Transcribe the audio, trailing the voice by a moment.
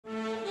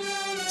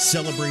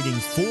Celebrating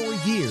 4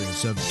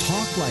 years of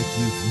talk like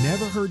you've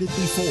never heard it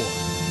before.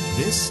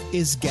 This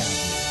is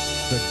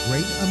GABNET, the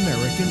Great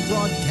American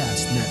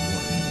Broadcast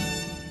Network.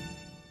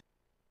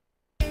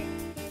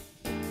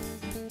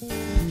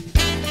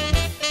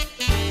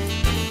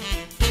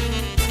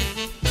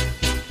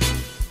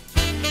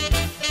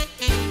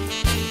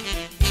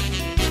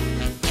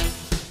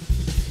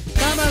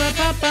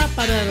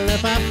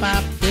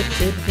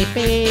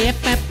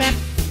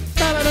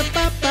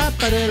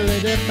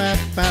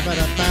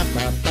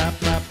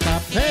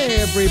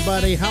 Hey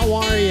everybody, how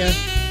are you?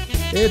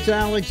 It's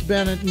Alex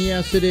Bennett, and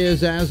yes it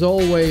is, as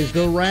always,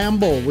 the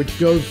Ramble, which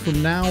goes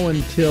from now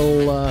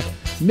until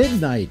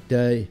midnight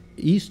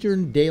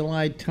Eastern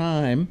Daylight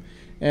Time,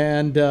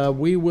 and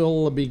we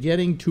will be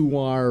getting to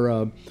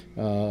our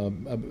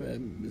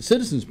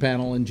citizens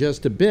panel in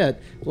just a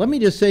bit. Let me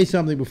just say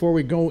something before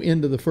we go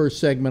into the first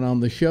segment on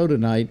the show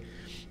tonight,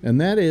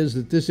 and that is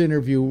that this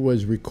interview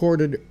was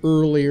recorded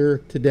earlier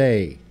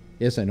today.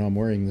 Yes, I know I'm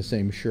wearing the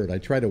same shirt. I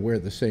try to wear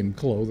the same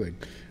clothing.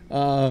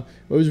 It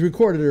was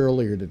recorded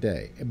earlier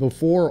today,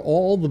 before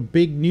all the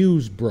big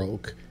news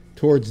broke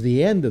towards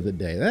the end of the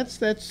day.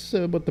 That's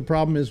what the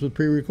problem is with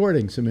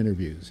pre-recording some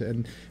interviews.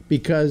 And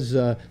because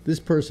this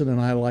person and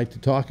I like to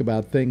talk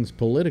about things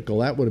political,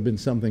 that would have been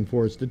something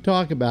for us to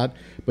talk about.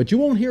 But you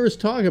won't hear us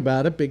talk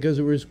about it because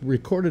it was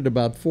recorded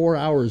about 4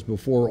 hours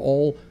before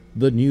all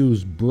the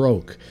news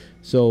broke.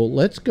 So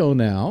let's go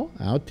now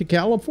out to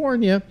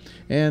California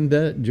and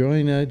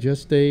join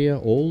just a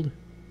old,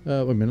 wait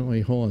a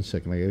minute, hold on a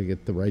second, I gotta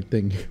get the right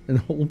thing here.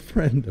 An old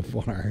friend of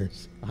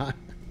ours.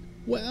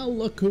 Well,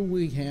 look who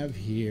we have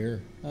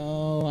here.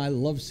 Oh, I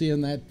love seeing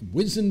that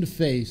wizened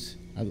face.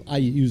 I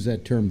use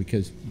that term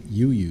because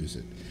you use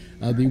it.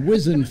 The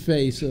wizened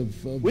face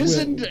of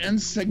wizened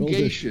and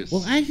sagacious.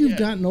 Well, as you've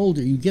gotten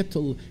older, you get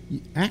to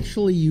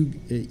actually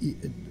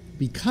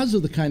because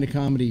of the kind of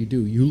comedy you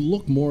do, you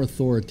look more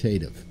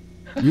authoritative.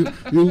 You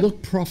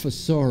look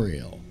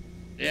professorial.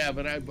 Yeah,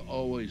 but I've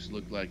always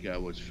looked like I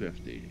was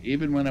 50.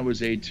 Even when I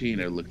was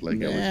 18, I looked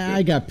like I was 50.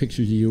 I got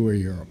pictures of you where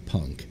you're a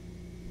punk.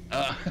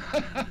 I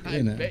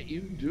bet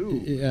you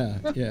do.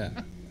 Yeah.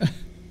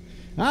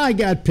 I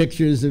got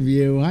pictures of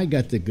you. I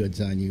got the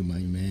goods on you, my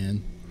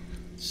man.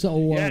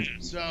 So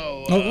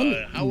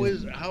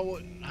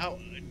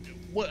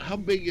how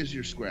big is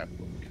your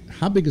scrapbook?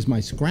 How big is my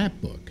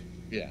scrapbook?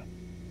 Yeah.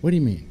 What do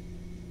you mean?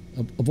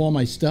 Of all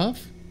my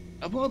stuff?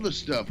 Of all the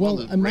stuff, all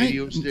the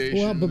radio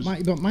stations. Well,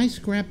 but my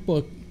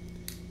scrapbook,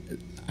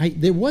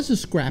 there was a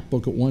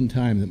scrapbook at one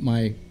time that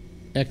my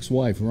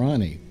ex-wife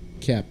Ronnie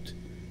kept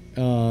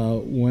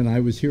when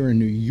I was here in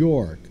New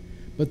York.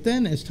 But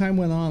then as time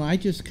went on, I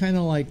just kind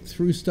of like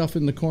threw stuff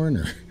in the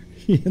corner,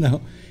 you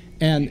know,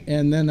 and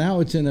then now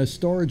it's in a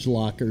storage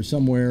locker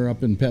somewhere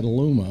up in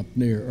Petaluma, up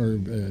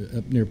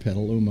near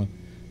Petaluma,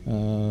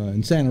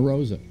 in Santa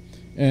Rosa.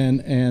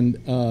 And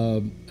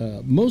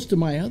most of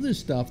my other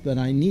stuff that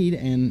I need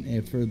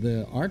and for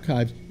the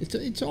archives,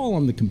 it's all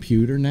on the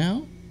computer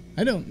now.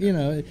 I don't,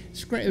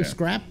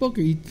 scrapbook.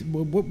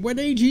 What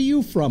age are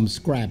you from,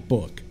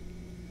 scrapbook?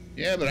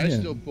 Yeah, but I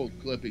still pull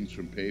clippings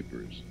from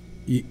papers.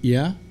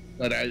 Yeah.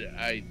 But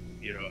I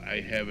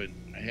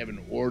haven't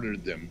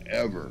ordered them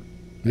ever.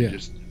 Yeah. I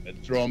just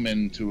throw them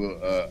into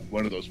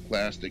one of those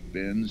plastic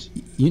bins.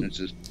 And it's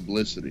just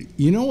publicity.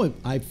 You know what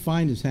I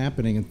find is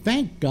happening, and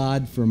thank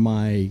God for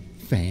my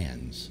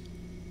fans,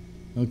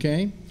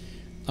 okay?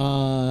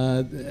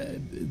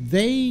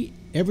 They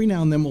every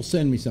now and then will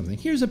send me something.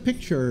 Here's a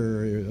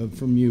picture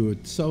from you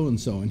at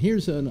so-and-so, and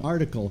here's an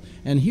article,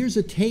 and here's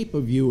a tape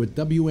of you at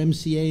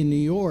WMCA in New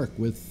York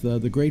with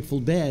the Grateful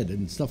Dead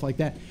and stuff like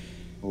that.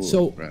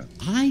 So crap.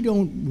 I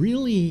don't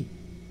really,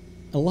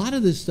 a lot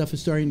of this stuff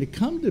is starting to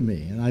come to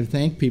me, and I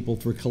thank people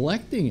for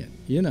collecting it,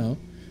 you know.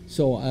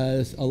 So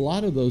a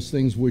lot of those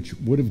things which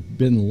would have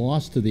been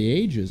lost to the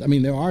ages, I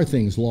mean, there are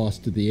things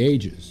lost to the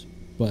ages,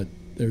 but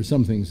there are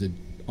some things that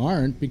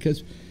aren't,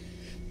 because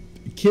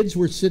kids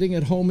were sitting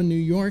at home in New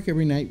York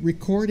every night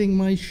recording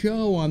my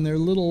show on their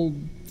little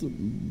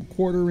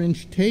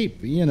quarter-inch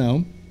tape, you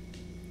know,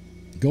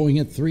 going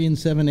at 3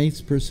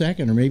 7/8 per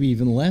second, or maybe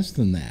even less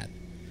than that.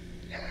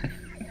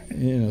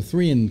 You know,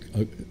 3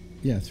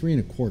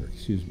 1/4.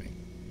 Excuse me.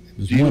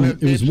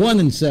 It was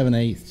 1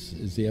 7/8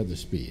 is the other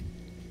speed.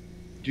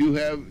 Do you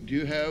have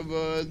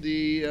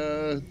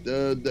the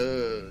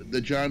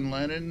John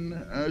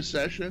Lennon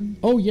session?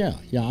 Oh yeah,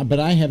 but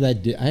I had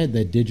that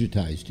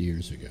digitized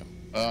years ago.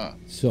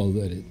 So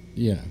that it,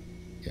 yeah.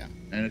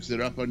 And is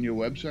it up on your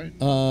website?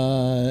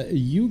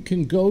 You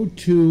can go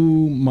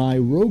to my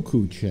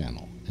Roku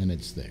channel, and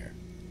it's there.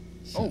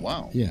 So, oh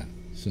wow. Yeah.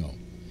 So,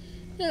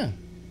 yeah.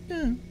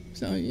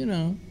 So you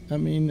know, I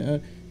mean,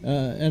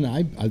 and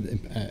I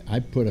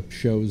put up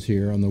shows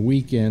here on the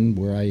weekend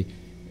where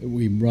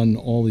we run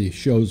all these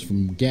shows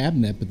from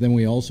GABNET, but then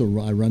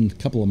I run a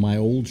couple of my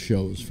old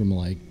shows from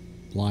like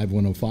Live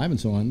 105 and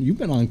so on. You've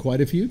been on quite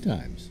a few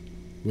times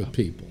with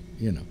people,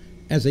 you know,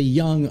 as a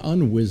young,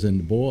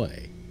 unwizened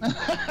boy.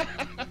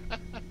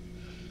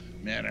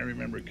 Man, I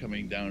remember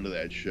coming down to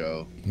that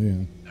show.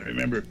 Yeah. I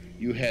remember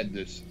you had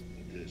this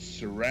this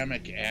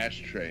ceramic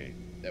ashtray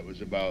that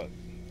was about.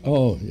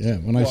 Oh yeah,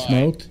 when I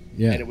smoked,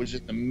 yeah. And it was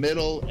in the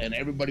middle, and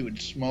everybody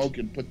would smoke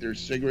and put their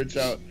cigarettes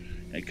out,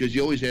 because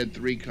you always had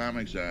 3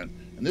 comics on.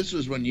 And this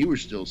was when you were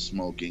still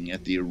smoking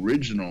at the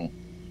original.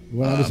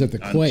 Well, I was at the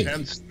Quake.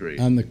 On 10th Street.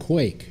 On the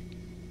Quake.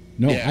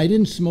 No, yeah. I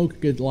didn't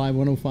smoke at Live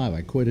 105.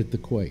 I quit at the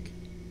Quake.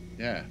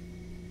 Yeah,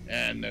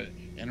 and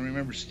I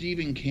remember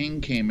Stephen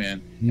King came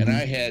in, and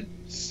I had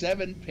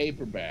 7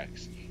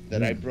 paperbacks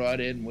that I brought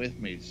in with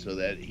me so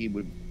that he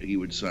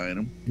would sign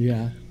them.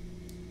 Yeah.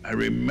 I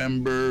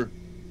remember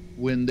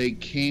when they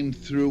came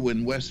through,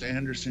 when Wes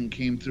Anderson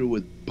came through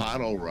with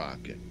Bottle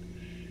Rocket,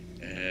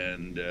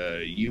 and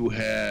you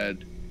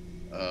had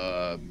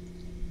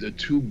the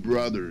 2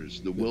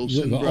 brothers, the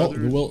Wilson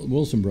brothers. The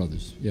Wilson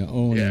brothers, yeah.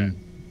 Owen. Yeah,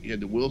 you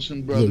had the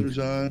Wilson brothers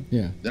Luke. on.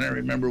 Yeah. Then I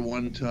remember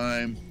one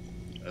time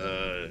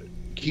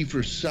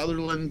Kiefer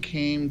Sutherland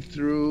came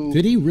through.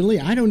 Did he really?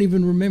 I don't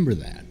even remember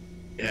that.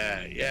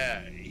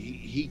 Yeah.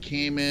 He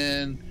came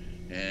in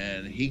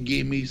and he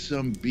gave me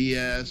some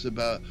BS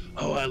about,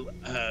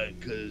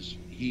 because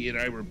he and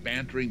I were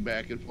bantering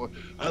back and forth.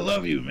 I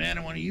love you, man.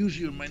 I want to use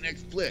you in my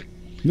next flick.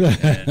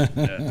 And,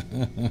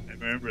 I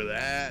remember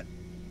that.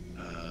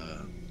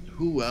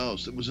 Who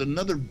else? It was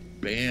another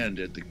band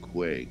at the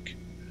Quake,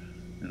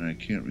 and I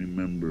can't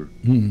remember.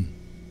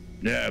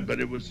 Yeah, but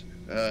it was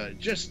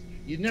just,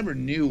 you never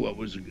knew what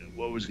was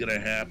going to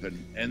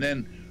happen. And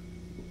then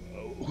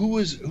who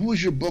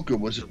was your booker?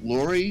 Was it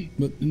Lori?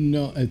 But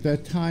no, at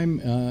that time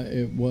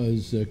it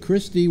was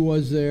Christy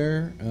was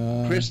there.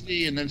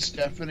 Christy, and then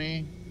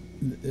Stephanie.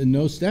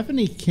 No,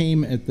 Stephanie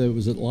came at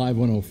was at Live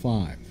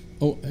 105.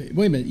 Oh,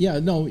 wait a minute. Yeah,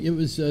 no, it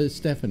was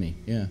Stephanie.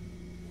 Yeah.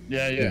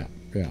 Yeah.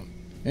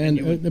 And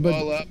you would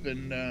call up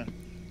and.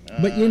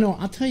 But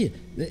I'll tell you,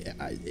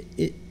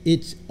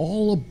 it's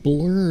all a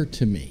blur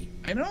to me.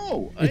 I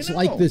know. It's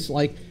like this,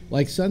 like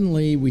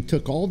suddenly we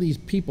took all these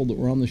people that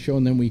were on the show,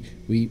 and then we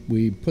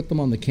put them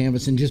on the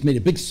canvas and just made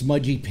a big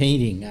smudgy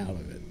painting out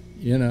of it,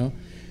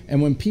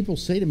 And when people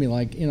say to me,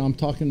 like, I'm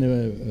talking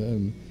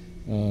to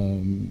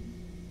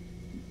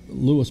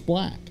Lewis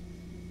Black,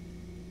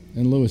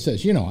 and Lewis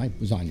says, I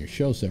was on your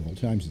show several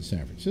times in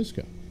San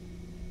Francisco.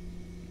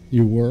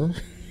 You were?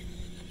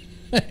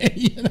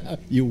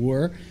 You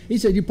were? He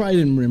said, you probably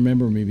didn't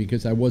remember me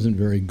because I wasn't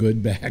very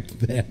good back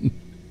then.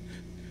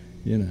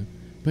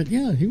 But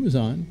yeah, he was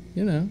on.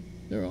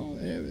 They're all.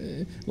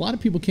 A lot of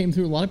people came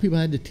through. A lot of people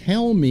had to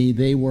tell me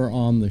they were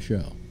on the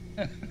show.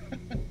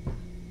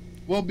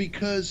 Well,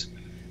 because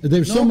there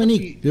were so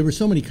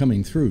many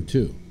coming through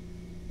too.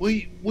 Well,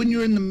 when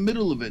you're in the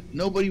middle of it,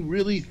 nobody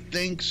really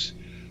thinks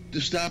to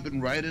stop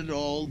and write it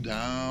all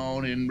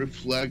down and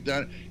reflect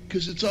on it,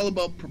 because it's all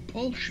about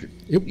propulsion.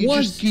 You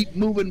just keep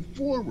moving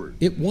forward.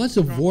 It was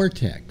a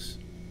vortex,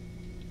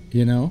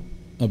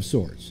 of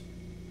sorts.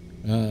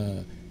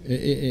 And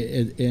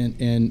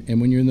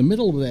when you're in the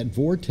middle of that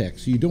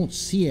vortex, you don't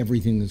see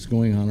everything that's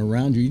going on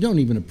around you. You don't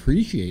even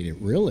appreciate it,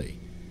 really.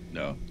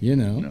 No.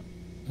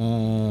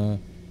 No.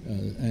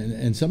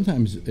 And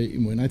sometimes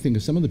when I think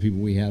of some of the people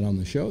we had on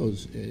the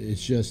shows,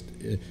 it's just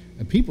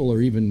people are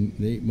even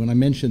when I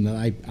mention that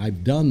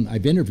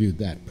I've interviewed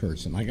that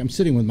person. Like I'm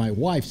sitting with my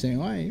wife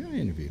saying, I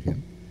interviewed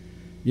him.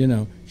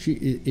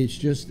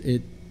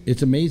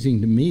 It's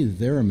amazing to me that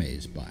they're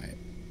amazed by it.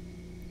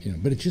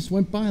 But it just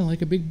went by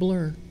like a big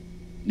blur.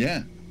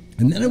 Yeah.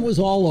 And then it was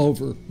all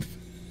over.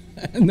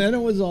 And then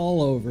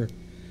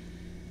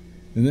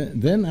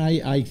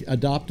I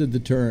adopted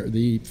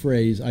the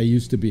phrase, I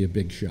used to be a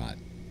big shot.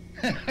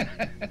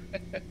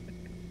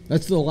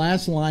 That's the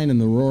last line in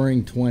the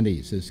Roaring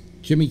Twenties. As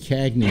Jimmy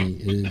Cagney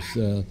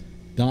is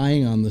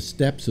dying on the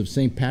steps of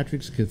St.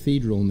 Patrick's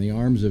Cathedral in the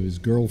arms of his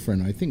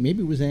girlfriend. I think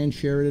maybe it was Ann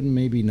Sheridan,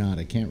 maybe not.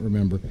 I can't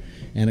remember.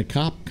 And a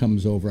cop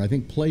comes over, I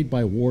think played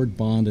by Ward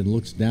Bond, and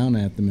looks down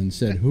at them and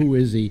said, "Who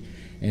is he?"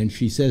 And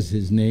she says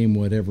his name,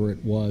 whatever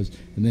it was.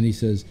 And then he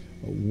says,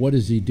 "What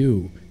does he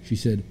do?" She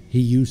said, "He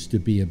used to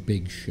be a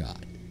big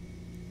shot."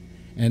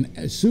 And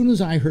as soon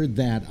as I heard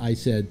that, I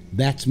said,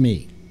 "That's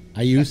me.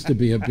 I used to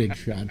be a big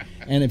shot."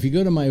 And if you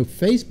go to my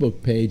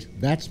Facebook page,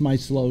 that's my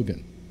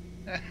slogan.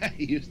 I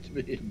used to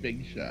be a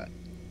big shot.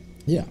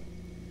 Yeah.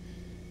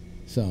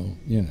 So,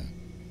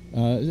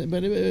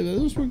 but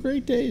those were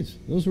great days.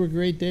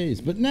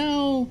 But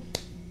now,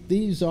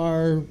 these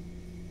are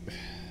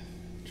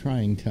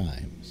trying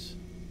times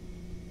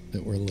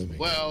that we're living.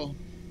 Well,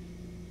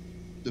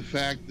 the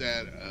fact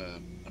that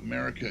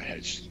America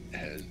has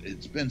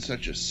it's been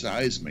such a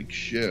seismic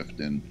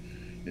shift, and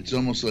it's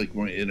almost like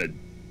we're in an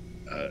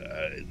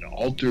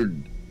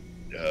altered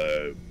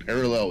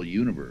parallel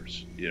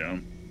universe, Yeah.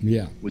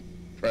 with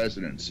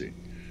presidency.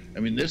 I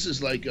mean, this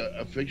is like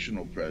a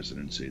fictional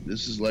presidency.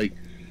 This is like,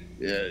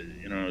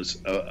 it's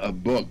a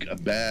book, a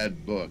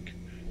bad book,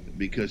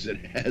 because it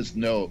has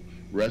no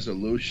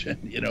resolution.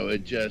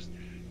 It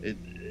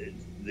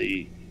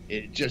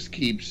just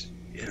keeps,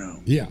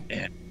 Yeah.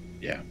 And,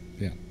 yeah.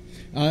 Yeah.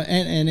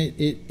 And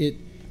it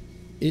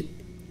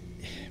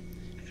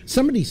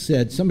somebody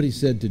said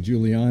to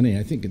Giuliani,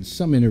 I think in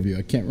some interview,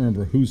 I can't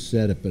remember who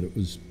said it, but it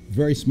was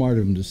very smart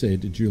of him to say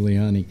it to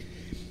Giuliani.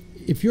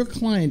 If your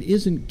client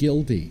isn't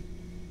guilty,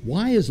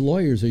 why, as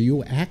lawyers, are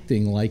you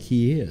acting like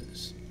he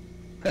is?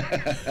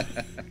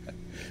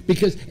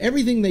 Because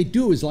everything they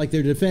do is like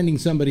they're defending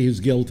somebody who's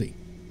guilty.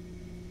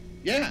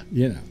 Yeah.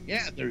 You know.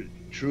 Yeah.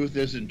 Truth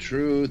isn't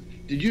truth.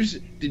 Did you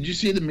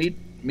see the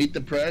Meet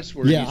the Press?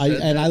 Where Yeah, he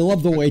said I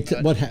love the way.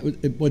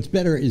 What's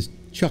better is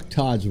Chuck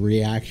Todd's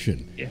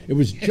reaction. Yeah. It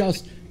was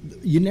just.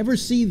 You never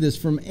see this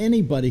from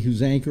anybody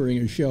who's anchoring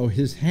a show.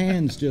 His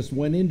hands just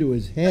went into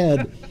his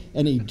head,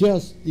 and he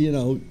just,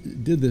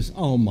 did this.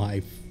 Oh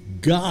my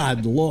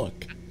God!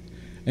 Look,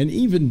 and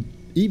even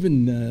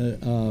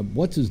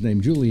what's his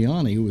name,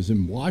 Giuliani, who was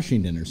in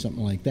Washington or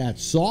something like that,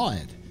 saw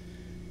it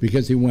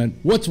because he went,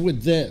 "What's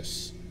with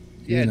this?"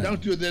 Yeah, don't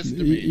do this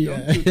to me. Yeah.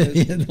 Don't do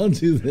this. Yeah, don't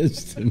do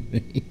this to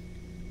me.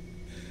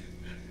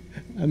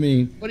 I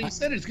mean, but he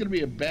said it's going to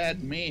be a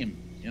bad meme.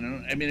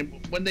 I mean,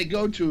 when they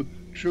go to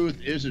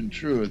truth isn't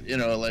truth,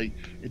 like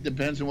it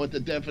depends on what the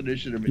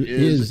definition of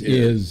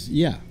is.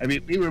 Yeah. I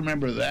mean, we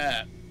remember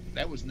that.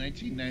 That was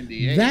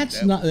 1998.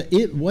 That's not it.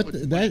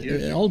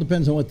 It all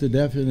depends on what the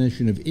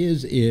definition of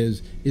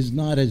is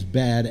not as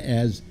bad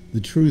as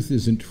the truth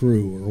isn't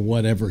true or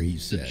whatever he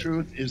said. The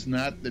truth is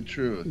not the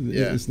truth.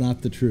 Yeah. It's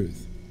not the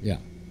truth. Yeah.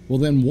 Well,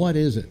 then what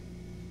is it?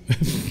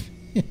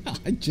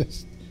 It's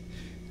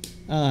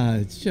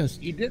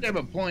just. He did have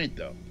a point,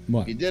 though.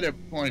 What? He did have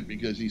a point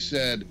because he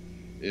said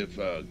if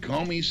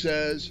Comey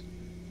says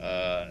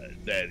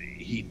that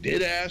he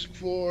did ask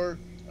for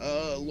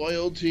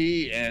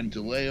loyalty and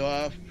to lay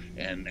off,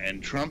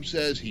 and Trump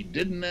says he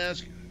didn't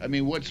ask, I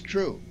mean, what's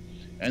true?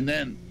 And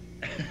then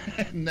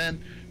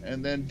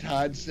and then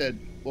Todd said,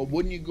 well,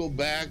 wouldn't you go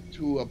back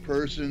to a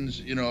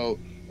person's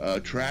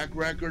track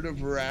record of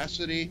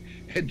veracity?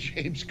 And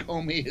James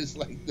Comey is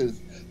like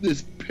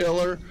this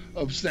pillar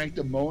of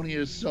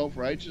sanctimonious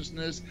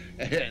self-righteousness,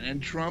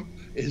 and Trump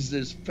is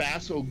this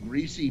facile,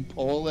 greasy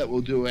pole that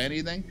will do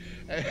anything.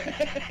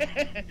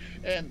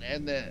 and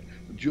then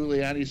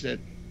Giuliani said,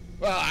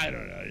 well, I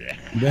don't know.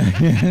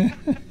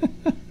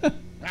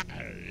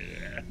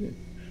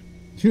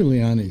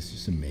 Giuliani's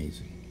just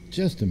amazing.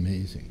 Just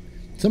amazing.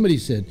 Somebody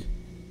said,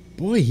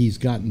 boy, he's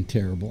gotten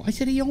terrible. I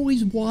said he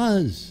always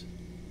was.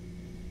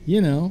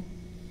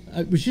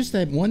 It was just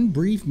that one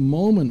brief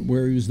moment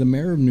where he was the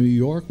mayor of New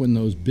York when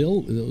those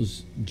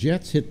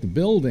jets hit the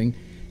building,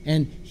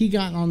 and he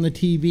got on the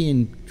TV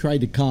and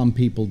tried to calm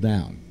people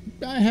down.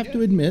 I have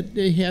to admit,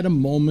 he had a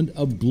moment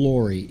of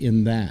glory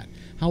in that.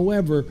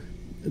 However,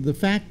 the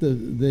fact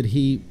that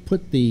he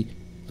put the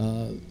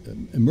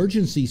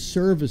emergency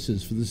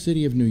services for the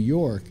city of New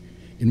York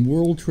in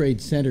World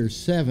Trade Center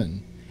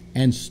 7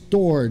 and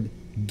stored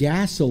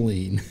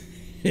gasoline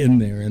in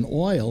there and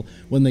oil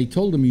when they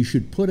told him you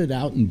should put it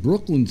out in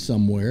Brooklyn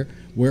somewhere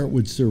where it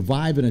would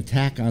survive an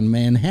attack on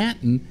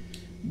Manhattan,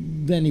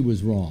 then he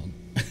was wrong.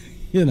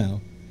 Is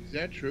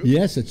that true?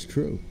 Yes, it's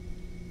true.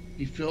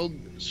 He filled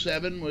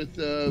 7 with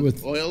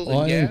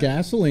oil and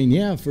gasoline,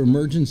 yeah, for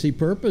emergency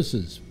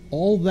purposes.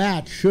 All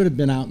that should have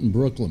been out in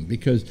Brooklyn,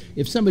 because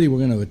if somebody were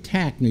going to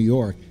attack New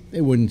York,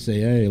 they wouldn't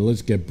say, hey,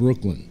 let's get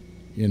Brooklyn,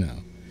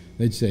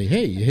 They'd say,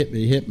 hey, you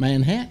hit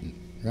Manhattan,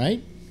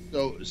 right?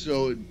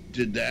 So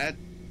did that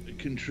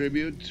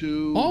contribute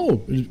to...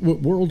 Oh,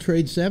 World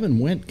Trade 7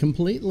 went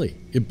completely.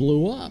 It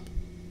blew up.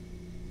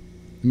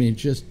 I mean, it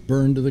just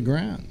burned to the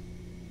ground.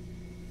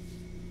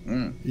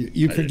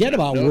 You forget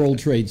about World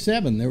Trade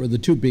 7. There were the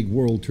 2 big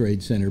World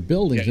Trade Center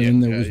buildings, and then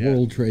there was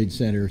World Trade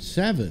Center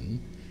 7,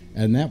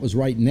 and that was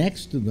right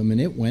next to them, and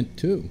it went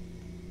too.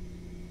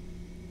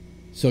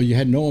 So you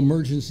had no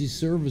emergency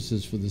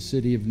services for the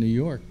city of New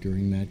York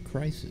during that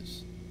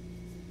crisis.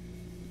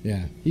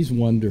 Yeah, he's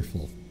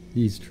wonderful.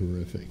 He's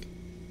terrific.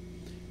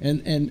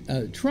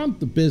 And Trump,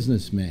 the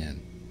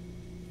businessman,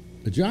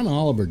 John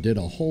Oliver did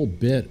a whole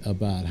bit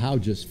about how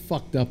just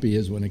fucked up he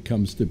is when it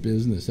comes to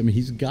business. I mean,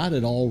 he's got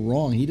it all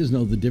wrong. He doesn't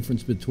know the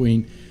difference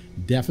between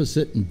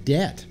deficit and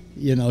debt.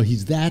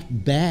 He's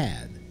that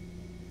bad.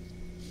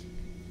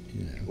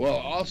 Well,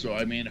 also,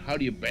 I mean, how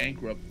do you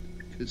bankrupt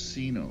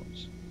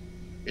casinos?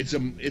 It's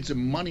a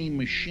money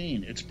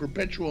machine. It's a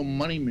perpetual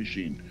money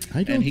machine.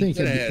 I don't think he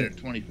could have had a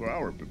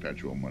 24-hour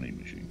perpetual mony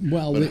machine.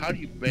 Well, but how do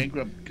you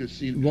bankrupt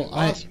casinos? Well,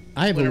 also,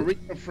 when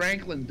Aretha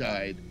Franklin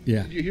died,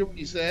 yeah. Did you hear what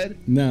he said?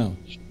 No.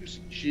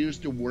 She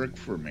used to work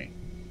for me.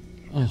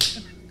 Oh,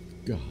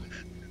 God.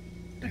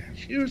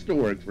 She used to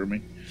work for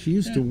me. She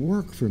used to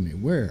work for me.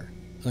 Where?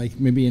 Like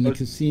maybe in a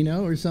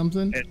casino or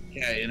something?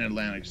 Yeah, in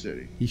Atlantic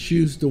City. She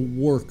used to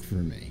work for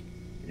me.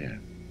 Yeah.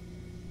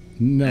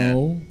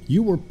 No,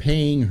 you were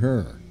paying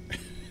her.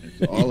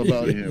 It's all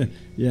about him.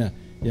 Yeah.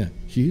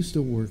 She used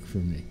to work for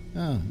me.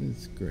 Oh,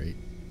 that's great.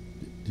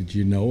 Did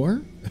you know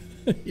her?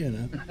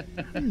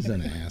 He's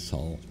an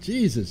asshole.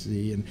 Jesus,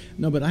 Ian.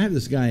 No, but I have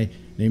this guy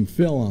named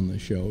Phil on the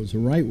show. He's a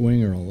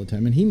right-winger all the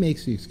time, and he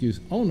makes the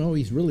excuse, oh, no,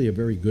 he's really a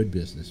very good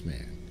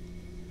businessman.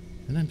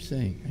 And I'm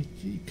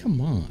saying,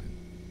 come on.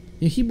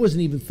 He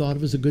wasn't even thought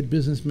of as a good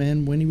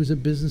businessman when he was a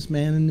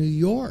businessman in New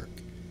York.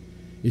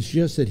 It's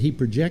just that he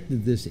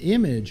projected this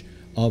image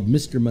of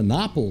Mr.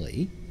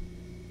 Monopoly,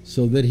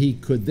 so that he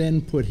could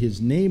then put his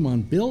name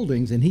on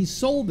buildings, and he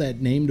sold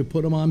that name to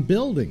put them on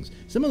buildings.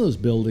 Some of those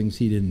buildings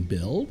he didn't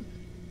build,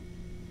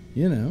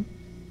 you know.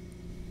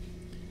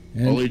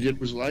 And, all he did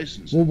was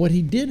license. Well, what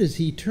he did is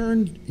he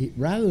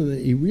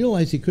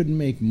realized he couldn't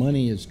make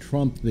money as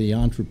Trump the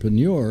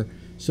entrepreneur,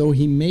 so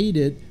he made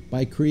it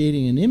by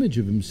creating an image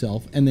of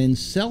himself and then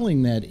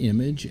selling that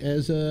image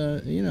as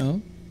a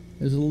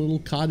little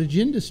cottage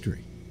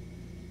industry.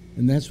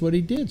 And that's what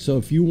he did. So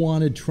if you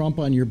wanted Trump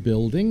on your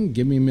building,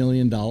 give me $1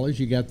 million,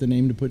 you got the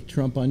name to put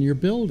Trump on your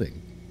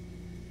building.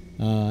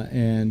 But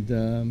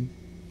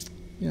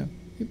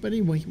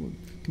anyway,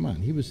 come on,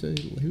 he was a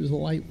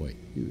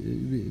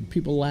lightweight.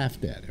 People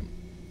laughed at him,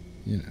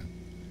 you know.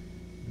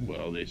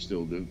 Well, they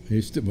still do.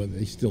 They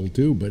still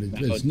do, but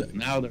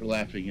now they're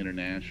laughing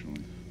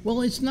internationally.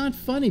 Well, it's not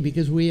funny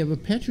because we have a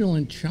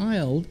petulant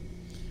child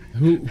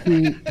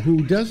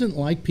who doesn't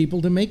like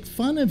people to make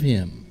fun of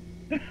him.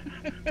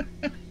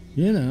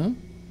 You know,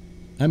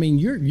 I mean,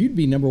 you'd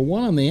be number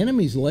one on the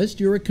enemies list.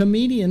 You're a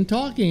comedian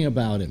talking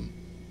about him.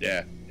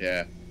 Yeah.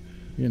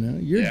 You know,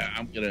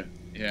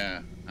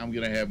 I'm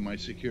gonna have my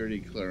security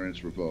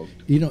clearance revoked.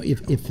 You know,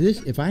 if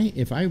this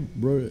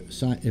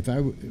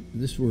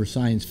were a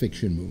science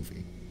fiction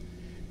movie,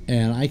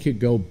 and I could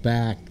go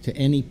back to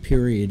any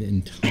period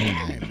in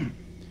time,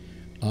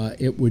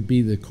 it would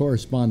be the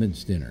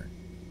Correspondents' Dinner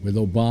with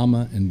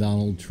Obama and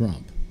Donald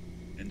Trump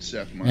and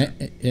Seth Meyer.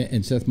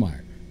 And Seth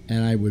Meyer.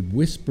 And I would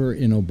whisper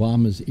in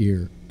Obama's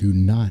ear, "Do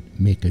not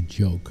make a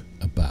joke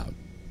about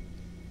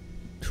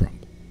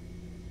Trump.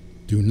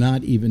 Do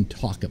not even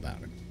talk about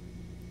him.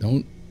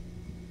 Don't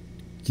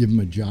give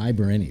him a jibe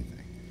or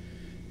anything,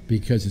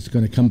 because it's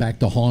going to come back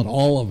to haunt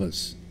all of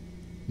us."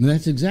 And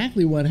that's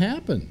exactly what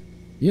happened.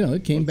 You know,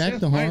 it came back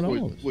to haunt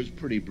all of us. Was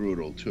pretty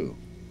brutal too.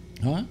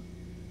 Huh?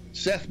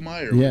 Seth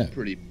Meyer was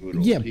pretty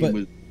brutal. Yeah,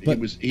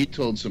 he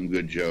told some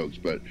good jokes,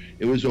 but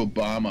it was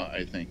Obama,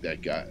 I think,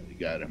 that got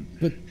him.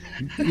 But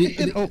he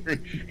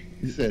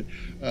said,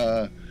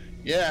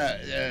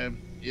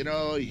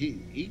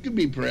 he could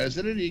be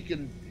president. He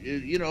can,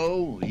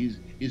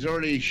 he's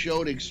already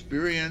showed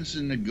experience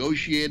in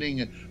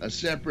negotiating a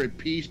separate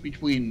peace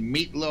between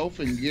Meatloaf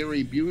and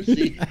Gary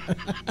Busey.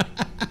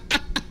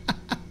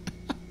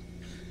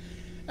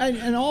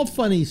 And all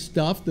funny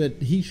stuff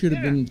that he should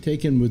have been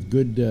taken with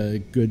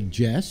good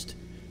jest,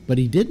 but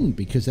he didn't,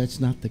 because that's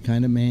not the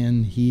kind of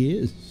man he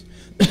is.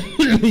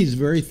 He's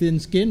very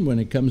thin-skinned when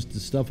it comes to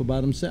stuff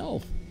about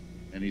himself.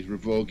 And he's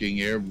revoking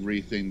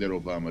everything that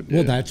Obama did.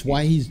 Well, that's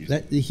why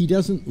he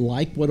doesn't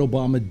like what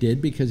Obama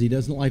did, because he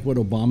doesn't like what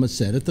Obama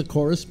said at the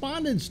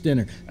Correspondents'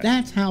 Dinner.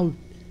 That's how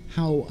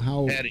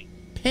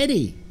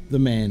petty the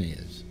man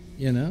is,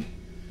 you know.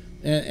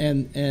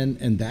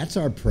 And that's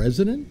our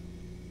president.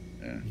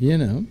 Yeah. You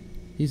know,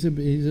 he's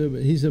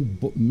a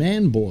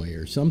man boy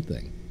or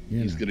something.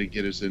 He's going to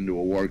get us into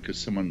a war because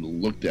someone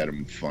looked at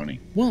him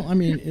funny. Well, I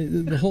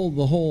mean, the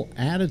whole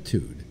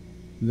attitude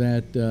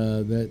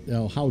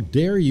that how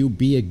dare you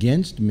be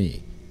against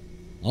me?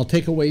 I'll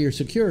take away your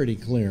security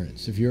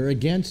clearance if you're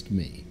against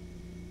me.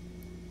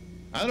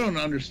 I don't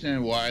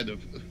understand why the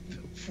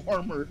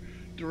former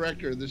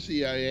director of the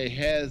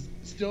CIA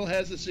still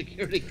has a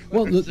security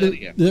clearance. Well,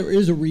 there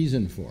is a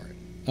reason for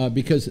it,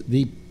 because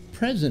the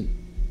present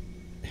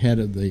head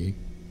of the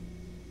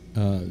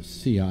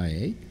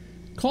CIA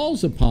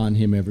calls upon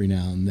him every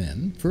now and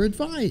then for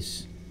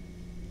advice,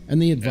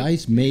 and the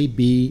advice may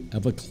be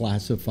of a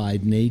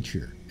classified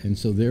nature, and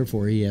so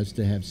therefore he has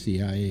to have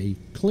CIA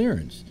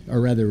clearance,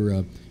 or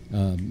rather,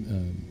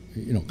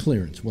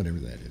 clearance, whatever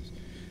that is.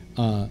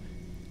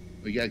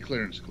 We got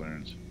clearance.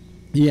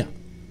 Yeah,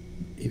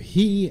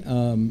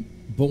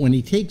 but when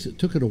he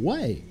took it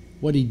away,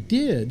 what he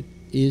did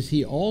is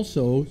he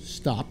also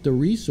stopped a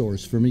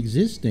resource from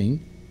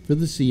existing for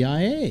the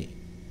CIA.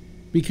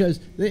 Because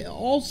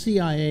all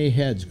CIA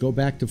heads go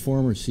back to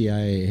former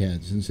CIA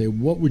heads and say,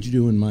 what would you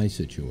do in my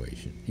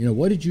situation? You know,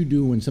 what did you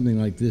do when something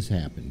like this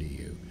happened to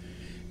you?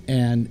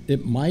 And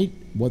it might,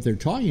 what they're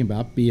talking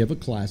about, be of a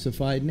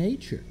classified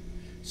nature.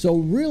 So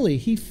really,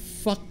 he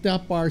fucked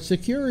up our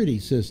security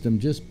system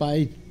just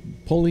by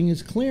pulling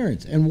his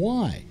clearance. And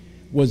why?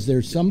 Was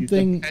there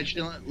something... He's a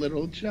petulant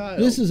little child.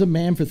 This is a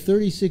man for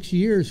 36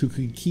 years who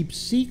could keep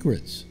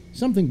secrets.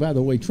 Something, by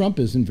the way, Trump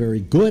isn't very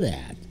good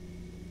at.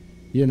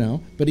 You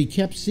know, but he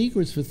kept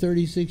secrets for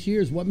 36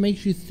 years. What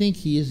makes you think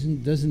he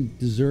doesn't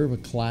deserve a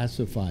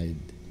classified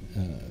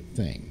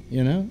thing?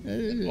 You know,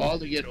 all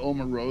to get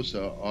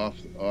Omarosa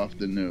off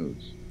the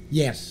news.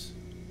 Yes.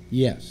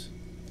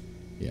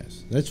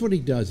 That's what he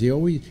does. He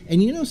always,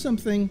 and you know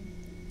something.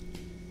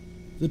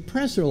 The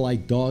press are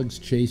like dogs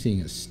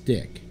chasing a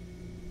stick.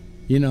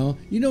 You know,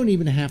 you don't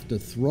even have to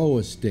throw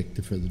a stick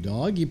for the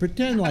dog. You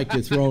pretend like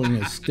you're throwing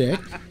a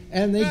stick,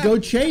 and they go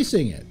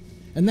chasing it.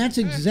 And that's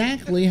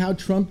exactly how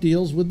Trump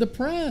deals with the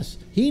press.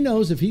 He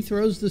knows if he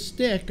throws the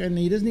stick, and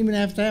he doesn't even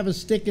have to have a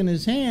stick in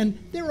his hand,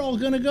 they're all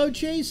going to go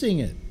chasing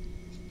it.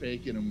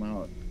 Faking him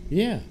out.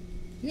 Yeah.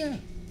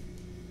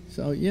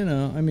 So, you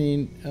know, I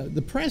mean,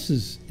 the press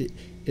is...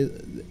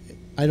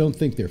 I don't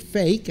think they're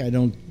fake. I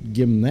don't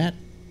give them that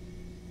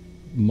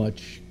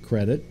much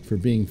credit for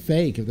being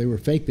fake. If they were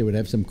fake, they would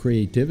have some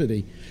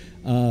creativity.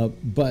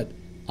 But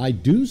I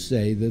do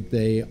say that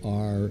they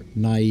are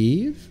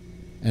naive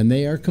and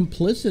they are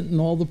complicit in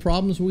all the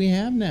problems we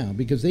have now,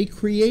 because they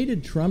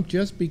created Trump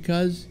just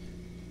because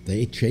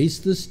they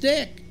chased the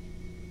stick.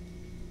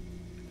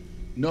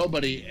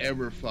 Nobody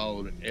ever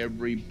followed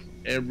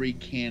every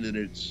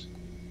candidate's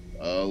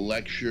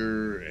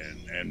lecture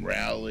and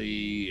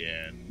rally,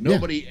 and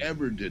nobody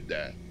ever did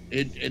that.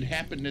 It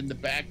happened in the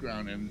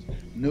background, and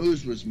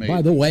news was made.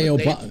 By the way,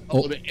 they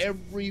followed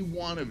every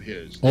one of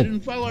his. They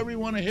didn't follow every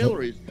one of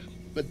Hillary's,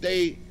 but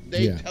they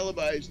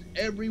televised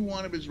every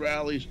one of his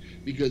rallies,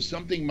 because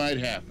something might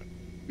happen,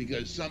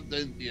 because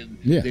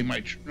they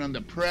might turn on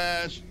the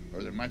press,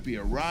 or there might be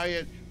a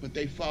riot. But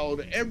they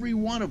followed every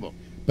one of them.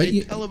 But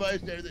they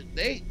televised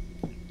everything.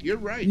 You're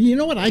right. You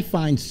know what I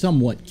find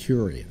somewhat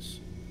curious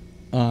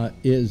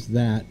is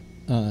that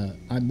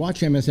I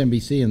watch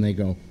MSNBC and they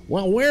go,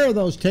 well, where are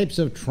those tapes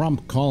of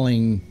Trump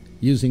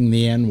using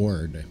the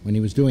N-word when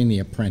he was doing The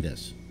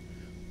Apprentice?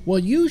 Well,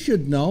 you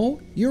should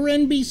know. You're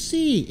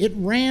NBC. It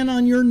ran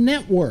on your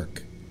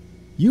network.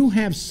 You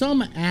have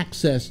some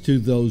access to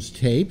those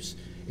tapes.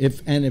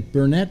 If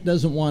Bennett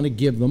doesn't want to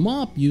give them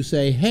up, you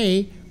say,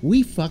 hey,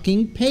 we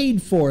fucking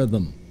paid for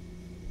them.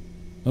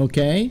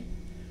 Okay?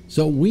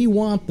 So we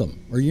want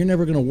them, or you're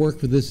never going to work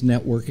for this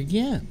network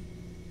again.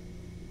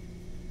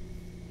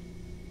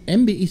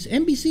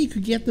 NBC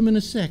could get them in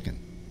a second.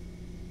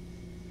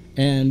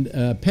 And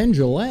Penn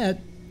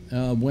Jillette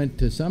went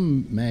to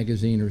some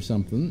magazine or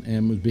something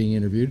and was being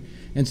interviewed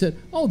and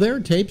said, oh, there are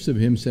tapes of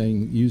him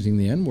using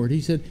the N-word. He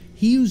said,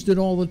 he used it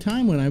all the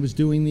time when I was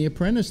doing The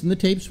Apprentice, and the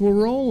tapes were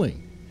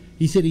rolling.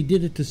 He said he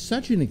did it to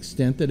such an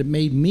extent that it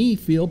made me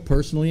feel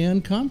personally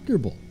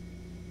uncomfortable.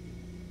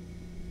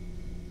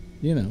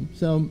 You know,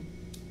 so...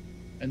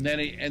 And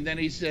then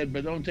he said,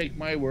 but don't take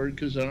my word,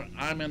 because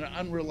I'm an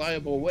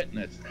unreliable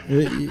witness.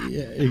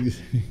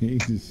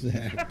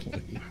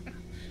 Exactly.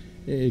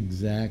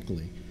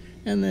 Exactly.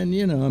 And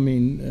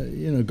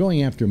then,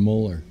 going after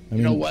Mueller.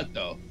 You know what,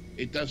 though?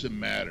 It doesn't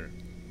matter,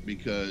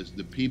 because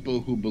the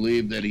people who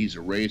believe that he's a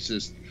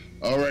racist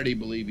already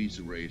believe he's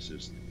a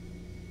racist.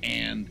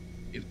 And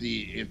if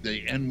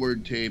the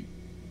N-word tape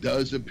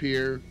does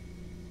appear,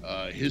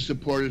 his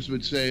supporters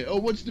would say, oh,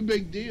 what's the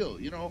big deal?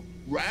 You know,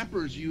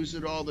 rappers use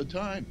it all the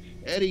time.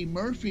 Eddie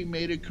Murphy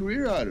made a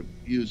career out of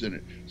using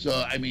it.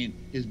 So, I mean,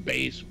 his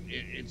base,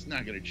 it's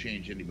not going to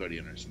change anybody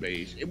in his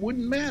base. It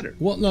wouldn't matter.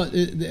 Well, no,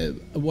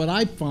 what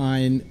I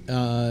find,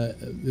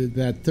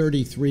 that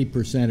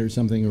 33% or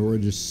something who are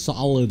just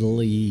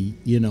solidly,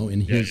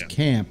 in his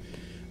camp,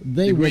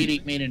 they will...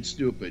 Greedy, mean, and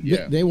stupid,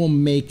 They will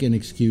make an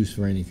excuse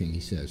for anything he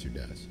says or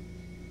does.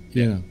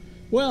 You know,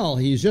 well,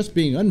 he's just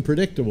being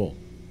unpredictable.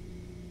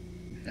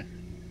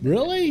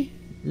 Really?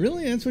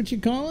 Really? That's what you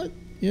call it?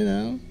 You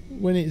know,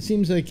 when it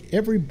seems like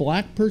every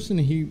black person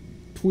he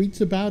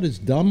tweets about is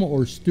dumb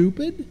or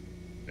stupid?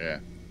 Yeah.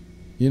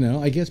 You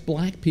know, I guess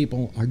black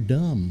people are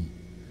dumb.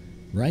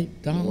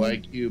 Right, Don?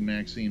 Like you,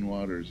 Maxine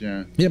Waters,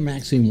 yeah. Yeah,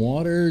 Maxine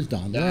Waters,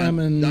 Don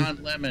Lemon.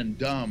 Don Lemon,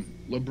 dumb.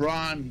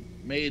 LeBron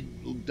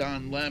made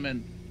Don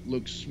Lemon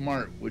look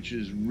smart, which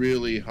is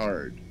really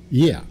hard.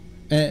 Yeah.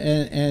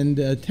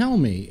 And tell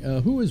me,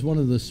 who is one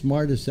of the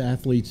smartest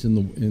athletes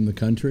in the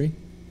country?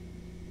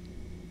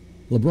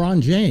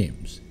 LeBron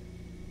James.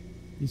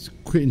 He's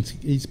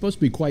supposed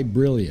to be quite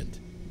brilliant.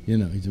 You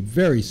know, he's a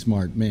very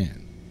smart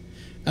man.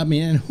 I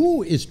mean, and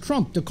who is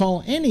Trump to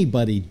call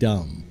anybody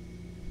dumb?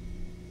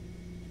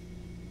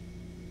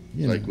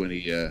 Like when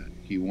he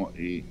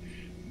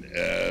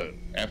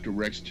after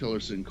Rex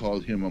Tillerson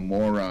called him a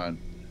moron,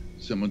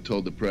 someone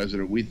told the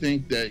president, we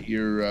think that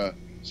your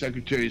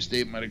Secretary of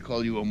State might have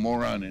called you a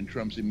moron, and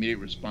Trump's immediate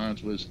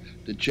response was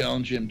to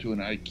challenge him to an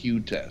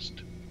IQ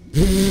test.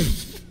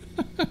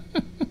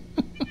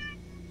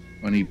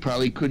 When he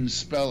probably couldn't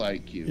spell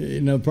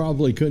IQ. No,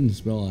 probably couldn't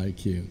spell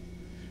IQ.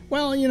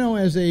 Well, you know,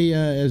 as a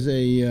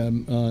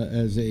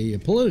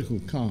political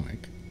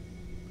comic,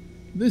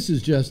 this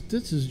is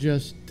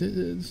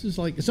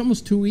like, it's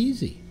almost too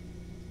easy.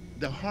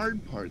 The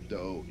hard part,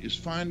 though, is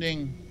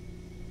finding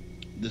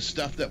the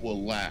stuff that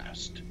will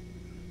last.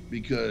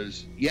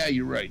 Because, yeah,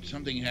 you're right,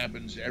 something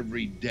happens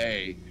every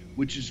day,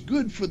 which is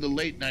good for the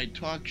late night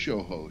talk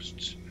show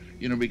hosts,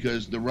 you know,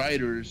 because the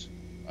writers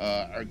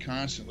are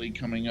constantly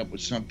coming up with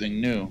something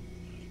new.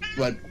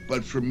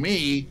 But for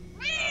me,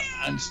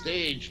 on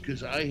stage,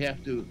 because I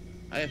have to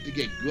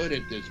get good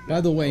at this.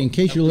 By the way, in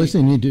case you're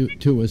listening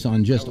to us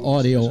on just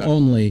audio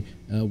only,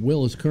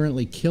 Will is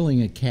currently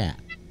killing a cat.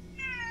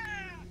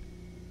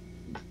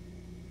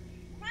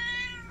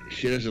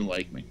 She doesn't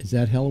like me. Is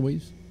that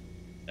Heloise?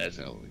 That's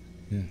Heloise.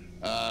 Yeah.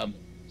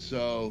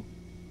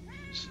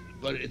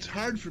 But it's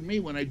hard for me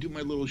when I do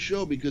my little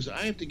show, because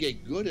I have to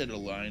get good at a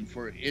line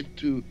for it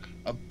to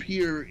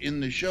appear in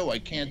the show. I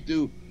can't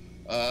do.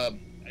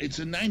 It's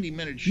a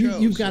 90-minute show.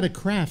 You've got to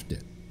craft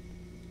it.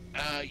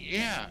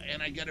 Yeah,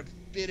 and I got to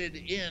fit it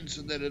in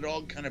so that it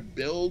all kind of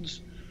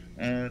builds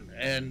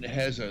and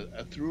has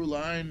a through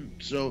line.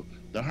 So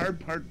the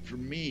hard part for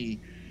me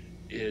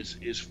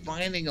is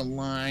finding a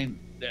line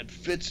that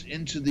fits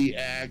into the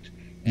act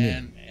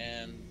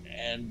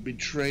and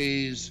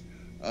betrays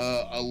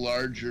a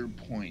larger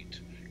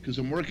point. Because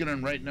I'm working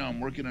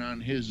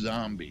on his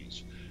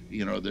zombies,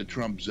 the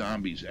Trump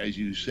zombies, as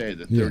you say,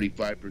 the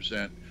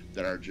 35%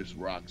 that are just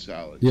rock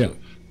solid. Yeah. So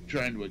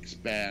trying to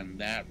expand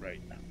that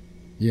right now.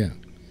 Yeah.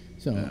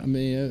 So I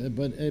mean,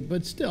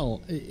 but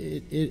still,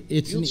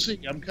 it's. You'll see.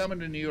 I'm coming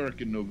to New York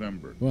in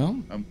November.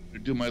 Well, I'm going to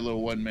do my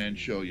little one-man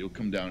show. You'll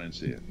come down and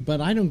see it. But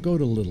I don't go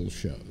to little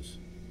shows.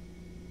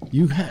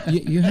 You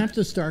have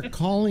to start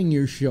calling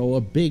your show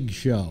a big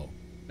show.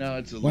 No,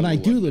 it's a when I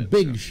do the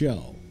big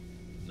show.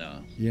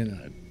 No,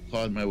 I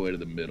clawed my way to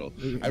the middle.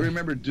 I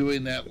remember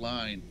doing that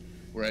line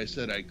where I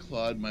said I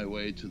clawed my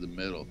way to the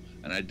middle,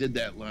 and I did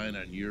that line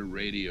on your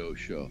radio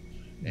show,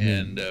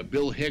 and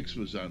Bill Hicks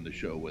was on the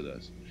show with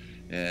us.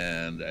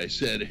 And I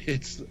said,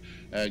 it's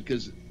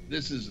because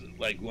this is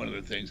like one of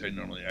the things I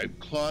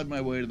clawed my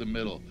way to the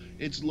middle.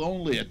 It's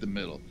lonely at the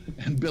middle.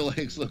 And Bill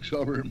Hicks looks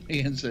over at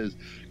me and says,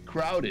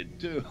 crowded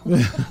too.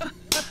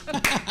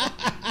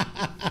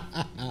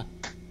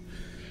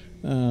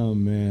 Oh,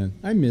 man.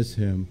 I miss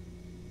him.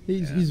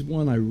 He's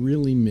one I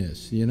really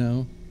miss, Him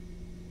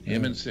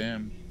and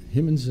Sam.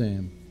 Him and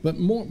Sam. But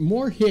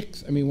more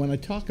Hicks, I mean, when I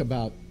talk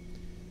about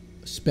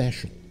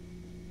special,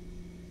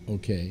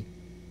 okay,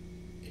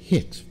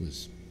 Hicks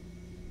was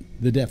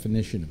the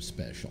definition of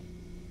special.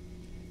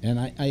 And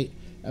I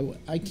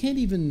can't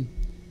even,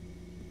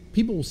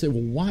 people will say,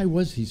 well, why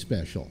was he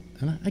special?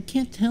 And I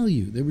can't tell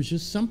you. There was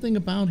just something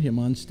about him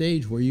on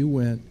stage where you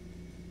went,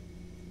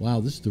 wow,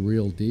 this is the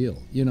real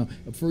deal.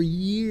 For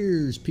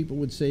years, people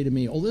would say to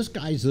me, oh, this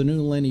guy's the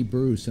new Lenny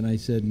Bruce. And I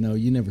said, no,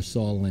 you never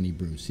saw Lenny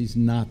Bruce. He's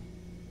not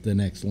the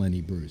next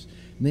Lenny Bruce.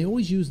 And they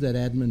always use that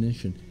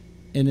admonition.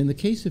 And in the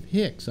case of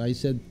Hicks, I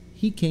said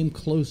he came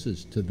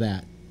closest to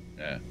that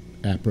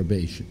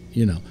approbation.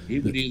 He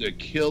would either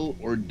kill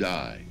or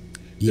die.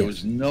 There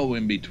was no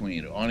in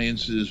between.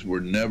 Audiences were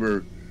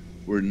never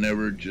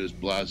just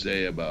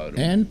blasé about him.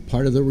 And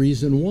part of the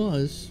reason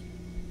was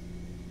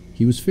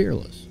he was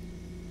fearless.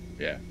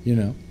 Yeah.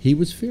 He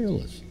was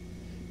fearless.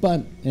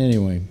 But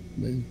anyway,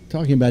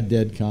 talking about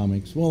dead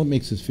comics, well, it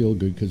makes us feel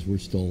good because we're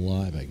still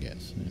alive, I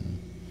guess.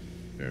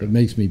 It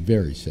makes me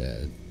very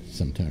sad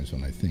sometimes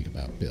when I think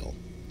about Bill.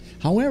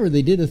 However,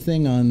 they did a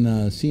thing on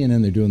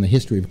CNN. They're doing the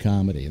history of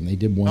comedy, and they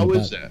did one. How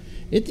is that?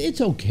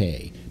 It's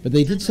okay, but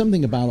they did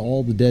something about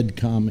all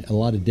the a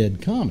lot of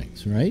dead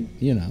comics, right?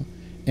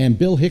 And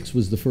Bill Hicks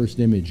was the first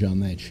image on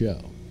that show,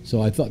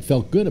 so I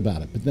felt good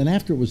about it. But then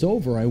after it was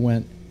over, I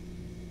went,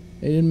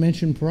 they didn't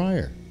mention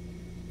Pryor,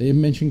 they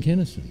didn't mention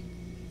Kinison,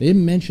 they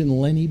didn't mention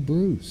Lenny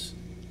Bruce,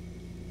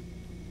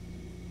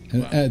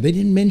 wow. They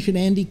didn't mention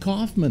Andy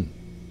Kaufman.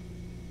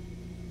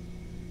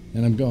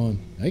 And I'm going,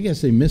 I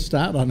guess they missed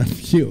out on a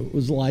few. It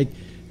was like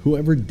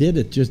whoever did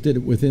it just did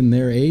it within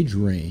their age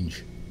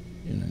range.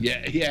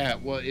 Yeah.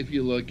 Well, if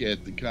you look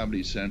at the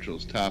Comedy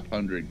Central's top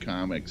 100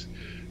 comics,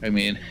 I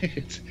mean,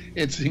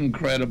 it's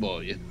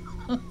incredible,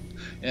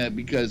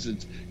 because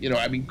it's,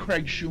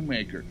 Craig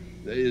Shoemaker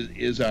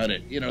is on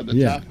it.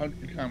 The top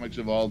 100 comics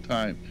of all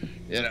time,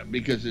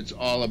 because it's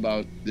all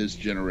about this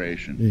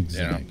generation.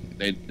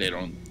 Exactly. They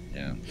don't.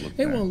 Yeah,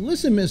 hey, well,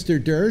 listen,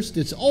 Mr. Durst,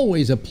 it's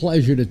always a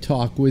pleasure to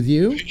talk with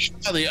you.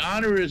 The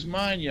honor is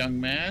mine, young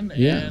man.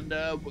 Yeah. And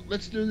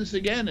let's do this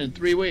again in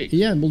 3 weeks.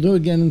 Yeah, we'll do it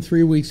again in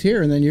 3 weeks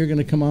here, and then you're going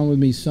to come on with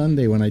me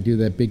Sunday when I do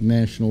that big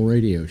national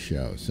radio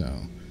show. So.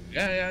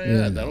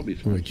 Yeah, that'll be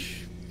fun.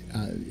 Which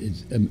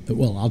is,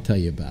 well, I'll tell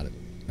you about it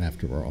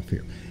after we're off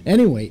here.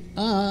 Anyway,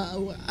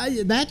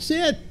 that's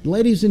it,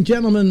 ladies and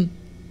gentlemen.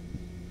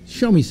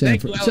 Show me San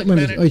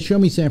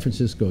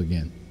Francisco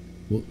again.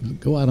 We'll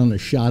go out on a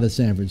shot of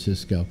San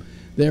Francisco.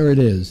 There it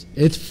is.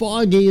 It's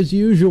foggy as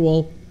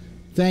usual.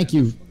 Thank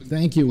you,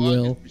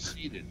 Will.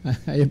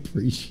 I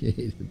appreciate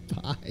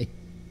it. Bye.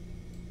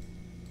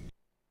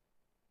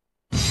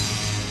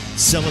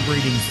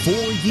 Celebrating 4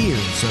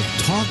 years of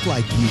talk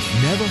like you've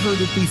never heard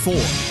it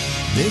before.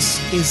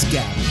 This is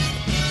Gavin,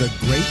 the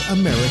Great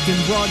American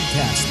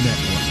Broadcast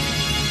Network.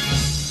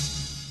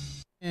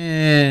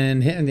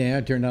 And yeah,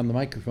 I turned on the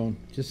microphone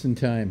just in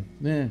time.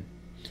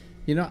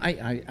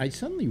 I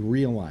suddenly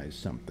realized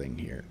something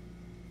here.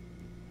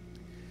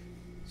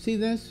 See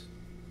this?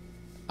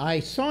 I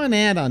saw an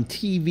ad on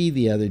TV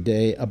the other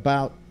day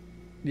about,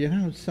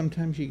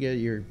 sometimes you get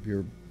your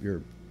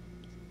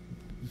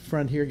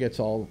front here gets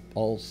all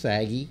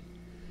saggy,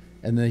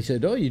 and they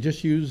said, oh, you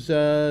just use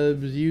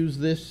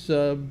this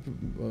what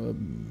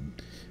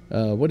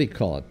do you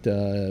call it,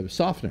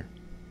 softener.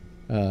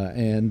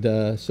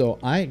 So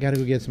I got to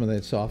go get some of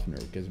that softener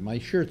because my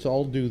shirts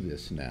all do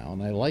this now,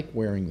 and I like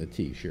wearing the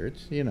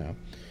T-shirts,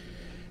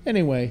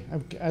 Anyway,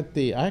 I've got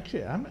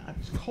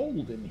it's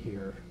cold in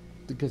here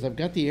because I've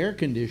got the air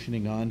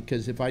conditioning on.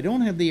 Because if I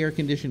don't have the air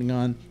conditioning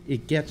on,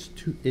 it gets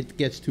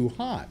too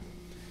hot.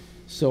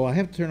 So I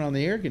have to turn on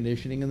the air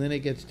conditioning, and then it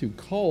gets too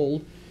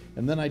cold,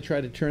 and then I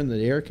try to turn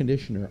the air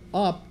conditioner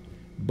up.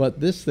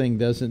 But this thing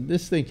doesn't.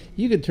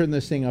 You could turn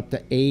this thing up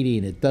to 80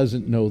 and it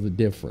doesn't know the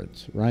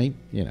difference, right?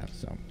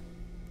 So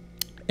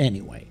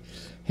Anyway,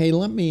 hey,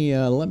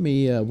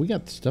 we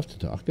got stuff to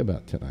talk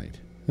about tonight.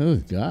 Oh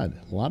God,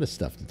 a lot of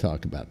stuff to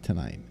talk about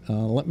tonight.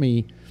 Let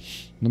me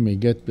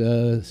get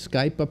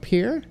Skype up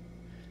here,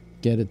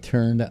 get it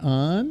turned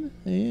on.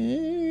 There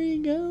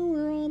you go,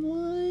 we're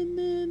online,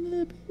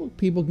 and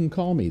people can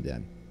call me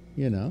then,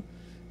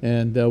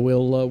 and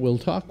we'll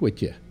talk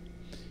with you.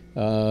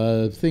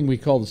 Thing we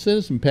call the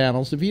citizen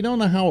panels. If you don't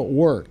know how it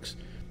works,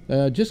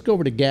 just go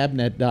over to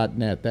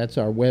gabnet.net. That's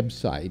our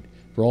website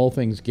for all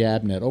things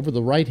Gabnet. Over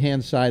the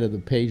right-hand side of the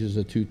page is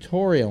a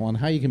tutorial on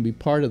how you can be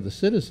part of the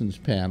Citizens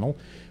Panel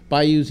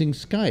by using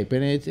Skype.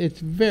 And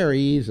it's very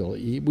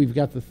easy. We've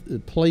got the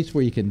place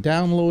where you can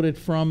download it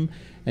from,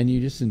 and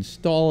you just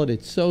install it.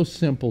 It's so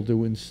simple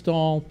to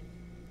install.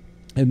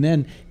 And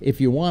then if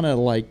you want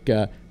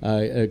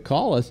to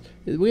call us,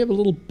 we have a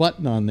little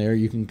button on there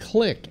you can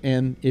click.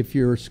 And if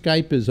your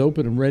Skype is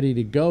open and ready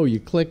to go, you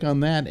click on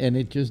that, and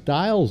it just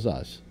dials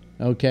us.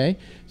 Okay,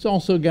 it's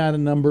also got a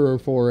number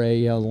for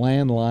a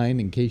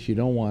landline in case you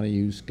don't want to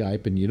use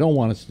Skype and you don't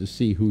want us to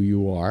see who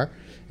you are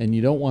and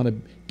you don't want to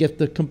get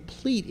the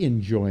complete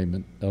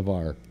enjoyment of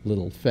our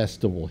little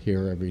festival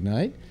here every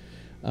night.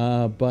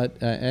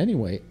 But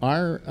anyway,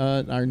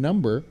 our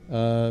number,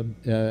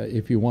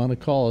 if you want to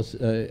call us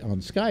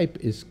on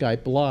Skype, is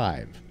Skype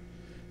Live,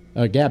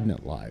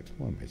 Gabnet Live.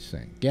 What am I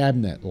saying?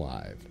 Gabnet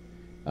Live,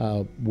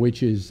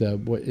 which is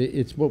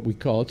it's what we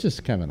call. It's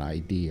just kind of an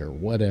ID or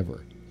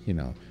whatever,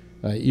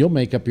 You'll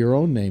make up your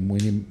own name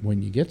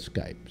when you get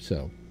Skype.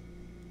 So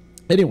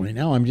anyway,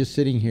 now I'm just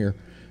sitting here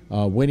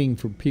waiting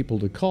for people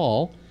to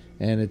call,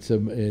 and it's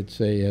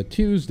a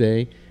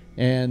Tuesday,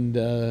 and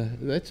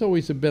that's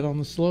always a bit on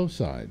the slow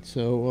side.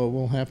 So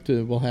we'll have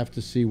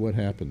to see what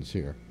happens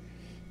here.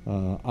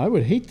 I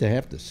would hate to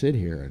have to sit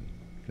here and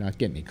not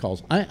get any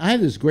calls. I have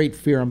this great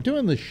fear. I'm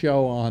doing the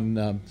show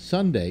on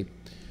Sunday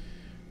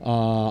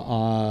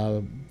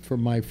for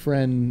my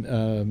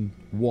friend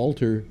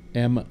Walter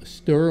M.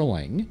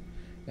 Sterling.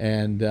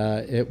 And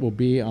it will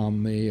be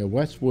on the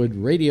Westwood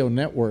Radio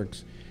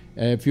Networks.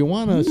 If you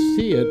want to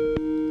see it,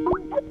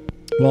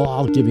 well,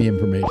 I'll give you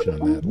information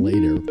on that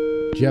later.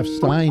 Jeff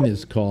Stein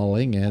is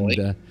calling,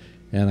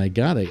 and I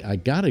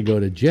gotta go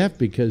to Jeff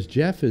because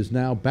Jeff is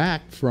now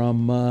back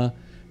from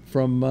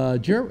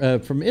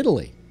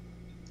Italy.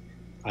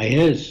 I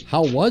is.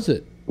 How was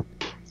it?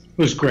 It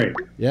was great.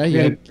 Yeah,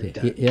 you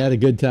had a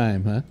good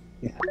time, huh?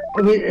 Yeah,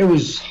 it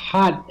was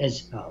hot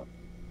as hell.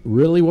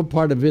 Really? What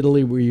part of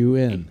Italy were you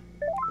in?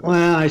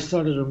 Well, I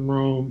started in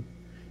Rome.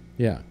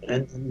 Yeah.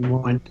 And then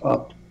went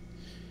up.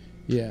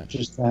 Yeah. It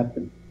just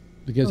happened.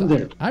 Because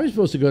I was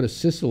supposed to go to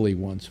Sicily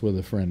once with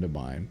a friend of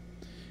mine.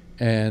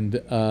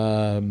 And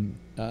I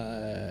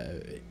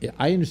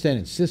understand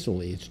in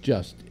Sicily, it's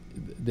just,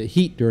 the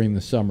heat during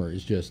the summer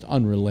is just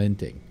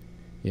unrelenting,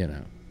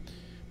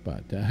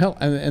 But hell,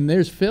 and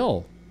there's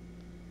Phil.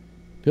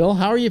 Phil,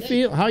 how are you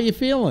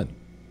feeling?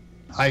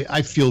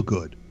 I feel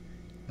good.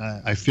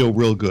 I feel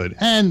real good,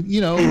 and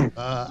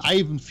I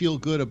even feel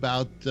good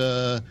about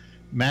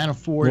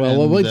Manafort.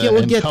 We'll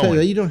get to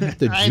that. You don't have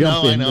to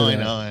jump in.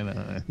 I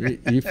know.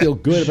 You feel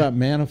good about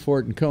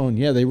Manafort and Cohen?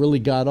 Yeah, they really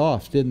got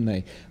off, didn't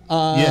they?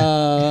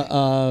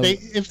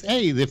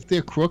 If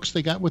they're crooks,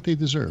 they got what they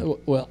deserve.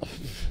 Well,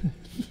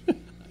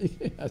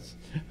 yes,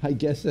 I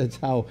guess that's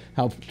how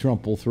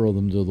Trump will throw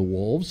them to the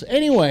wolves.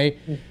 Anyway,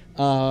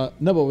 no,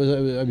 but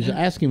I was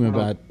asking him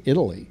about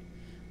Italy,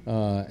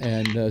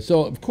 and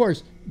so of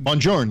course.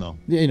 Buongiorno.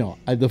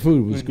 The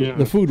food was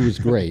the food was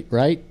great,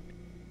 right?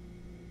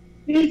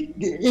 It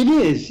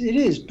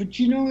is, but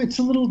it's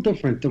a little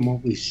different than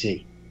what we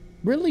see.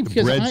 Really,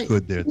 because bread's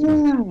good there too.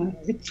 Yeah,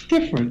 it's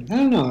different. I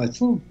don't know. It's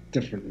a little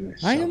different in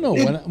this. I don't know.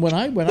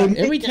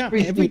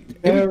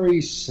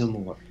 Very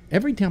similar.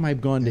 Every time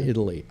I've gone to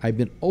Italy, I've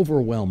been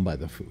overwhelmed by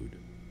the food.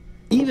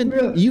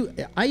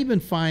 I even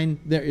find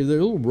there are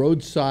little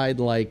roadside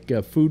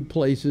food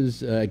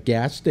places,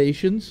 gas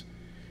stations.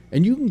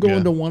 And you can go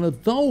into one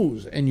of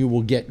those and you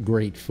will get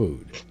great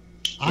food.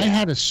 I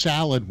had a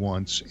salad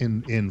once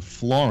in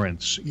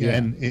Florence,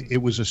 and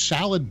it was a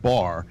salad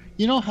bar.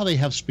 You know how they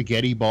have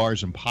spaghetti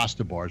bars and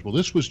pasta bars? Well,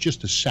 this was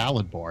just a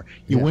salad bar.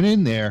 You went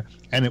in there,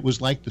 and it was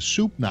like the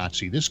soup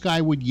Nazi. This guy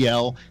would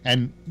yell,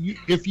 and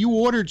if you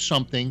ordered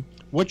something,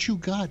 what you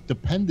got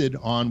depended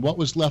on what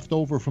was left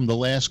over from the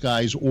last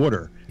guy's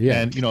order.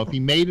 Yeah. And, if he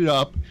made it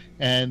up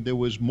and there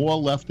was more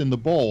left in the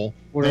bowl.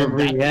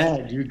 Whatever he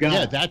had, you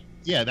got.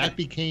 That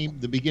became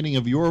the beginning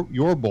of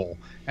your bowl,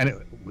 and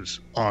it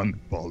was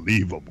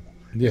unbelievable.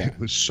 Yeah, it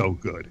was so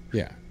good.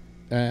 Yeah,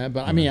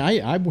 but I mean,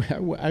 I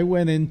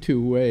went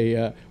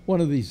into one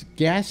of these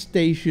gas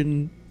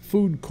station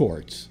food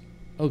courts.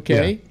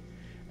 Okay,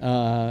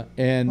 I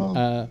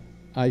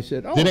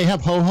said, "Did they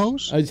have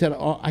ho-hos?" I said,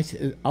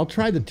 "I'll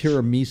try the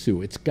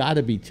tiramisu. It's got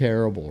to be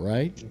terrible,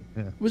 right?"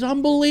 Yeah. It was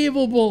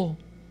unbelievable.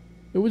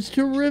 It was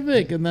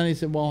terrific. And then he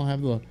said, "Well,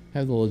 have the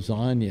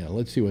lasagna.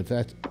 Let's see what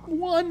that's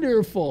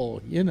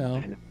wonderful."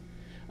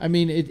 I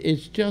mean,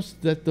 it's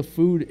just that the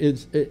food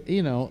is,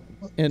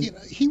 and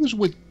he was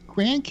with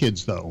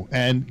grandkids though,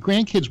 and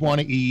grandkids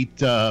want to eat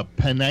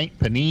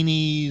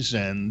paninis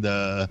and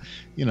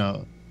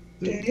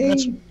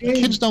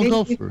kids don't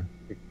go for.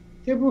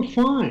 They were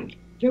fine.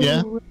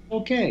 They were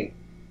okay.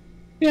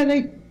 Yeah,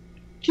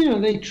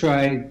 they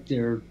tried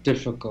their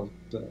difficult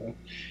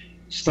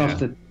stuff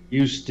that they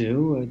used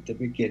to at the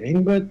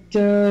beginning, but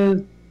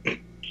they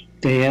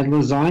had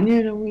lasagna,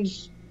 and it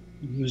was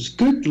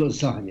good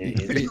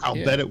lasagna. I'll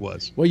bet it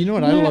was. Well, you know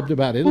what I loved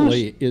about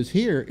Italy is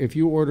here, if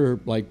you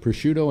order like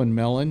prosciutto and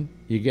melon,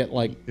 you get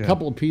like a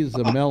couple of pieces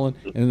of melon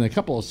and then a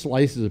couple of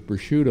slices of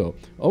prosciutto.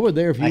 Over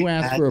there, if you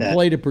ask for a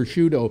plate of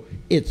prosciutto,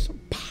 it's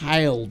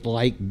piled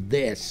like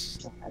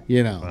this,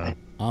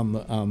 on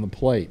the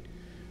plate.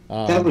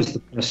 That was the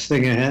best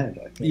thing I had.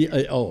 I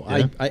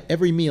think. I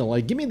every meal,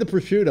 like, give me the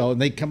prosciutto,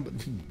 and they come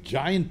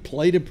giant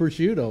plate of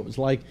prosciutto. It was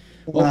like,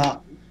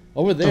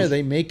 over there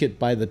they make it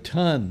by the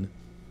ton.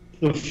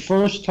 The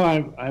first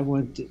time I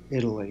went to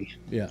Italy,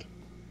 I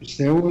was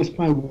there with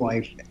my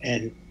wife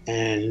and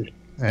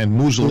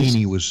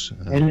Mussolini was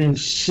and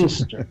his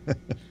sister,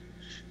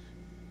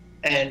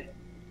 and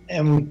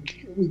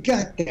we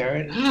got there,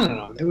 and I don't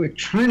know, they were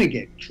trying to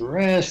get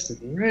dressed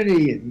and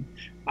ready, and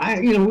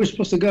we were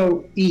supposed to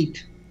go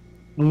eat,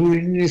 and we were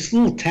in this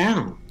little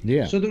town.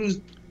 Yeah. So there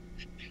was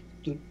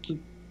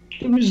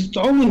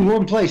only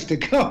one place to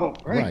go,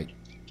 right?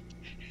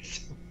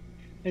 So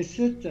I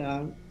sit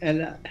down,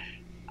 and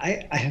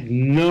I have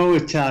no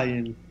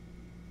Italian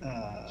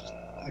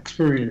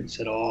experience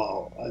at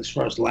all as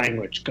far as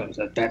language goes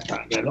at that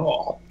time at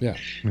all. Yeah.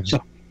 Mm-hmm. So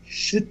I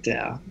sit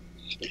down,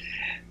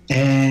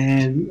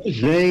 and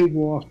they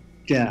walk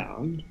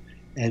down,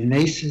 and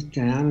they sit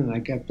down, and I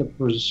got the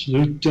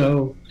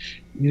prosciutto,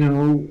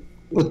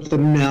 with the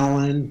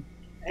melon,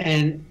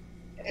 and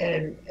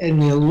they're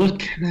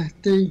looking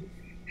at me,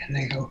 and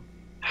they go,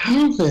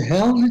 "How the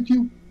hell did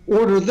you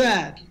order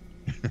that?"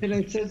 And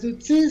I said,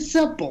 "It's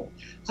simple.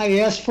 I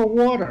asked for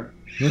water."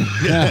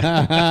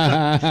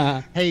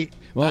 Hey,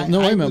 well, no,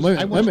 wait a minute.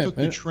 I once took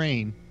the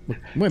train.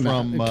 Wait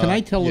a minute. Can I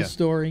tell a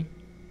story?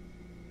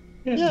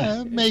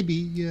 Yeah, maybe.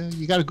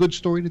 You got a good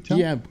story to tell?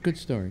 Yeah, good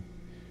story.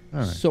 All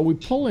right. So we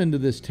pull into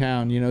this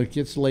town. It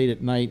gets late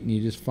at night, and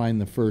you just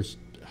find the first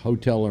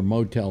hotel or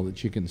motel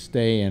that you can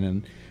stay in.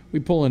 And we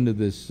pull into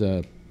this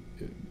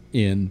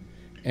inn,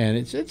 and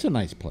it's a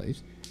nice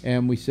place.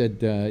 And we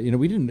said,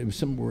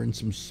 we're in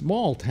some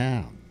small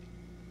town.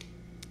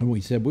 And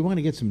we said, we want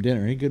to get some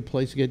dinner. Any good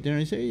place to get dinner?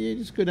 He said, yeah,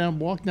 just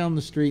walk down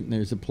the street, and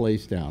there's a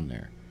place down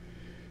there.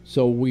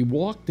 So we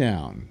walk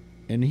down,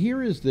 and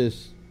here is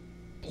this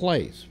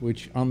place,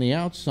 which on the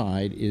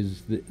outside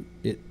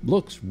it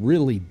looks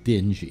really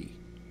dingy.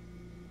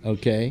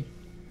 Okay?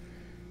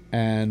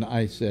 And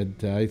I said,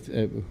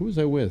 who was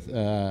I with?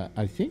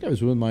 I think I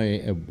was with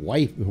my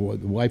wife, the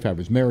wife I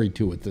was married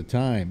to at the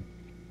time.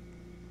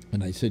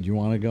 And I said, you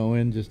want to go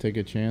in, just take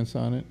a chance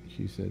on it?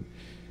 She said,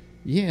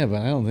 yeah,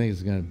 but I don't think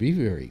it's going to be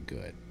very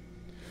good.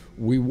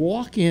 We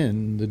walk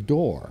in the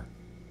door,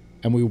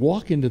 and we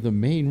walk into the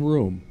main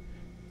room,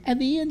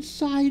 and the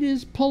inside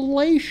is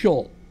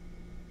palatial.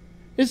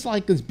 It's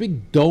like this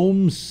big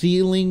dome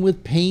ceiling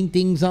with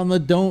paintings on the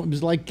dome.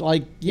 It's like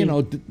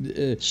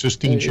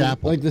Sistine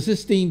Chapel. Like the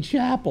Sistine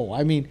Chapel.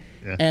 I mean,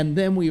 and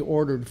then we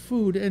ordered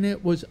food, and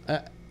it was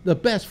the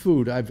best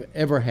food I've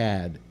ever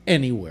had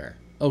anywhere.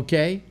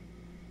 Okay?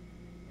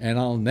 And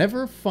I'll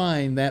never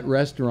find that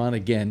restaurant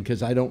again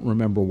because I don't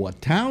remember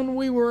what town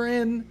we were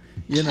in.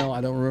 I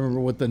don't remember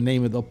what the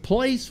name of the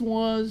place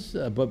was.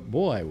 But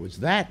boy, was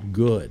that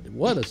good.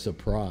 What a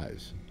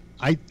surprise.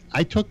 I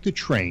took the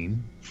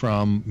train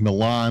from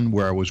Milan,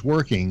 where I was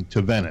working,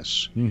 to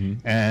Venice.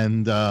 Mm-hmm.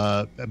 And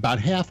about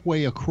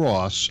halfway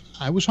across,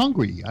 I was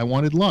hungry. I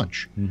wanted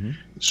lunch. Mm-hmm.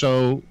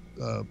 So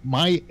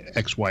my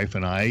ex-wife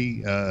and I,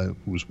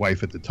 who was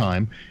wife at the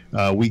time,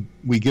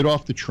 we get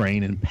off the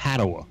train in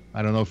Padua.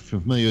 I don't know if you're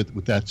familiar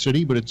with that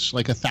city, but it's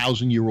like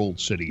 1,000-year-old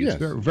city. It's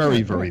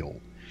very, very old.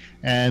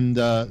 And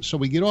so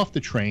we get off the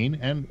train,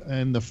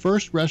 and the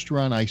first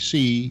restaurant I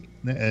see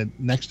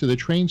next to the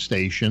train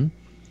station,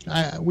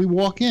 we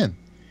walk in.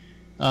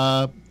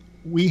 I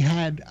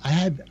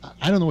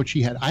don't know what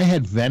she had. I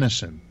had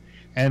venison,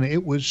 and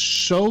it was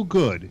so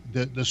good.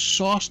 The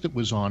sauce that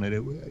was on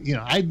it,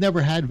 I'd never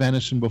had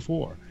venison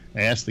before.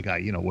 I asked the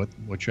guy,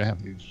 what you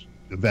have?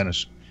 The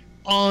venison,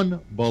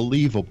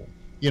 unbelievable.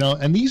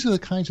 And these are the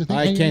kinds of things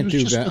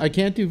I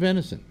can't do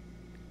venison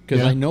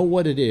because I know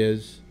what it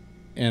is,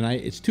 and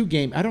it's too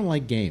game. I don't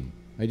like game.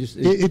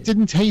 It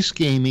didn't taste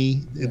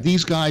gamey. Yeah.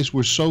 These guys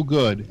were so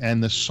good,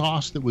 and the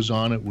sauce that was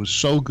on it was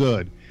so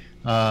good.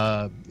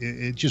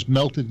 It just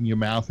melted in your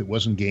mouth. It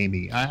wasn't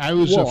gamey. I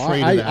was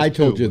afraid of that. I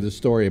told you the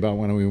story about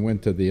when we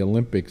went to the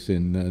Olympics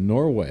in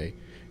Norway,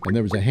 and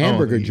there was a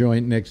hamburger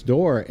joint next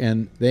door,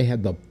 and they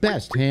had the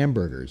best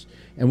hamburgers.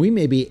 And we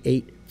maybe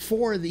ate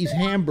 4 of these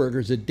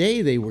hamburgers a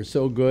day. They were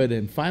so good,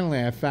 and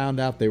finally I found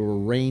out they were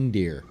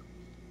reindeer.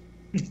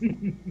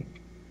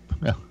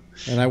 Well,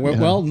 and I went,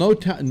 well,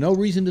 no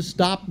reason to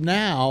stop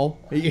now.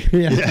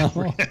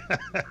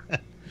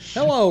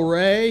 Hello,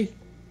 Ray.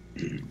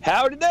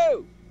 Howdy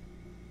do.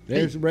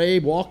 There's Ray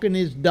walking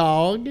his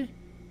dog.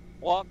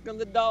 Walking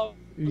the dog.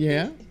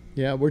 Yeah,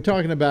 yeah. We're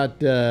talking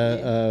about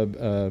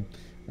our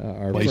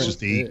places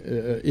to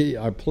eat.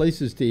 Our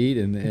places to eat,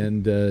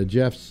 and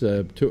Jeff's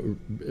trip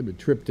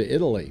to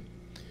Italy.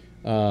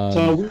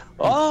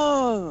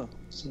 Oh,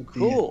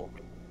 cool.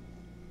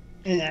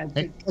 And I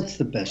think that's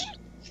the best.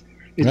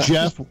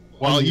 Jeff,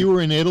 while you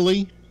were in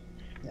Italy,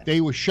 they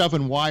were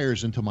shoving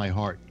wires into my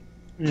heart.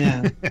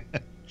 Yeah.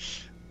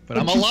 But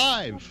I'm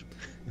alive.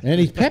 And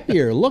he's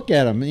peppier. Look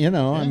at him. You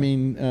know, I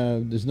mean,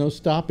 there's no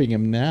stopping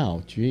him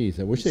now. Jeez,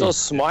 I wish so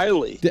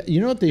smiley. You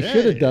know what they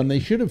should have done? They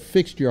should have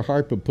fixed your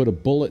heart but put a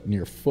bullet in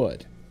your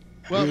foot.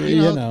 Well,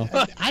 you know.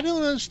 I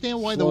don't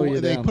understand why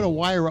they put a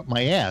wire up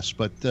my ass,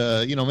 but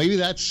maybe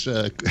that's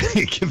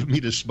giving me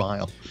the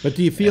smile. But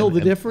do you feel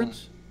the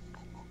difference?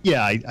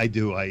 Yeah, I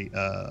do. I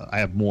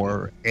have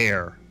more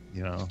air.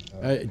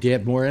 Do you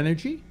have more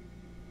energy?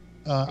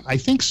 I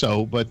think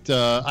so, but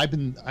I've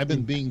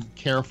been being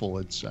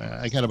careful.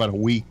 I got about a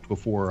week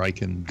before I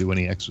can do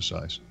any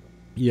exercise.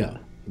 Yeah.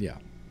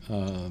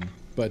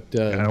 But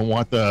I don't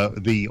want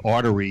the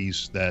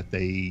arteries that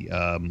they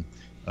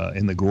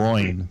in the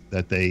groin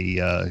that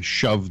they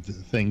shoved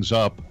things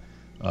up.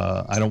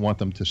 I don't want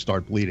them to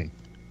start bleeding.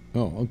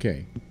 Oh,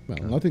 okay. Well,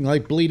 nothing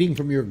like bleeding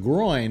from your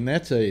groin.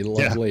 That's a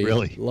lovely,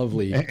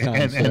 lovely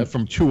concept. And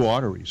from two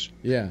arteries.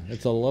 Yeah,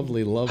 it's a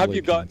lovely. Have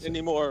you gotten concept.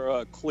 any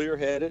more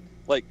clear-headed,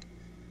 like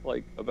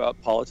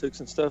about politics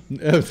and stuff?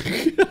 No.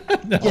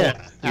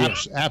 Yeah,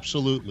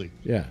 absolutely.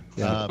 Yeah.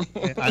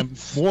 I'm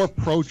more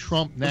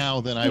pro-Trump now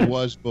than I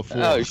was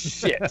before. Oh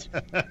shit!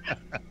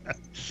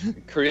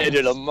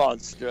 Created a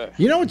monster.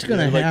 You know what's going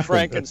to happen? Like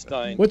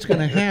Frankenstein. What's going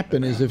to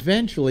happen is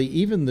eventually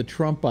even the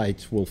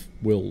Trumpites will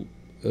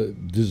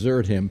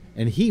desert him,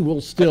 and he will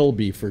still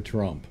be for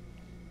Trump.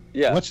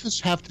 Yeah. What's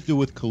this have to do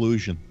with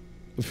collusion?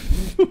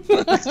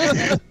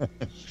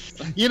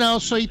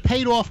 So he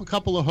paid off a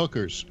couple of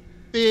hookers.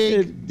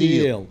 Big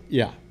deal.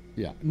 Yeah.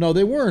 No,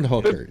 they weren't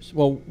hookers.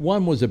 Well,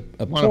 one was a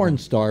porn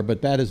star,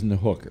 but that isn't a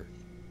hooker.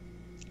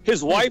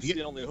 His wife's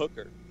the only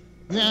hooker.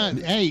 Yeah.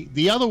 Hey,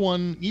 the other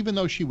one, even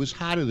though she was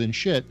hotter than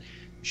shit,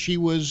 she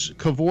was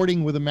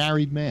cavorting with a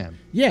married man.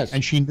 Yes,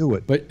 and she knew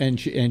it. But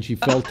she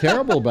felt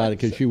terrible about it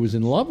because she was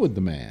in love with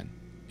the man.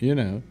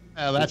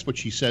 That's what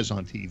she says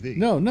on TV.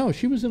 No,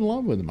 she was in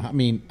love with him. I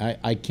mean,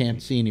 I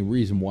can't see any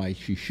reason why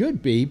she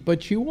should be,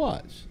 but she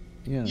was.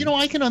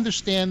 I can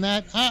understand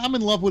that. I'm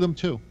in love with him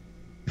too.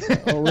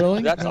 Oh,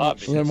 really? That's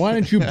obvious. Well, then why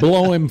don't you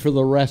blow him for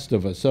the rest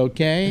of us,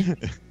 okay?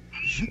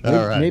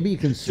 All right. Maybe you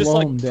can Just slow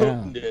like him Putin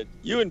down. did.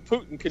 You and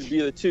Putin could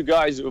be the two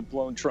guys who have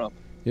blown Trump.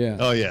 Yeah.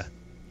 Oh yeah.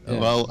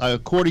 Well,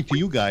 according to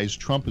you guys,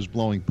 Trump is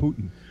blowing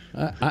Putin.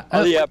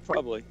 Yeah,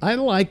 probably. I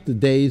like the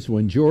days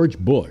when George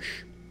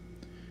Bush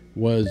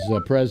was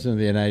president of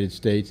the United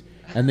States,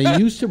 and they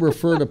used to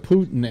refer to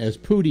Putin as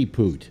Pooty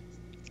Poot.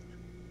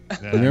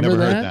 Remember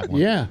that?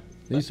 Yeah,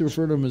 they used to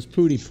refer to him as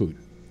Pooty Poot.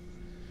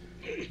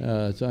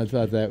 So I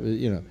thought that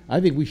was, I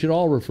think we should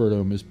all refer to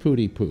him as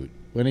Pooty Poot.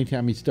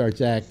 Anytime he starts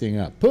acting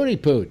up, Pooty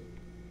Poot.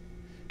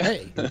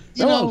 Hey,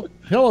 hello,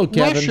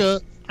 Kevin.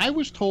 Russia. I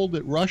was told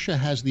that Russia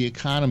has the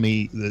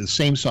economy the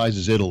same size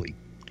as Italy.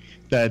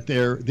 That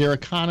their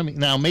economy,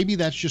 now maybe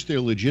that's just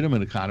their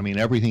legitimate economy and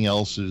everything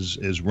else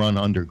is run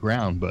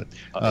underground, but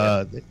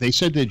they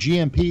said the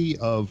GNP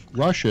of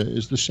Russia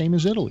is the same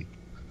as Italy.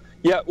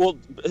 Yeah, well,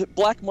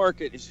 black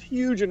market is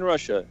huge in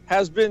Russia,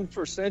 has been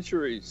for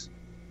centuries.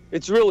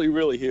 It's really,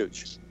 really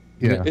huge.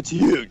 Yeah. It's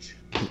huge.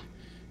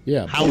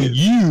 Yeah. How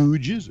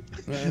huge is it?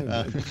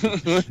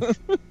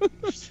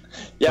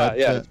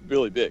 It's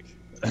really big.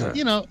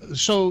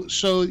 So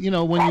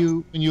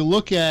when you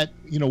look at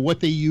what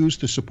they use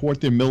to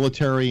support their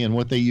military and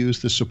what they use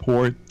to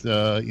support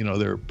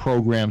their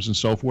programs and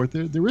so forth,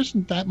 there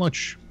isn't that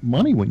much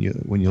money when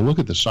you look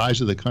at the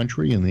size of the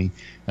country and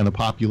the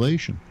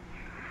population.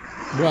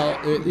 Well,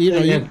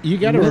 you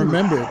got to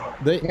remember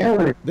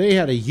they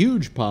had a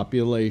huge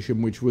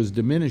population which was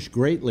diminished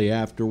greatly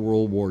after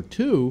World War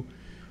II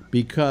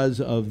because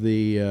of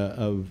the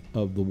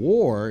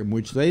war, in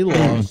which they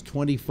lost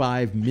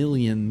 25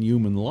 million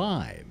human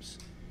lives.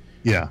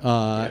 Yeah,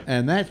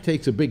 and that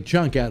takes a big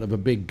chunk out of a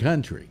big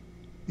country.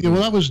 Yeah,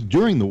 well, that was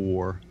during the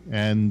war,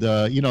 and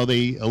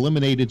they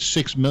eliminated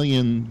 6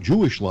 million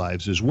Jewish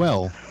lives as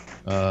well.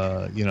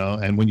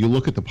 And when you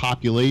look at the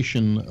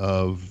population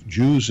of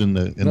Jews in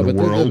the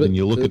world, and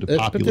you look at the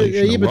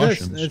population of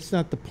Russians, that's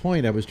not the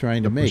point I was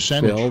trying to make,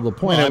 percentage. Phil. The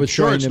point I was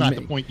sure trying it's to not make.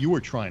 the point you were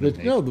trying to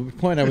make. No, the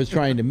point I was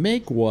trying to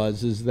make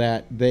is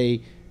that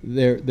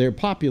their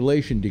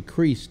population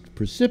decreased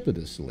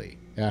precipitously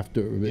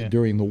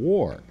during the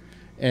war.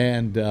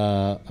 And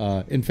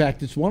in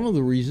fact, it's one of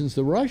the reasons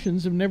the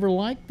Russians have never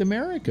liked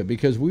America,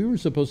 because we were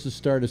supposed to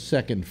start a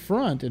second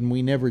front, and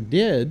we never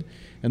did.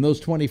 And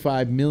those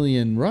 25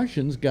 million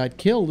Russians got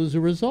killed as a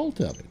result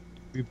of it.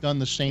 We've done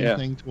the same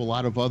thing to a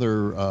lot of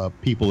other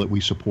people that we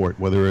support,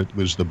 whether it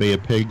was the Bay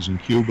of Pigs in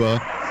Cuba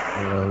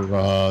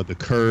or the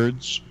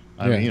Kurds.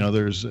 I mean,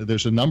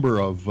 there's a number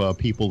of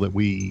people that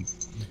we.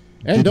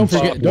 And don't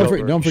forget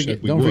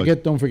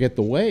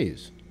the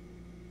ways.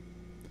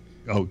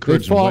 Oh, They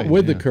Kurds and fought Ways,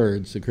 with yeah.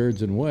 the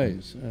Kurds and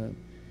Ways.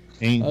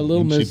 Ain't- A little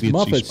ain't Miss she beat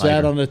Muffet sat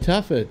spider. on a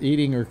tuffet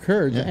eating her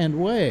curds Yeah. and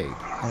way.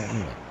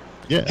 Anyway.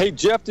 Yeah. Hey,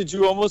 Jeff, did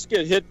you almost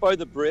get hit by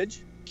the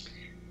bridge?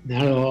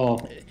 Not at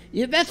all.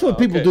 Yeah, that's what Oh,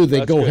 people okay. do. They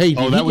That's go, good. hey,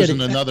 Oh, did that he was get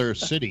in it? another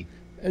city.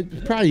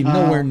 Probably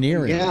nowhere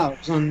near him. Yeah, it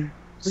was on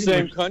pretty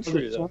Same much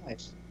country, other though.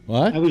 side.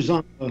 What? I was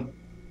on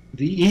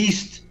the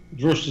east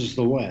versus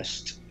the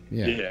west.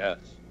 Yeah.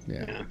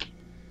 Yeah.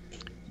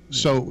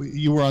 So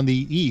you were on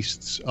the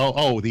east.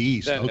 The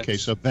east. Venice. Okay,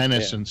 so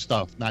Venice Yeah. and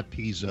stuff, not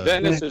Pisa.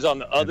 Venice is on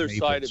the other Naples.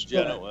 side of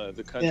Genoa,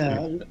 the country.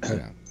 Yeah.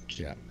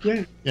 Yeah.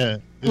 Yeah. Yeah,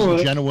 Well,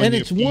 isn't Genoa And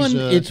near it's one.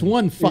 Pisa? It's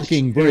one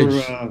fucking It's bridge.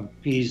 near,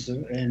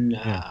 Pisa and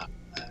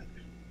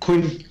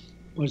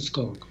what's it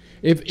called?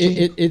 If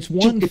it's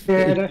one. Cinque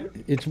Terre.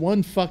 It's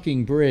one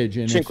fucking bridge,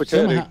 and if Cinque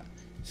Terre.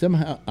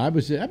 somehow I've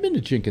been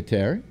to Cinque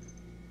Terre.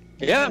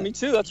 Yeah, me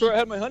too. That's where I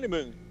had my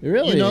honeymoon.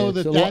 Really? You know It's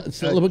that a lot- that,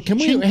 it's a uh, little- can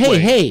we? Cinque-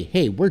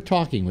 Hey! We're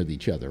talking with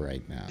each other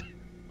right now.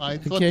 I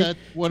thought Okay. that.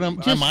 What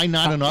am Just- I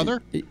not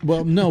another?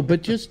 Well, no,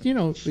 but just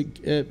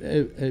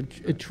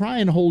try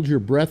and hold your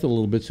breath a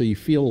little bit so you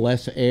feel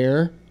less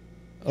air.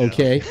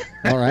 Okay,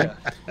 all right.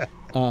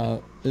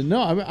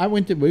 No,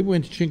 we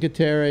went to Cinque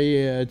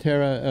Terre,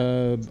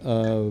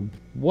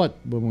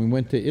 when we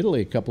went to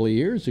Italy a couple of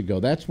years ago.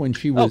 That's when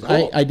she was.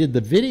 cool. I did the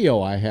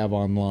video I have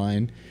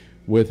online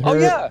with her. Oh,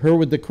 yeah. Her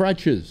with the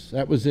crutches.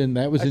 That was in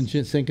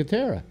Cinque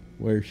Terre,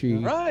 where she.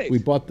 Right. We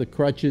bought the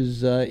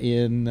crutches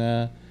in.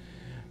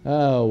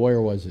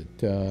 Where was it?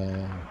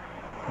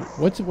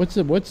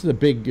 What's the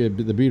big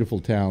the beautiful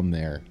town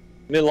there?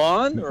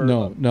 Milan? Or,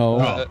 No.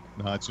 No,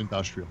 it's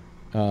industrial.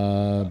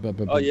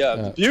 Oh, yeah.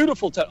 the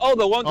beautiful town. Oh,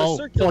 the one, the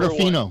circular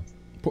Portofino.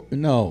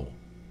 No.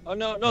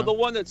 one. Oh, no, the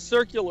one that's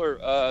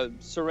circular.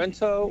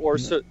 Sorrento or...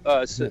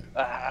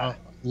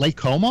 Lake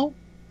Como?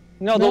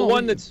 No, No, the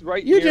one that's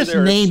right you're near just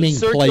there. It's a naming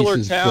circular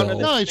places, town, Phil. and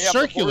No, they it's have the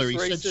circular. horse He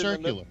said race in the circular.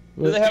 middle.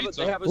 They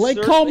have a Lake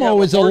they Como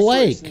have is a horse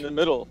race lake. in the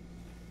middle.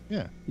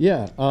 Yeah.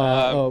 Yeah.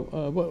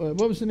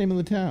 What was the name of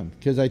the town?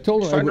 Because I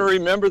told I'm her trying to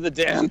remember the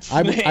damn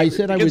I name.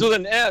 said I it begins would- with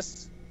an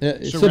S.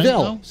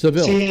 Seville.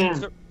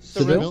 Siena.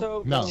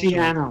 Sorrento? No.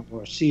 Siena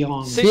or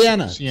Sion.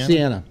 Siena. Siena.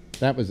 Siena.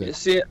 That was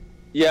it.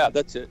 Yeah,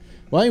 that's it.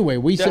 Well, anyway,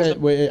 we That's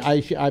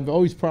said I've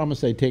always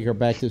promised I'd take her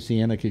back to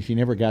Siena because she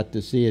never got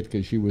to see it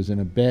because she was in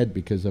a bed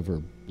because of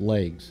her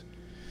legs.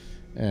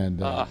 And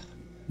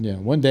yeah,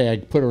 one day I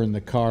put her in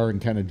the car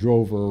and kind of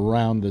drove her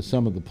around to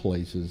some of the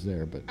places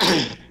there. But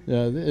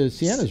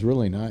Siena's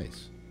really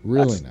nice,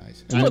 really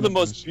nice. It's one of the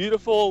most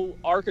beautiful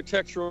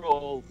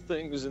architectural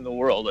things in the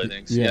world, I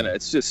think. Yeah. Siena.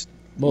 It's just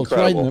Well, it's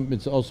incredible. right.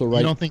 It's also right.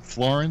 You don't think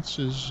Florence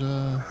is?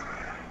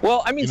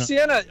 Well, I mean, You know-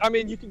 Siena. I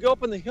mean, you can go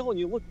up on the hill and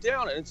you look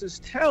down, and it's this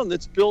town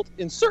that's built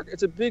in circle.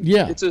 It's a big.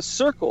 Yeah. It's a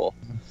circle.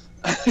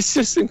 It's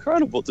just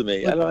incredible to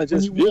me. I don't know. It's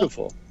When just you walk-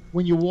 beautiful.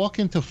 When you walk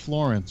into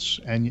Florence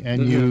and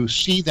Mm-hmm. you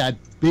see that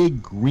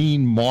big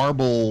green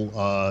marble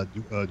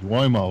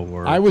Duomo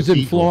or I was in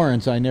cathedral,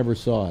 Florence. I never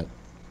saw it.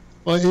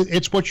 Well,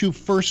 it's what you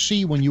first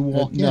see when you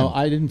walk No, in.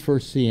 I didn't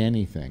first see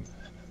anything.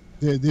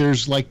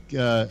 There's like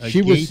a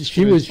She gates was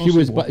she where was it's she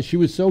was supposed to she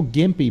was so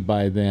gimpy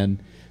by then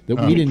that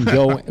Oh. we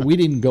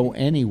didn't go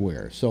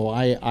anywhere. So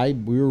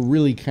we were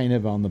really kind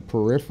of on the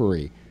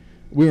periphery.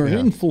 We were Yeah.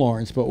 in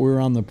Florence, but we were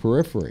on the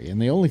periphery. And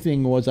the only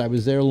thing was I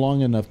was there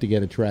long enough to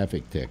get a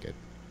traffic ticket.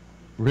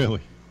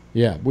 Really?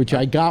 Yeah, which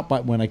I got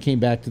when I came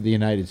back to the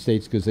United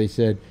States because they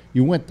said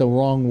you went the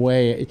wrong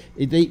way.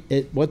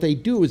 What they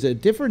do is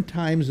at different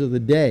times of the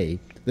day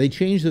they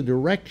change the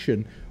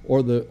direction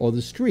or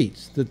the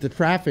streets that the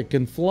traffic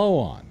can flow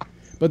on.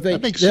 But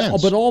That makes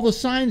sense. But all the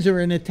signs are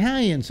in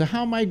Italian, so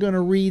how am I going to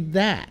read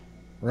that,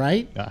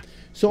 right? Yeah.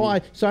 So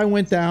I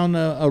went down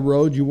a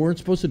road you weren't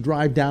supposed to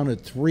drive down at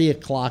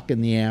 3:00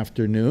 in the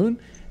afternoon.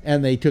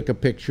 And they took a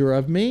picture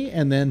of me,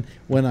 and then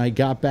when I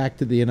got back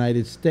to the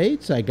United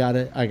States, I got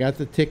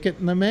the ticket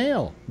in the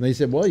mail. And they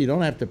said, "Well, you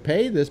don't have to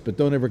pay this, but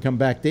don't ever come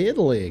back to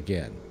Italy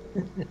again."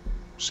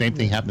 Same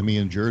thing happened to me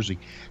in Jersey.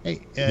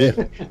 Hey,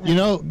 you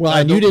know. Well,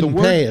 and the- you the didn't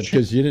word pay it chi-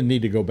 because you didn't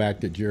need to go back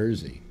to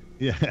Jersey.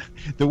 Yeah,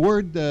 the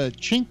word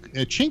cinque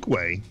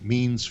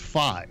means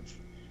five.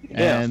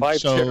 Yeah, and five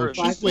so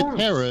terraces. Cinque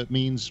Terre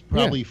means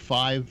probably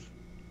five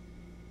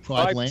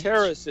lands.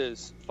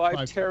 Terraces. Five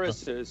Five-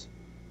 terraces.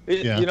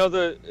 Yeah. You know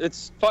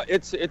it's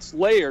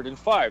layered in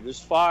five. There's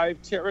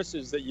 5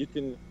 terraces that you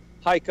can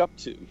hike up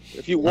to.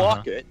 If you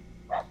walk it,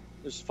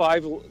 there's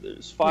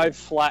five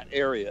flat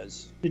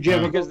areas. Did you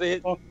ever Because go they-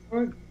 walk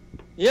for it?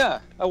 Yeah,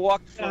 I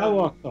walked from I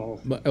walked the whole.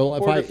 But,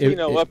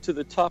 well, up to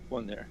the top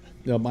one there.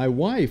 my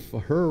wife,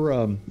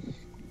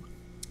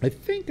 I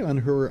think on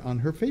her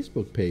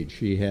Facebook page,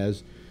 she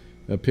has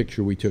a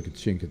picture we took at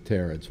Cinque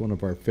Terre. It's one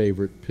of our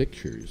favorite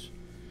pictures.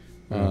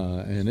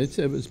 And it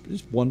was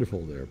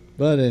wonderful there.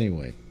 But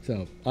anyway,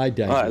 so I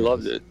digress. I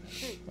loved it.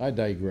 I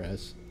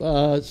digress.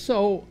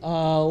 So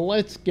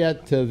let's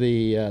get to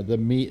the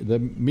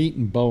meat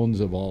and bones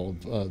of all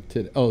of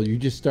today. Oh, you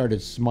just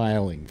started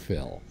smiling,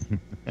 Phil.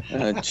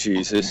 Oh,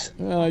 Jesus.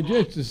 I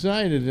just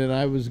decided that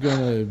I was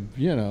gonna,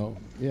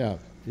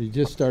 you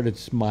just started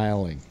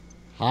smiling.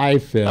 Hi,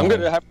 Phil. I'm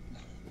gonna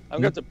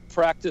have to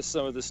practice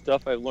some of the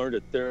stuff I learned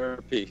at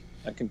therapy.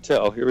 I can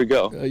tell. Here we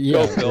go. Yeah,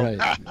 Go, Phil.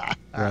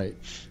 right.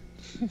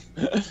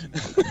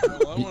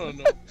 Well, I want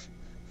to know.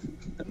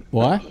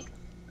 What?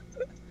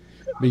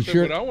 Be So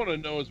sure. what I want to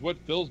know is what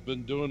Phil's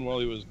been doing while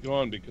he was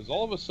gone, because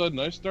all of a sudden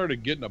I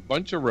started getting a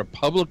bunch of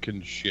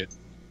Republican shit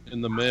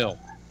in the mail.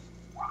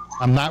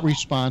 I'm not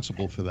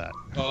responsible for that.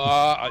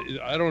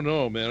 I don't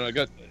know, man.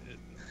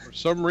 For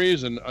some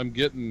reason, I'm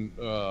getting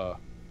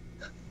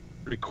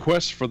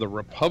requests for the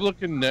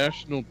Republican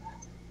National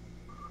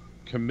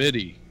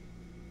Committee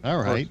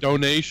All for right.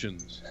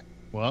 donations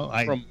Well,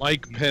 from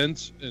Mike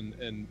Pence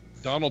and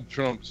Donald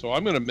Trump. So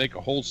I'm going to make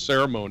a whole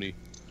ceremony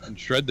and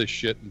shred this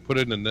shit and put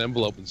it in an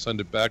envelope and send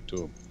it back to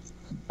him.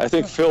 I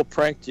think Phil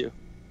pranked you.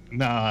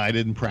 no, I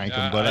didn't prank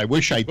him, but I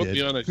wish I Put me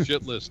did. on a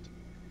shit list.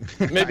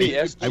 Maybe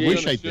I SG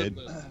wish On a I shit did.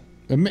 list.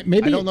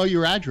 Maybe. I don't know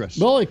your address.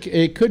 Well,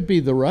 it could be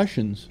the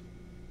Russians.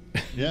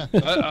 Yeah.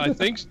 I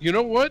think, you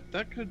know what?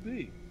 That could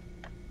be.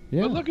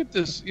 Yeah. But look at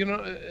this. You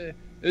know,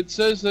 it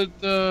says that.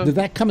 Did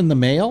that come in the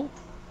mail?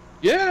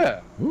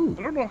 Yeah. Ooh.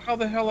 I don't know how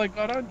the hell I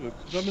got onto it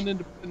because I'm an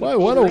independent. Boy,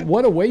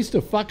 what a waste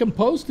of fucking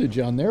postage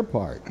on their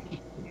part.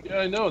 Yeah,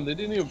 I know, and they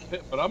didn't even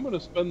pay. But I'm going to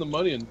spend the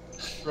money and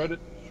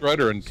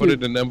shredder and put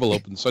it in an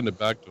envelope and send it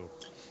back to them.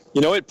 You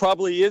know, it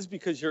probably is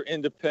because you're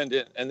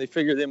independent and they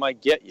figure they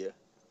might get you.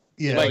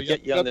 Yeah. Might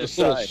get you on their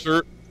side.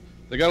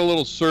 They got a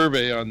little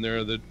survey on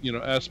there that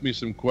asked me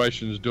some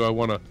questions. Do I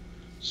want to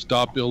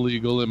stop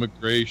illegal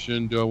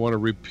immigration? Do I want to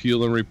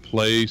repeal and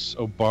replace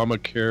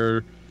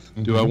Obamacare?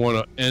 Do I want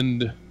to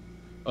end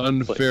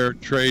unfair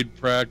trade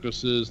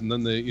practices? And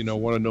then they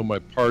want to know my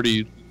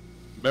party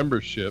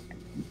membership,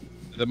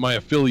 that my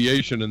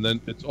affiliation, and then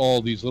it's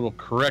all these little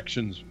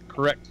corrections.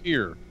 Correct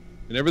here,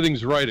 and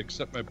everything's right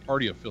except my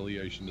party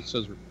affiliation. It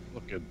says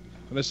Republican,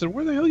 and I said,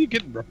 where the hell are you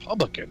getting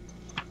Republican?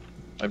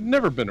 I've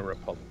never been a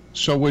Republican.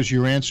 So was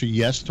your answer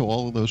yes to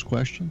all of those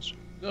questions?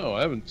 No,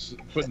 I haven't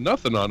put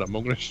nothing on them.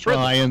 I'm going to shred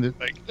Well, them.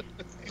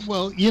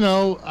 Well,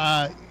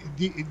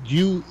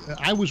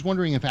 I was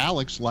wondering if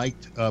Alex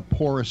liked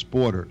porous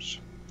borders.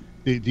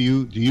 Do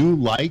you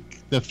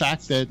like the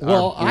fact that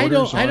Well, our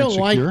borders aren't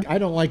secure? I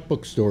don't like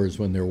bookstores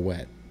when they're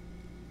wet.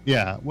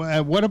 Yeah.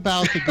 Well, what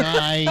about the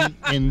guy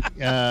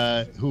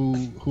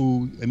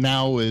who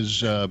now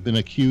has been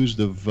accused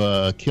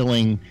of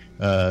killing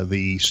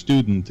the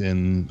student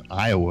in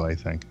Iowa? I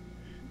think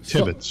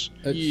Tibbetts.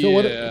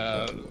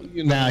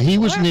 Now he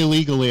was an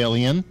illegal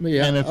alien,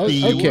 Yeah. and if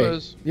okay.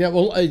 Yeah.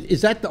 Well,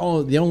 is that the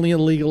only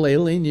illegal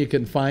alien you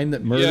can find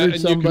that murdered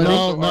somebody?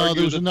 No,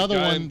 there was another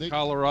guy one in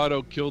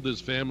Colorado killed his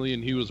family,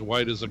 and he was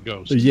white as a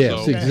ghost.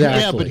 Yes, so. exactly.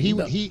 Yeah, but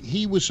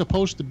he was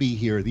supposed to be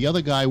here. The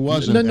other guy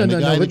wasn't. No.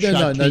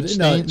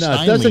 It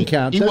doesn't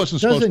count. He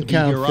wasn't supposed to be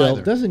here Phil.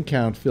 either. Doesn't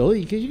count, Phil.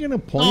 Because you're going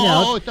to point No,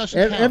 out it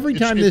doesn't count. every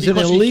It's time there's an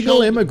because he illegal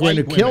killed immigrant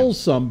who white women. kills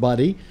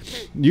somebody,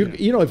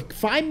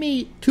 if I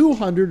meet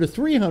 200 or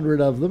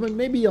 300 of them, and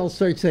maybe I'll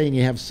start saying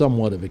you have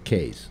somewhat of a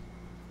case.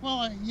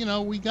 Well,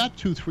 we got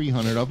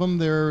 200-300 of them.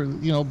 They're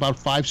about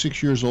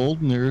 5-6 years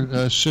old, and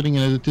they're sitting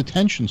in a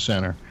detention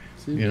center.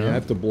 See, I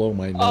have to blow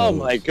my nose. Oh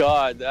my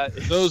God, that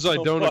is Those I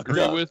so don't fucked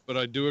agree up. with, but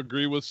I do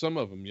agree with some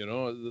of them.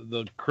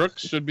 The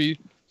crooks should be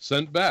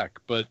sent back,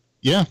 but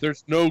Yeah.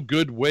 there's no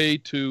good way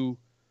to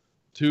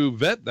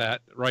vet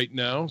that right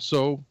now.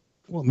 So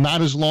Well,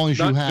 not as long as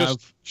you not have.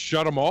 just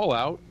shut them all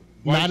out.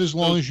 Not as should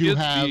long those as you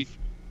kids have.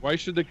 Why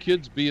should the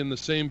kids be in the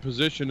same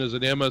position as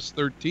an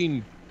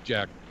MS-13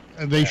 jack?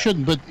 They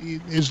shouldn't, but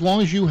as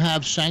long as you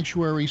have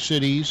sanctuary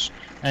cities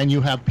and you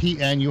have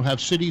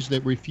cities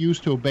that refuse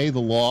to obey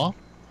the law,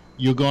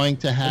 you're going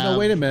to have. No,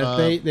 wait a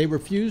minute. They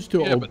refuse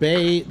to yeah, but-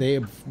 obey. They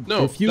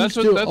refuse that's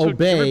to what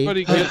obey.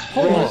 everybody gets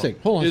Hold on a wrong,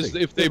 second. Hold on a is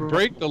second. if they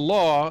break the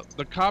law,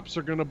 the cops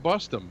are going to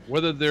bust them,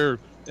 whether they're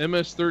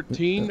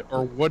MS-13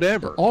 or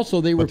whatever.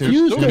 Also, they But they're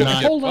refuse still to. gonna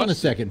get Hold on a busted.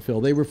 second,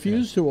 Phil. They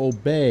refuse to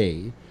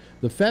obey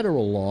the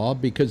federal law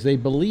because they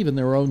believe in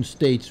their own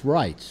state's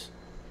rights.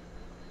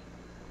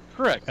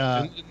 Correct.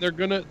 And they're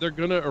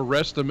gonna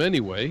arrest them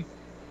anyway.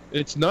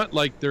 It's not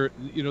like they're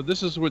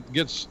this is what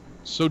gets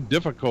so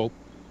difficult.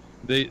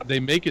 They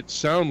make it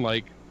sound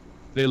like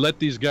they let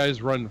these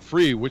guys run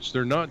free, which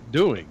they're not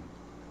doing.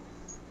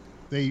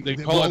 They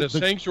call it a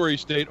sanctuary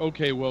state.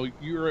 Okay, well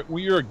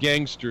you're a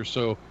gangster,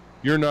 so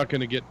you're not going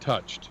to get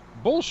touched.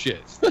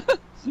 Bullshit.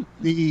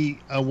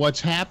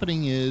 What's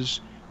happening is,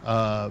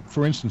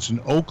 for instance, in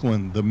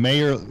Oakland, the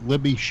mayor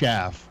Libby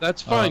Schaaf.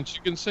 That's fine. She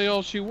can say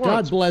all she God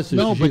wants. bless her.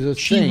 No, She's a but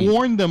she saint.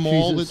 warned them She's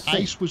all a that saint.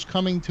 ICE was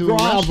coming to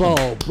arrest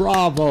them.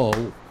 Bravo.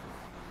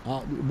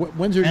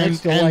 When's her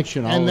next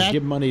election? I'll that-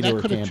 give money to that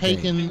her could have campaign.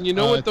 taken, And you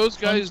know what those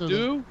guys tons of the-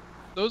 do?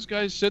 Those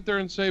guys sit there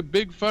and say,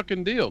 "Big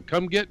fucking deal.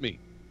 Come get me."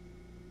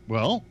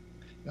 Well,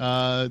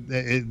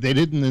 they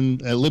didn't in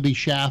Libby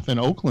Schaaf in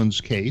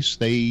Oakland's case.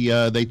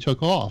 They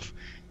took off,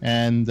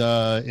 and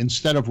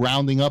instead of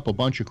rounding up a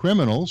bunch of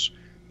criminals,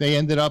 they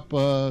ended up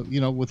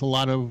with a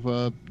lot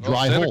of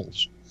dry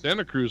holes.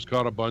 Santa Cruz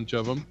caught a bunch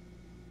of them.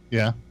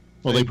 Yeah.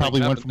 Well, Same they probably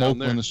thing went from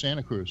happened Oakland down to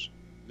Santa Cruz.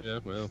 Yeah,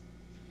 well.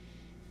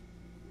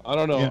 I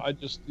don't know. Yeah. I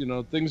just,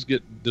 things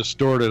get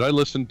distorted. I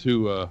listened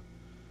to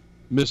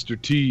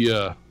Mr. T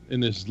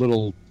in his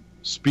little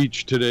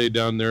speech today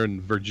down there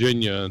in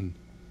Virginia and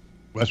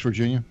West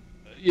Virginia.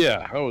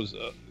 Yeah, I was,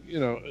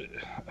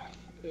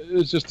 it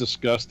was just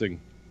disgusting.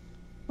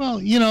 Well,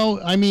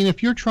 I mean,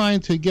 if you're trying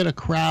to get a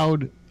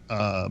crowd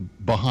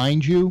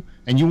behind you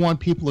and you want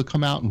people to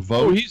come out and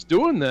vote, Oh, he's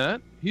doing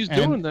that. He's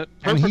doing that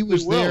perfectly he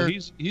was well.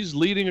 there. He's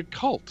leading a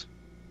cult.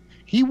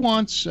 He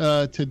wants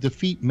to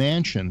defeat Joe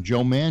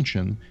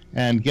Manchin,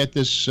 and get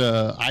this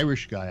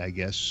Irish guy, I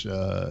guess,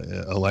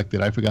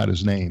 elected. I forgot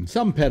his name.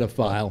 Some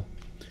pedophile.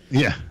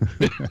 Yeah.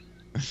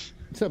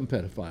 Some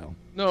pedophile.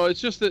 No,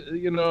 it's just that,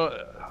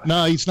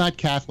 No, he's not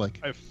Catholic.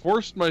 I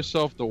forced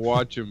myself to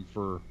watch him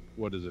for,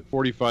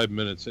 45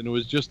 minutes, and it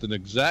was just an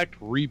exact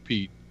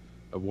repeat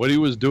of what he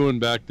was doing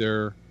back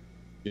there,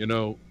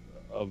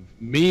 of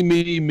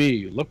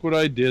me. Look what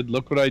I did.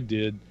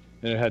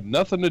 And it had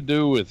nothing to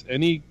do with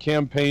any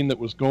campaign that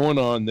was going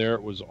on there.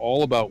 It was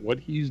all about what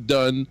he's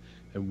done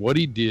and what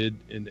he did,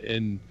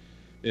 and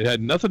it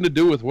had nothing to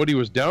do with what he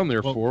was down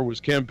there for, was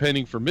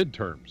campaigning for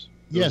midterms.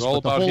 It Yes, was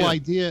all but the about whole him.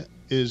 idea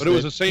is But it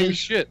was that the same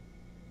shit.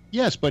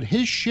 Yes, but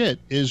his shit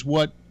is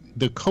what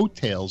the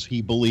coattails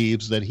he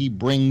believes that he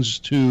brings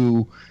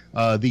to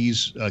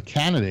these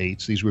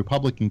candidates, these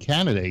Republican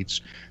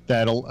candidates,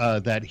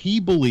 that he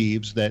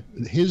believes that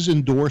his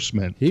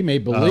endorsement. He may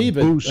believe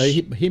it. boosts-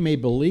 He may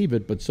believe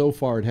it, but so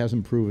far it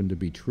hasn't proven to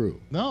be true.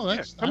 No, Yeah,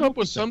 that's come up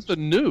with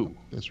something new.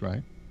 That's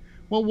right.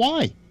 Well,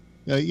 why?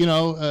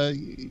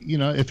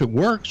 If it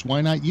works,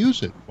 why not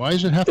use it? Why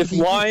does it have to If be?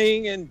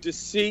 lying and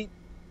deceit,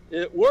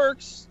 it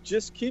works,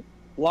 just keep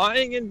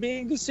lying and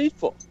being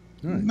deceitful.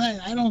 Man,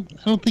 I don't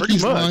think Pretty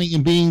he's much. lying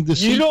and being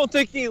deceitful. You don't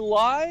think he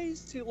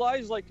lies? He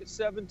lies like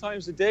 7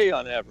 times a day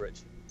on average.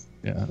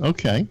 Yeah.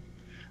 Okay.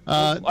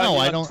 Well, No, on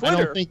I don't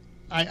Twitter- think.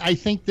 I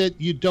think that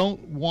you don't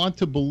want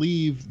to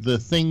believe the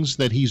things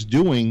that he's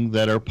doing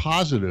that are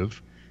positive.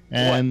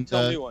 And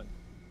Tell me one.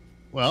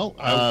 well,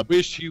 I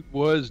wish he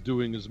was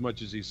doing as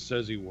much as he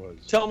says he was.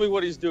 Tell me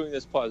what he's doing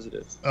that's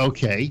positive.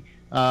 okay,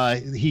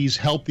 he's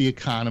helped the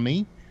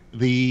economy. No,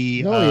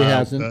 he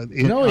hasn't.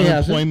 No, he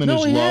hasn't. unemployment No,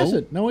 is he low.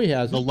 hasn't. No, he The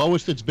hasn't.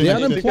 lowest it's been. The in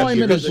 50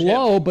 unemployment years. is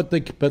low, but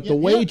the Yeah.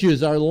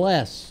 wages are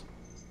less.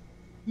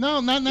 No,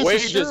 not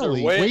Wages are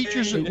necessarily. way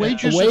Wages down.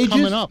 are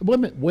coming up. Wait a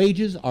minute,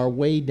 wages are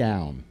way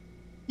down.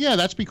 Yeah,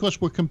 that's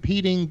because we're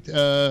competing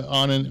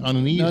on an No,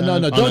 uneven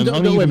don't wait a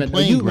uneven minute.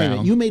 playing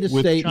ground You made a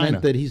with China.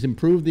 statement that he's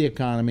improved the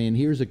economy, and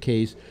here's a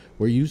case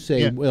where you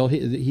say, Yeah. well,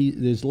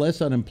 there's less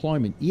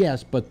unemployment.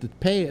 Yes, but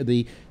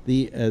the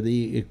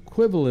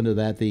equivalent of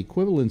that, the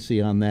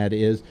equivalency on that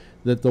is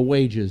that the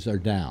wages are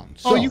down.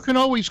 So, You can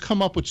always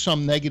come up with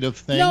some negative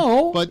thing.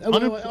 no, but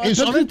is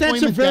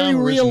that's a very down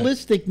or isn't it?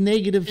 realistic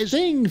negative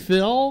thing,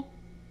 Phil.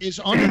 Is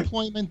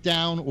unemployment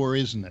down or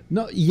isn't it?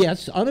 No,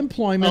 yes,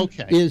 unemployment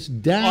Okay. is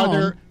down,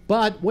 there-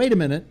 but wait a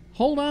minute,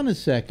 hold on a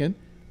second.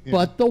 Yeah.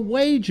 But the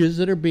wages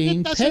that are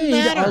being doesn't paid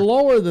matter. are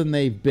lower than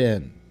they've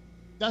been.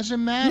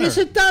 Doesn't matter. Yes,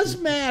 it does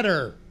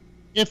matter.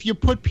 If you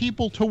put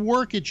people to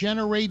work, it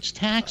generates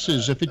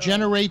taxes. If it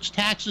generates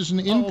taxes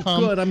and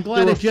income, Oh, good. I'm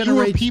glad there it are fewer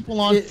generates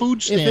people on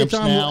food stamps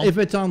now. If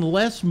it's on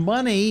less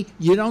money,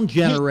 you don't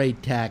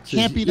generate taxes.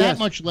 Can't be that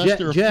much less.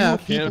 There are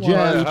Jeff, fewer people Jeff,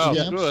 on Jeff, food Jeff.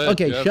 stamps. Go ahead,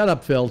 okay, Jeff. shut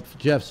up, Phil.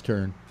 Jeff's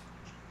turn.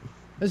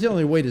 That's the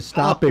only way to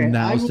stop Okay, him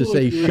now I is to will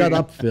say, agree. "Shut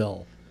up,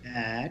 Phil."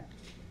 That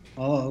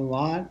a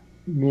lot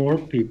more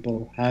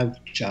people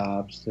have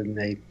jobs than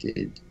they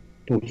did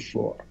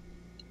before.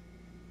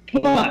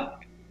 But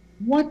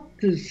what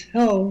does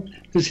hell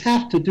does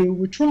have to do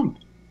with Trump?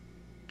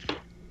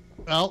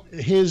 Well,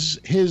 his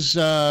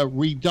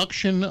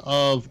reduction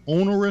of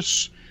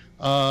onerous,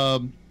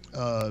 what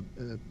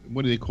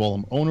do they call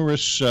them?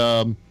 Onerous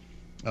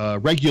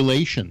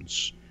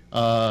regulations.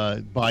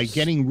 By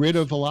getting rid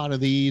of a lot of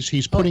these,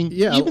 he's putting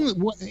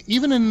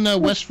even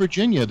in West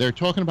Virginia, they're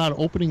talking about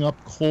opening up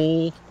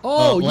coal.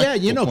 Oh yeah,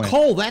 electrical plants.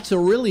 coal. That's a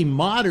really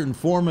modern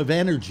form of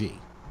energy.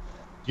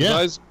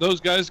 Yeah, Those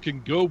guys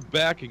can go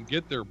back and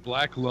get their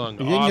black lung.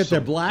 You can get their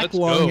Awesome. black Let's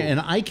lung, go.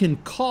 and I can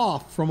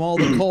cough from all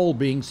the coal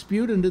being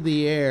spewed into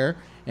the air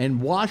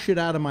and wash it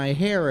out of my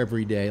hair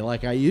every day,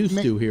 like I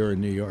used to here in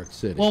New York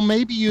City. Well,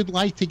 maybe you'd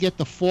like to get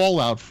the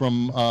fallout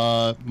from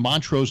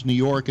Montrose, New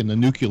York, and the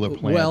nuclear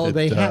plant. Well,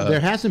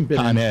 there hasn't been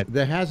Con any, Ed.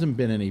 there hasn't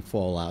been any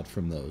fallout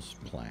from those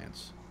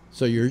plants.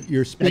 So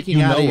you're speaking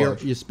you out of know your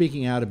of. you're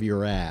speaking out of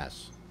your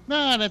ass.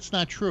 No, that's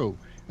not true.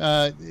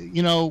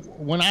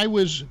 When I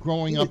was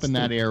growing up in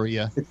that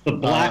area, It's the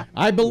black.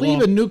 I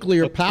believe in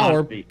nuclear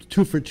power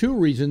Cosby. for two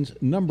reasons.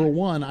 Number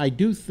one, I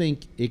do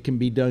think it can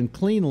be done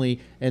cleanly,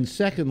 and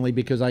secondly,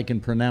 because I can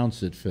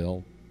pronounce it,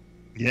 Phil.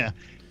 yeah,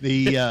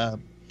 the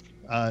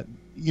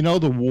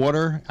the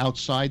water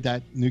outside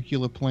that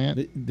nuclear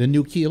plant. The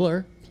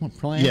nuclear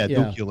plant? Yeah,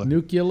 nuclear.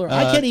 Nuclear.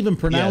 I can't even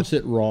pronounce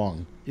it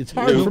wrong. It's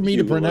hard for me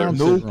to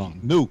pronounce it wrong.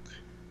 Nuke.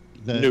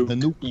 The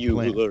nuke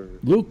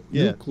plant.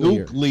 Yeah,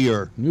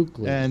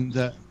 nuclear.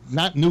 And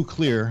not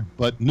nuclear,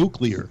 but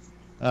nuclear.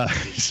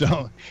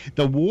 So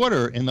the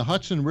water in the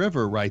Hudson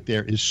River right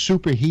there is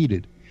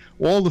superheated.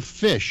 all the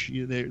fish,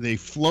 they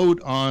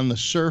float on the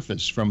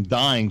surface from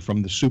dying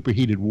from the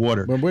superheated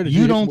water.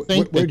 You don't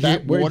think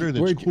that water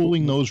that's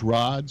cooling those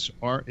rods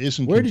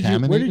isn't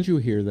contaminated? Where did you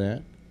hear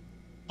that?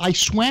 I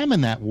swam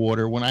in that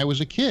water when I was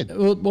a kid.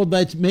 Well,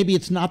 maybe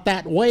it's not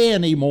that way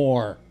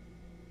anymore.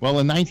 Well,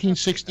 in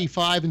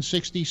 1965 and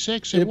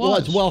 66, it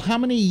was. Well, how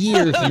many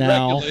years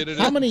now?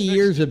 How many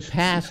years have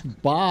passed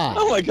by?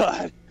 Oh, my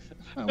God.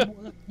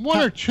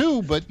 One or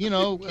two, but,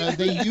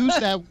 they use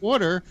that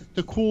water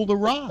to cool the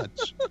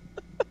rods.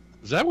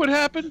 Is that what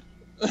happened?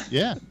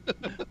 Yeah.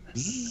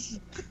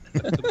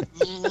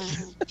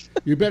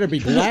 You better be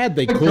glad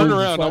they cooled. Turn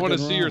around. The I want to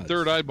rods. see your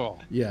third eyeball.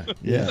 Yeah.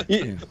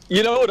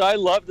 You know what I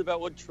loved about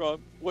what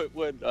Trump,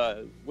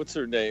 what's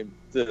her name?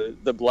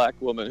 The black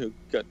woman who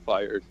got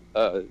fired.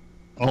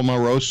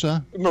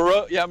 Omarosa?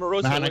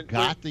 Omarosa.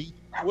 Manicotti?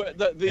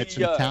 It's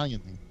an Italian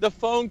thing. The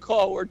phone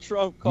call where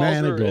Trump calls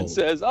Manigault. her and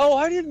says, "Oh,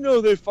 I didn't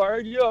know they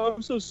fired you.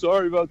 I'm so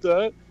sorry about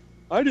that.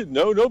 I didn't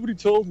know. Nobody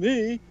told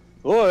me."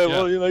 Boy,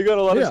 well, they got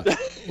a lot of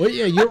stuff. Well,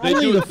 yeah, you're They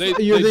only do, the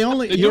they, you're they, the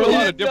only they you're do a lot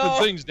only, of different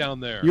things down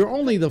there. you're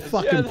only the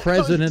fucking that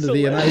president was of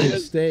the United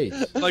hilarious.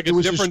 States. Like It a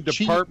was his different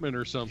chief- department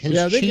or something.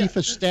 His they chief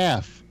of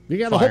staff. You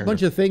got a whole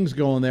bunch of things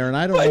going there, and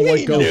I don't know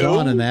what goes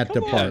on in that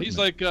Come on. department. Yeah, he's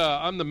like,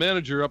 I'm the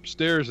manager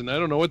upstairs, and I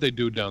don't know what they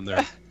do down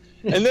there.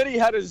 And then he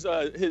had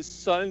his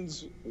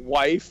son's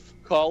wife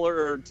call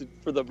her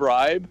for the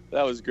bribe.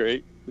 That was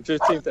great. The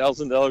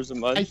 $15,000 a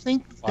month. I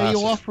think they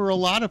offer a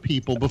lot of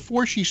people,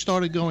 before she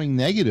started going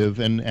negative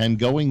and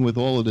going with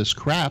all of this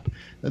crap,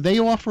 they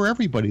offer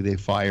everybody they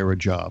fire a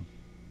job.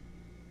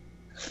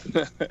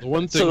 The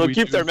one thing So they'll we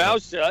keep do their know-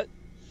 mouths shut.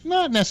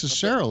 Not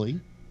necessarily.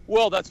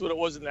 Well, that's what it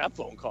was in that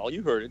phone call.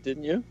 You heard it,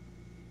 didn't you?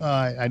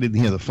 I didn't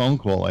hear the phone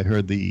call. I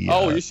heard the...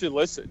 You should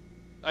listen.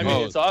 I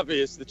mean, it's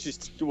obvious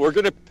that we're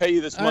going to pay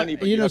you this money,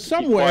 but you have to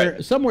keep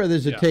quiet. somewhere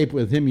there's a tape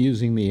with him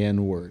using the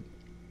N-word.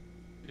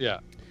 Yeah.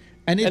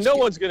 And no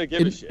one's going to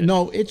give a shit.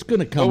 No, it's going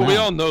to come Well, out. we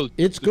all know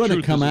it's the going to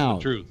truth come isn't out.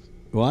 The truth.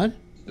 What?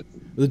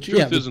 The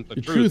truth isn't the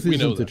truth. We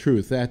know isn't the that.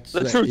 truth.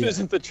 The truth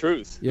isn't the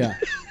truth. Yeah,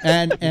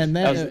 and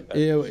that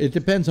it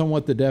depends on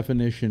what the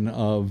definition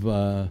of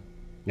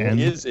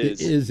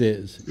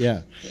is.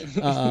 Yeah.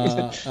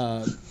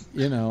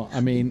 I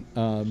mean,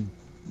 oh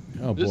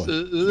boy.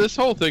 This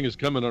whole thing is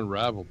coming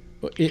unraveled.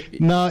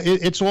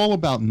 It's all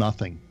about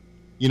nothing.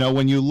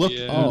 When you look,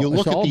 when you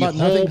look at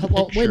the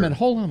whole picture. Wait a minute.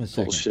 Hold on a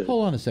second. Bullshit.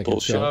 Hold on a second.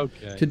 Bullshit. So,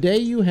 Okay. today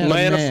you had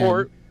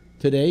Manafort.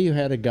 Today you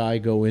had a guy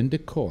go into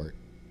court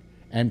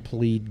and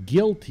plead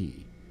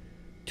guilty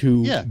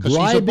to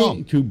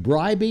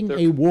bribing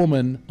a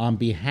woman on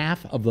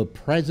behalf of the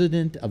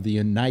President of the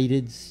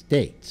United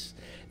States.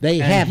 They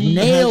have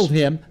nailed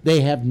him.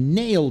 They have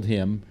nailed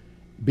him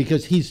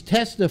because he's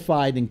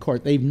testified in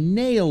court. They've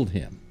nailed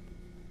him.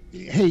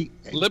 Hey,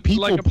 Lips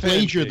people like a plagiar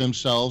pancake.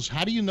 themselves.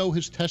 How do you know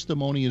his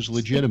testimony is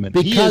legitimate?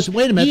 Because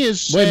wait a minute.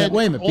 Wait a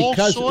minute.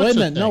 Because Wait a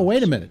minute. No,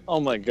 wait a minute. Oh,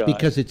 my God.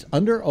 Because it's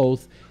under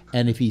oath,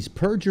 and if he's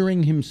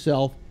perjuring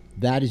himself,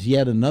 that is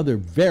yet another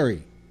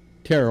very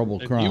terrible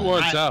And crime. he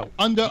wants out.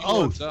 Under He oath.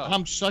 wants out.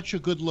 I'm such a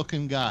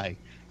good-looking guy.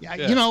 Yeah.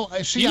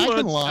 See, He I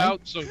can wants lie. out,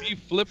 so he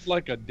flipped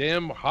like a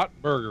damn hot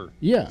burger.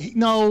 Yeah.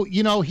 No,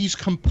 he's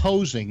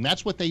composing.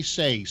 That's what they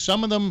say.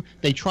 Some of them,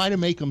 they try to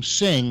make them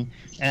sing,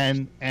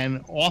 and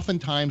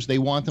oftentimes they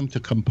want them to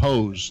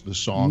compose the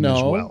song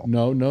as well.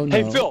 No.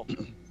 Hey, Phil,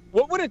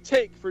 what would it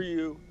take for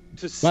you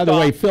to stop? By the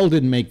way, Phil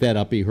didn't make that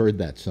up. He heard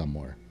that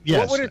somewhere.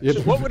 Yes.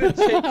 What would it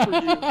take for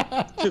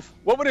you?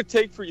 What would it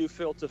take for you,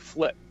 Phil, to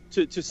flip?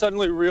 To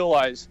suddenly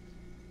realize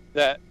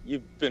that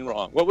you've been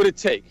wrong? What would it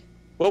take?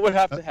 What would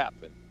have to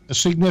happen? A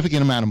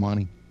significant amount of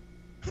money.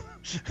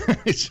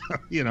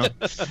 No,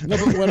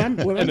 but what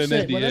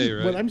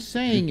I'm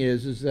saying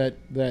is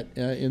that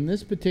in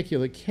this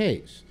particular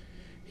case,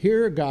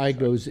 here a guy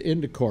goes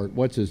into court.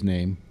 What's his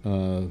name?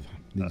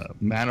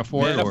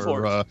 Manafort.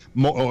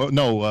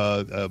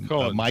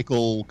 Cohen.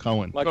 Michael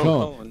Cohen.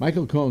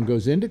 Michael Cohen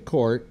goes into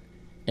court,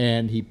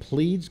 and he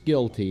pleads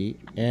guilty,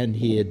 and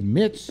he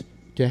admits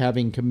to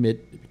having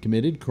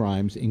committed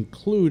crimes,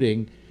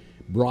 including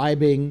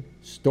bribing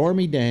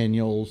Stormy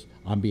Daniels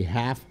on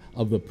behalf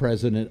of the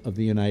President of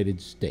the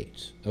United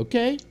States.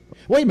 Okay?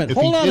 Wait a minute.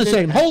 Hold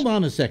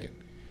on a second.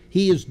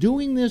 He is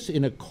doing this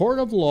in a court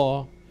of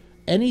law.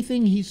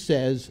 Anything he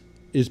says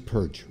is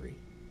perjury.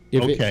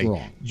 If it's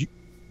wrong. Do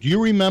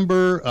you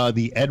remember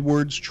the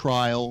Edwards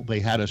trial? They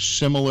had a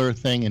similar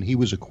thing, and he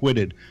was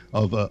acquitted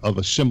of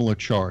a similar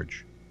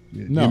charge. Do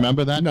you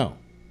remember that? No.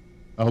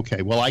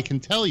 Okay. Well, I can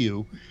tell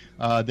you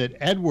that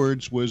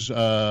Edwards was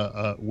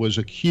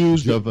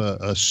accused of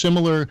a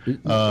similar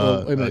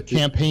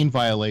campaign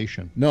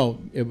violation. No,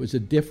 it was a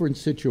different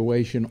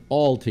situation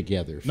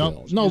altogether,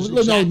 Phil.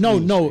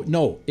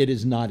 No, it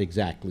is not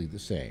exactly the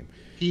same.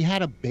 He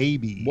had a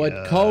baby.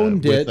 What Cohen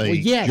did, with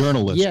a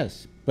journalist.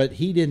 Yes, but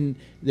he didn't.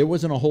 There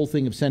wasn't a whole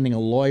thing of sending a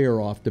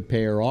lawyer off to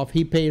pay her off.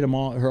 He paid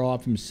her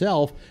off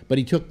himself, but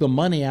he took the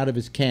money out of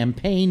his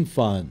campaign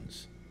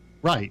funds.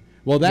 Right.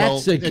 Well,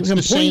 that's Well, it's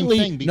the same completely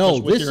thing because no.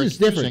 what This they're is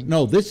different. accusing-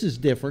 No, this is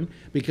different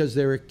because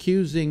they're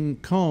accusing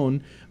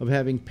Cohn of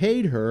having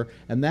paid her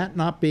and that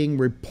not being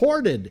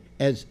reported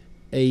as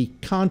a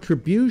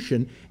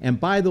contribution. And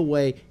by the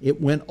way, it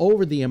went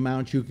over the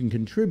amount you can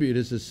contribute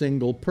as a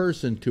single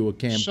person to a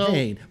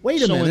campaign.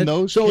 Wait a so in minute.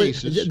 those so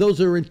cases- those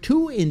are in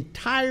two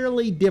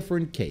entirely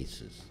different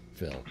cases,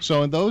 Phil.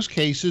 So in those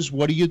cases,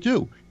 what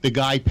do? The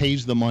guy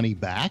pays the money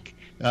back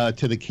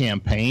to the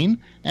campaign,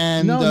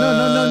 and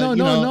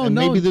and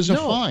maybe there's a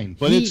fine,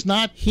 but it's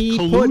not He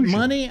collusion. put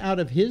money out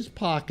of his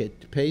pocket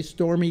to pay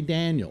Stormy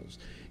Daniels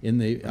in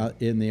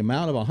the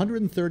amount of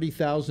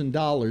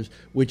 $130,000,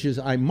 which is,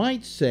 I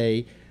might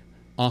say,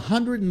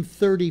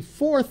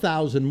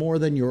 $134,000 more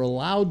than you're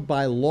allowed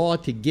by law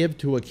to give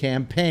to a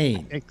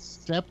campaign.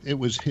 Except it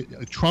was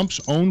Trump's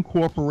own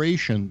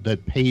corporation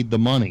that paid the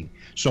money.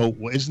 So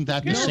isn't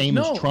that the same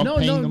as Trump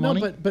paying the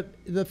money? But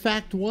the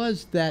fact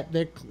was that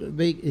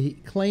he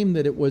claimed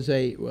that it was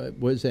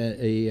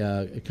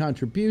a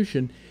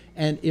contribution,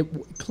 and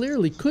it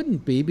clearly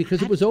couldn't be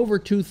because it was over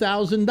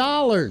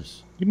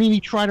 $2,000. You mean he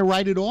tried to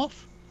write it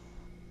off?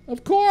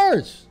 Of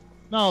course.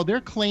 No,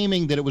 they're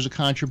claiming that it was a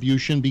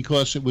contribution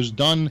because it was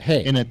done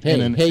in an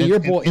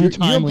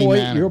untimely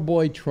manner. Your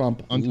boy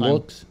Trump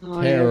looks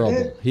Oh, terrible.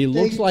 yeah, He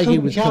looks like he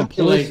was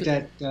calculate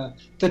complicit. that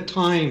the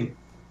time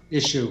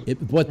issue.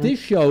 What this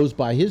shows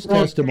by his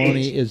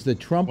testimony Right. is that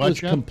Trump What, was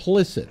Jeff?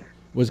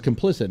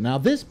 complicit. Now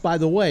this, by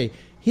the way,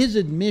 his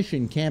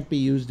admission can't be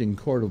used in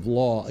court of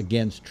law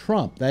against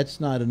Trump. That's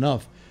not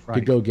enough to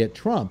Right. go get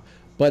Trump.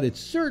 But it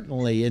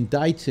certainly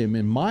indicts him,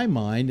 in my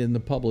mind, in the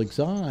public's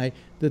eye,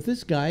 that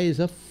this guy is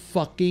a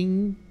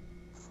fucking...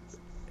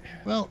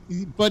 Well,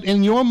 but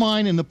in your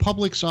mind, in the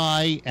public's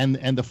eye, and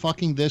the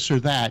fucking this or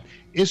that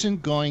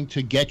isn't going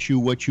to get you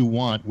what you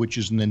want, which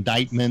is an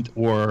indictment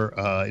or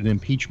an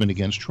impeachment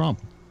against Trump.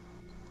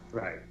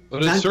 Right.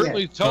 But it Not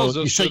certainly yet. tells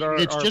So us you that say our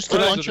it's just a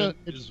bunch of-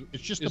 president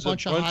it's just a is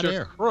bunch of hot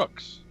air.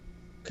 crooks.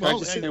 Can I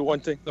just say one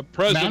thing? The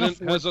president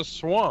Manafort- has a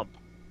swamp.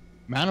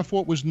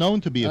 Manafort was known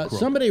to be a crook.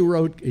 Somebody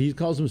wrote, he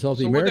calls himself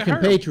the So what the American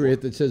hell?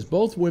 Patriot, that says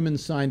both women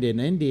signed an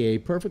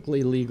NDA,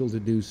 perfectly legal to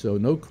do so,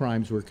 no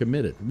crimes were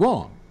committed.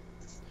 Wrong.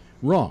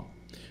 Wrong.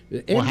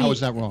 Well, how is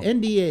that wrong?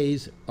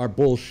 NDAs are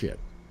bullshit,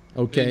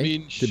 okay, They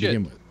mean to shit.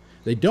 begin with.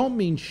 They don't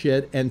mean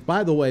shit, and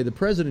by the way, the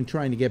president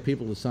trying to get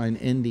people to sign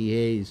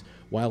NDAs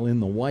while in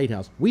the White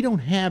House, we don't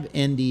have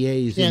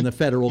NDAs in the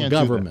federal can't do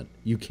that. government.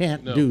 You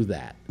can't No. do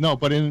that. No,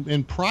 but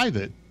in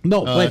private.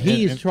 No, but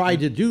he's and- tried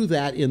to do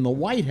that in the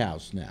White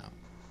House now.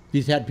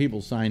 He's had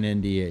people sign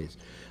NDAs.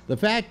 The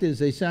fact is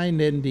they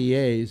signed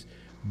NDAs,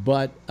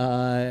 but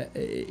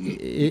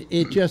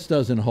it just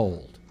doesn't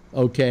hold,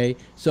 okay?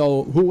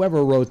 So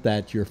whoever wrote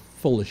that, you're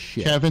full of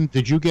shit. Kevin,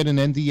 did you get an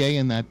NDA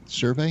in that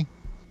survey?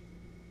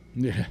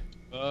 Yeah.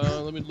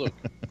 Let me look.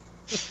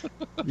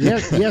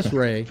 Yes,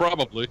 Ray.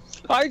 Probably.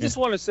 I just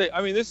want to say,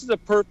 I mean, this is a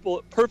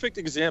perfect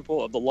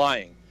example of the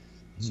lying.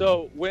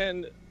 So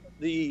when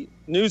the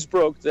news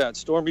broke that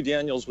Stormy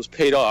Daniels was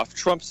paid off,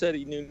 Trump said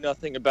he knew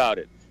nothing about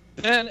it.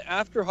 Then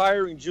after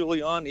hiring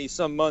Giuliani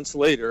some months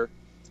later,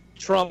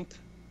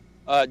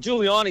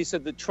 Giuliani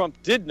said that Trump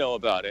did know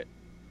about it.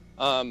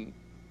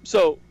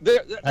 So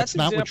That's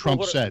not what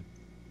Trump said.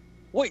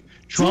 Wait,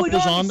 Trump Giuliani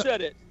was on the-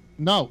 said it.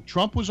 No,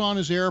 Trump was on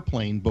his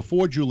airplane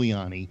before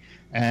Giuliani,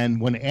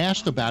 and when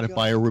asked about it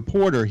by a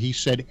reporter, he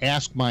said,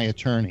 "Ask my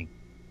attorney."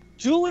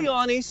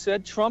 Giuliani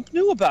said Trump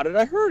knew about it.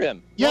 I heard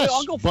him. Yes,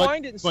 I'll go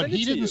find it and but send it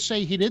he to didn't you.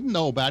 say he didn't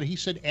know about it. He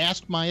said,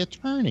 "Ask my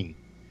attorney,"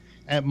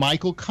 at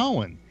Michael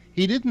Cohen.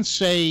 He didn't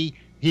say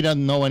he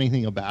doesn't know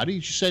anything about it. He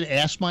just said,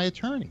 "Ask my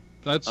attorney."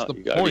 That's Oh, the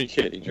you gotta be point.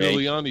 kidding me.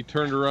 Giuliani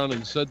turned around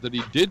and said that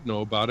he did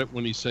know about it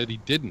when he said he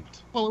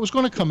didn't. Well, it was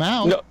going to come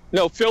out.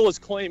 No, Phil is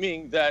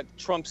claiming that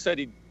Trump said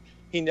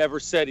he never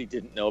said he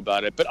didn't know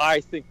about it, but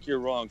I think you're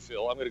wrong,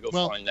 Phil. I'm going to go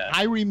find that.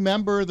 I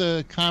remember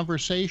the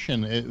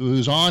conversation. It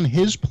was on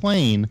his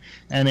plane,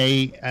 and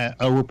a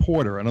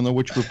reporter, I don't know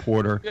which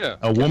reporter, Yeah.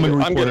 a woman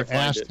I'm gonna reporter find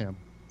asked it. him,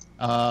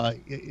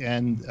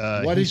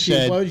 What he did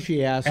said,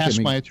 she ask him?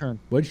 "Ask my attorney."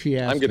 What did she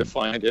ask I'm going to him?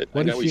 find it.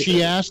 What I did know he She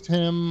said. asked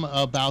him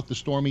about the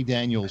Stormy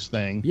Daniels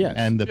thing Yes.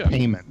 and the Yeah.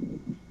 payment,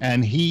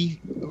 and he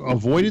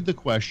avoided the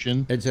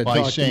question And said, by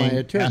 "Talk to saying, my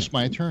attorney." "Ask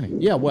my attorney."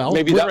 Yeah, well,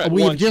 Maybe that at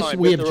we have one just time,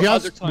 we but have there were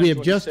other just times we have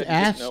when he just said he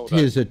didn't know asked about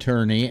his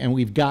attorney, and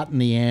we've gotten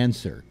the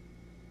answer.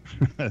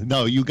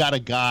 No, you got a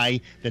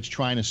guy that's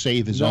trying to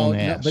save his own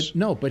ass. but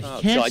he Oh,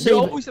 can't God, save. you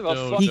always have a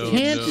No, fucking He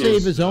can't no,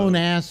 save his no. own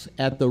ass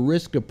at the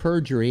risk of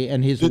perjury,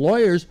 and his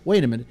lawyers.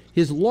 Wait a minute,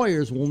 his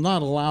lawyers will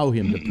not allow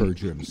him to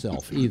perjure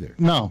himself either.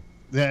 No,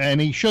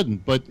 and he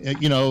shouldn't. But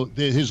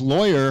his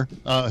lawyer,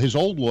 his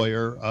old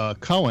lawyer,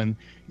 Cohen,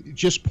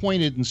 just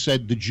pointed and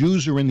said the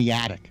Jews are in the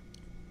attic.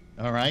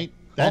 All right.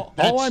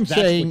 All I'm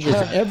saying is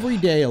what you- every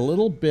day a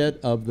little bit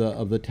of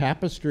the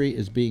tapestry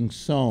is being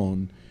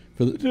sewn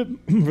for the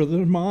for the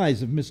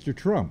demise of Mr.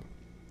 Trump.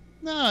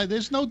 No,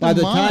 there's no By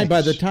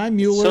demise. the time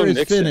Mueller So is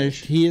Nixon.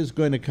 finished, he is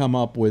going to come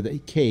up with a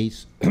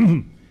case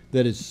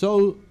that is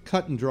so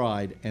cut and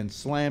dried and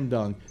slam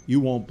dunk, you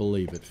won't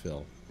believe it,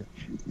 Phil.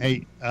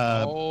 Hey,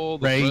 All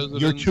the Ray, you're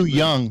presidents too that-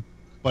 young,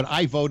 but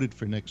I voted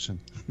for Nixon.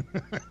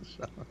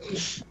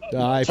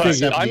 I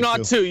figured. I'm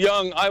not too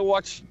young. I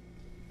watch.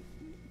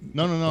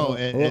 No.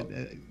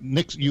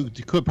 Nixon, you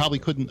probably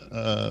couldn't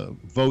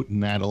vote in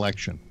that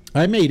election.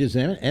 I made his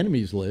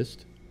enemies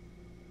list.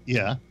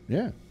 Yeah.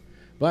 Yeah.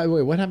 By the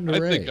way, what happened to I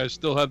Ray? think I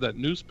still have that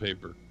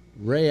newspaper.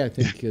 Ray, I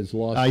think, has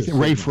lost. I the think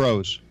Ray signal.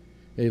 froze.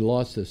 He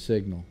lost the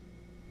signal.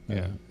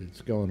 Yeah.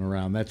 It's going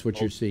around. That's what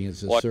you're seeing.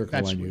 It's a What? circle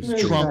That's on your Trump-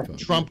 screen. Trump.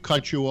 Trump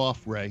cut you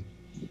off, Ray.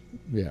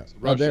 Yeah.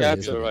 Russian there it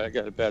That's is. all right. I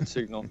got a bad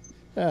signal.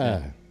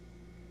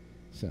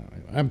 So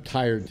I'm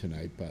tired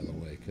tonight, by the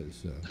way,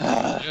 because.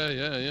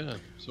 Yeah.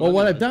 So Well,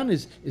 what anyway, I've done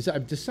is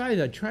I've decided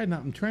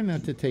I'm trying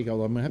not to take,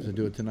 although I'm gonna have to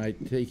do it tonight,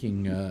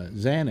 taking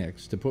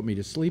Xanax to put me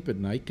to sleep at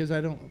night because I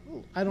don't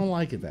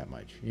like it that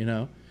much, you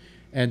know,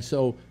 and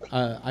so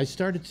I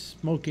started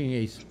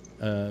smoking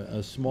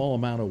a small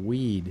amount of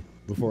weed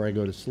before I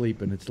go to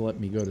sleep, and it's let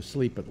me go to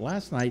sleep. But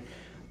last night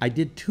I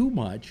did too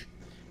much,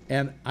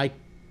 and I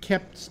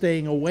kept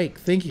staying awake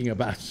thinking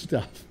about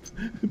stuff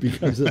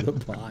because of the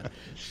pot.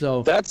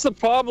 So That's the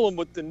problem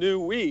with the new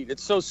weed.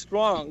 It's so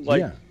strong. Like,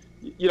 yeah.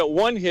 you know,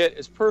 one hit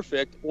is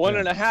perfect. One Yeah.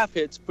 and a half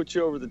hits put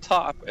you over the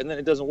top, and then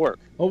it doesn't work.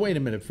 Oh, wait a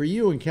minute. For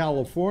you in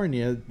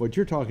California, what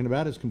you're talking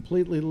about is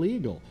completely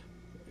legal.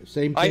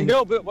 Same thing. I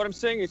know, but what I'm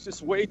saying is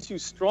just way too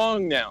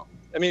strong now.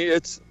 I mean,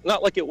 it's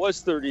not like it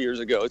was 30 years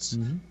ago. It's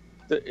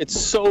it's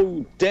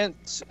so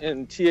dense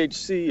in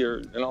THC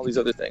and all these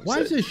other things. Why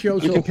is this show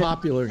so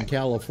popular in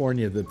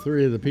California that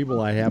three of the people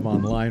I have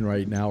online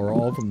right now are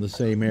all from the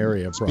same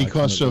area?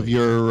 Because of approximately?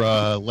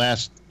 your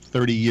last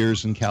 30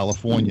 years in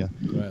California.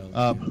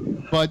 Well,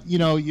 But, you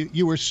know,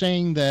 you were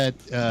saying that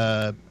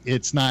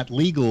it's not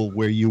legal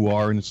where you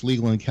are and it's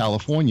legal in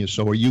California.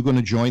 So are you going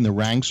to join the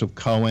ranks of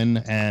Cohen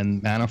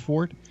and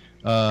Manafort,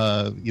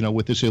 you know,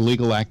 with this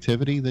illegal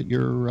activity that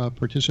you're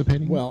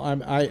participating in? well,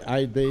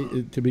 they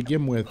to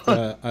begin with,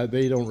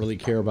 they don't really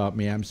care about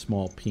me. I'm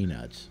small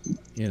peanuts,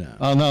 you know.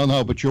 Oh,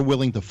 no, but you're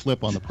willing to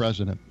flip on the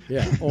president.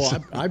 Yeah. Oh,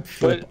 I But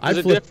flip. I there's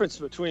a flip. difference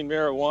between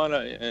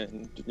marijuana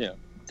and, you know,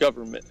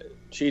 government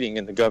cheating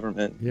in the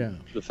government. Yeah.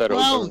 The federal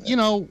Well, government. you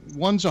know,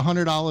 one's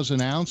 $100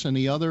 an ounce and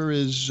the other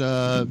is,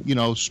 you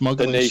know,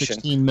 smuggling nation.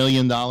 $16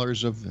 million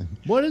of.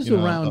 What is you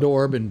the know, round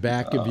orb in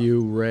back of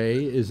you, Ray?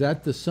 Is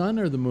that the sun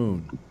or the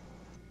moon?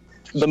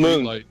 The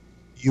moon. Streetlight.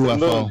 UFO.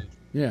 moon.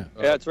 Yeah.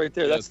 Yeah, it's right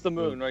there. Yeah, That's the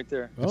moon right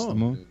there. That's the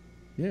moon.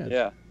 Yeah.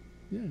 Yeah.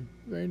 Yeah.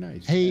 Very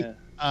nice. Hey,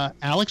 Yeah.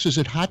 Alex, is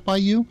it hot by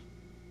you?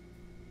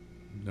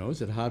 No,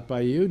 is it hot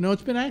by you? No,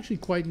 it's been actually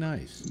quite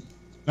nice.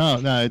 No,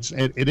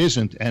 it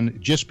isn't. And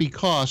just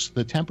because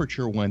the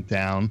temperature went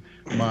down,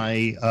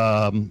 my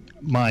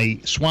my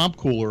swamp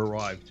cooler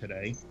arrived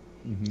today,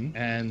 Mm-hmm.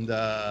 and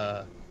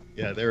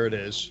yeah, there it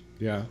is.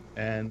 Yeah.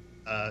 And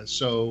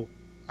so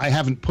I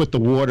haven't put the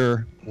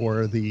water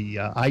or the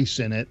ice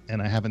in it,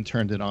 and I haven't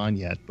turned it on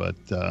yet. But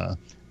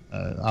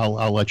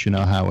I'll let you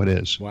know how it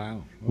is.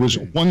 Wow. It was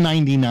Okay.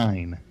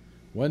 $1.99.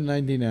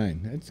 $1.99.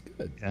 That's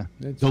good. Yeah,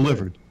 That's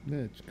delivered.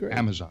 Good. That's great.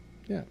 Amazon.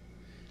 Yeah.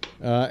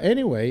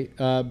 Anyway,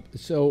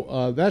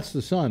 so that's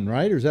the sun,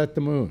 right? Or is that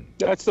the moon?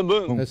 That's the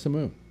moon. That's the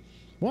moon.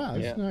 Wow,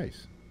 that's Yeah.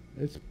 nice.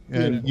 It's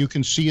And beautiful. you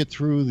can see it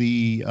through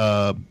the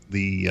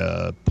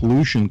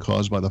pollution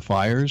caused by the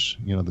fires.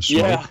 You know, the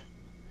smoke. Yeah.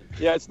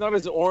 Yeah, it's not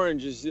as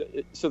orange as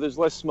so. There's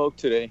less smoke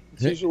today.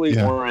 It's usually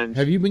Yeah. orange.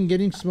 Have you been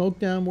getting smoke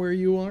down where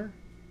you are?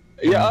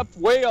 Yeah,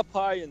 way up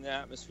high in the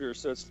atmosphere,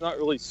 so it's not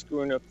really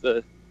screwing up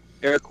the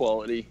air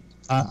quality.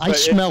 I But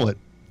smell it.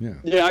 Yeah.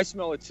 Yeah, I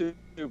smell it too.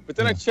 But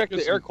then I check the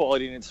Guess- air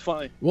quality and it's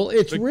fine. Well,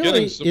 it's Been really,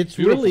 getting some it's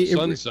beautiful really,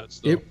 sunsets,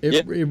 though.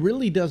 it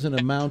really doesn't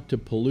amount to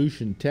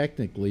pollution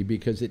technically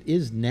because it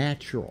is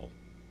natural.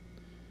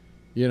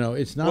 You know,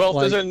 it's not Well, if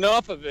like. there's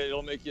enough of it,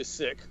 it'll make you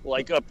sick.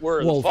 Like up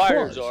where Well, the of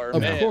fires course, are.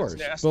 of Man, course.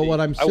 it's nasty. But what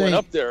I'm I went saying-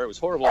 up there. It was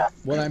horrible.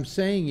 What I'm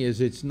saying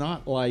is, it's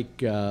not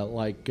like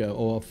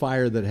a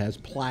fire that has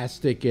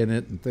plastic in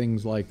it and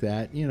things like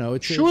that. You know,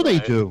 it's Sure, they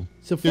do.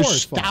 It's a There's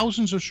forest fire.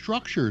 thousands of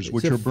structures It's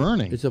which a are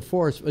burning. It's a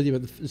forest.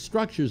 The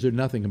structures are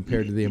nothing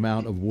compared to the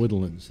amount of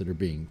woodlands that are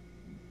being.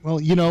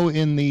 Well, you know,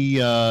 in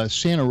the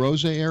Santa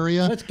Rosa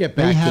area, Let's get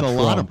they back had to a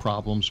lot Trump. of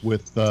problems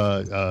with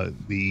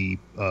the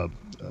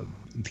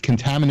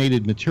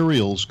contaminated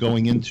materials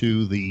going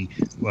into the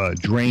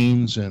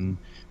drains and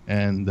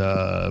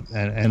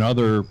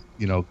other,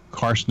 you know,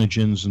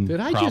 carcinogens and Did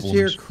I problems. just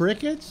hear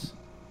crickets?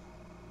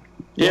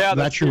 Yeah,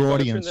 that's your good. Turn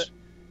audience.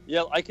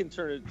 Yeah, I can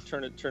turn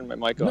my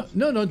mic No, off.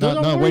 no, No,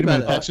 don't no, worry wait a about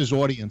minute. it. That's his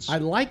audience. I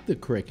like the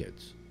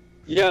crickets.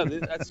 Yeah,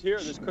 that's here.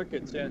 There's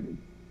crickets. Yeah.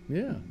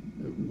 Yeah.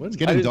 What- It's I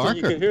getting didn't think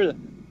you darker. could hear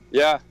them.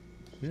 Yeah.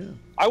 yeah.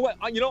 I went,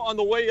 you know, on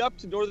the way up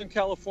to Northern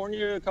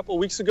California a couple of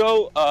weeks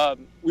ago,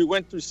 we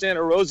went through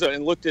Santa Rosa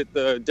and looked at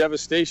the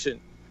devastation.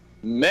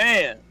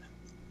 Man,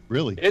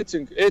 Really?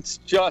 it's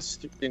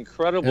just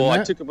incredible. And I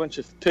that- took a bunch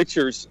of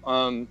pictures.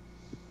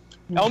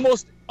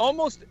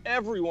 Almost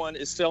everyone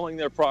is selling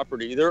their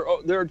property. There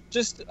are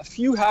just a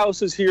few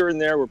houses here and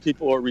there where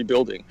people are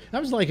rebuilding.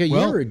 That was like a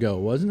Well- year ago,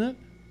 wasn't it?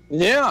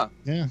 Yeah,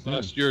 Yeah.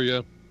 Last year,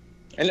 yeah.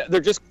 and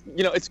they're just,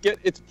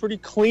 it's pretty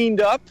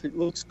cleaned up. It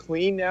looks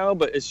clean now,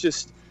 but it's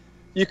just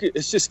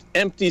it's just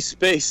empty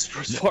space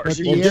for as far as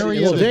you can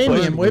see. Well,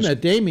 Damien, wait a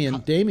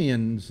minute,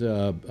 Damien's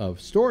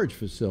storage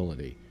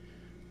facility,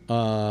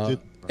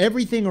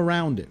 everything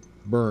around it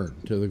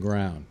burned to the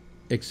ground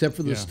except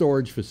for the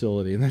storage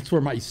facility, and that's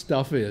where my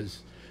stuff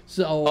is.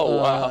 So,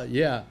 wow.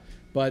 Yeah.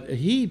 But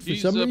for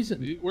some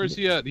reason, where's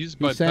he at? He's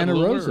by Santa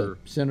Rosa.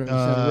 Santa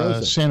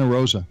Rosa. Santa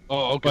Rosa.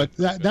 Oh, okay.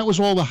 But that was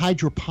all the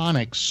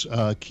hydroponics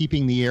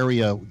keeping the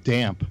area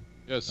damp.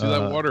 Yeah, see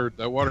that water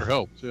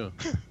helps. Yeah.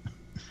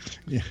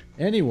 Yeah.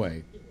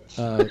 Anyway,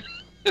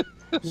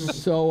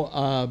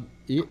 so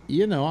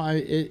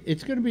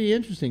it's going to be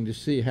interesting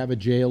to have a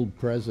jailed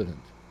president.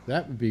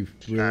 That would be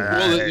really.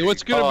 Well,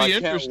 what's going to be I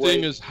can't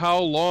interesting wait. is how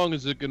long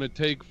is it going to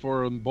take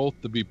for them both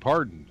to be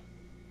pardoned?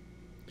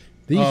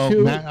 These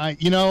two.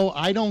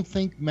 I don't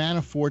think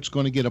Manafort's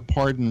going to get a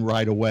pardon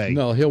right away.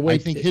 No, he'll wait. I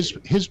think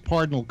his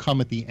pardon will come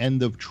at the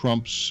end of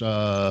Trump's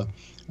what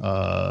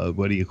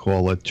do you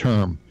call it,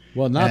 term.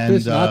 Well, not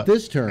this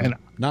term.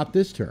 Not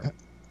this term.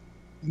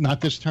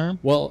 Not this term.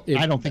 Well,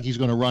 I don't think he's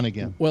going to run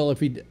again. Well, if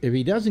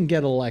he doesn't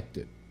get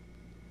elected,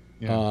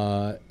 he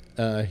will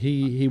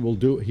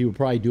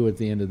probably do it at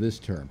the end of this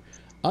term.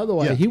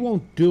 Otherwise, he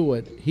won't do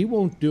it. He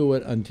won't do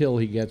it until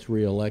he gets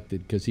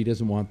reelected because he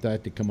doesn't want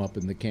that to come up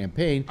in the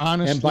campaign.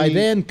 Honestly, and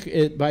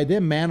by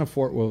then,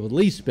 Manafort will have at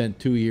least spent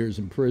 2 years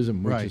in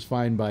prison, which is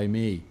fine by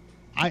me.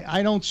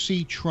 I don't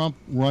see Trump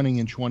running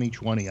in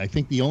 2020. I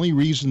think the only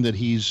reason that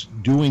he's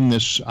doing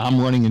this, I'm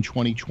running in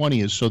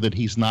 2020, is so that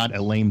he's not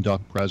a lame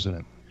duck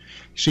president.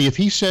 See, if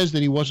he says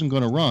that he wasn't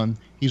going to run,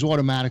 he's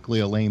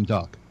automatically a lame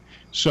duck.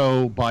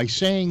 So by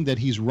saying that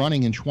he's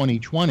running in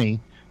 2020,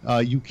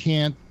 you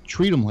can't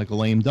treat him like a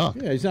lame duck.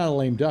 Yeah, he's not a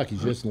lame duck.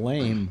 He's just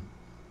lame.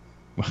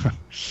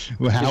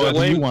 Well,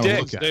 however you want to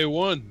look at it. Day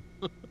one.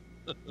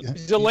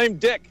 He's a lame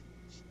dick.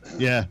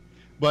 Yeah.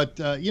 But,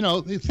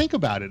 think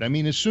about it. I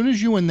mean, as soon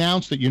as you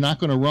announce that you're not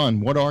going to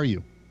run, what are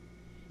you?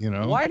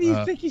 Why do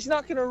you think he's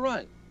not going to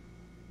run?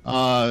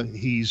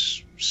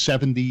 He's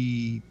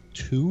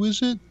 72,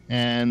 is it?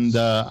 And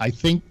I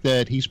think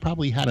that he's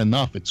probably had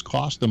enough. It's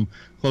cost him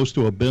close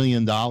to $1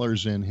 billion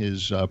in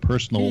his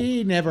personal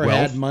He never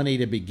wealth. had money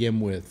to begin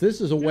with.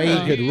 This is a way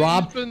he could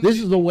rob. This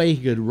is the way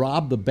he could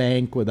rob the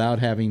bank without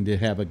having to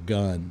have a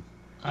gun.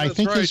 I That's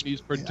think right.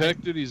 He's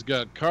protected. He's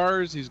got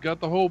cars. He's got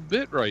the whole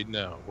bit right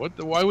now.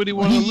 Why would he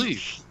want to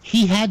leave?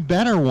 He had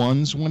better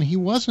ones when he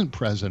wasn't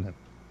president.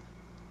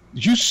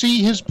 Did you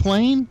see his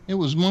plane? It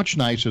was much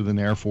nicer than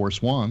Air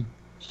Force One.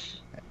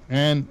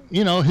 And,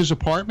 his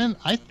apartment,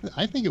 I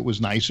think it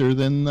was nicer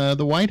than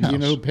the White House. You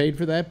know who paid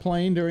for that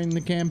plane during the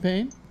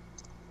campaign?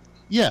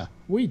 Yeah.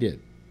 We did.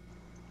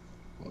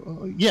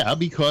 Yeah,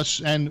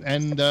 because,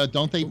 and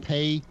don't they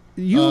pay...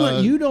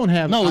 You don't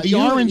have... No, the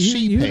RNC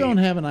you paid. don't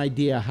have an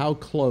idea how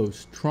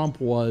close Trump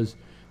was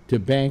to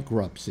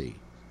bankruptcy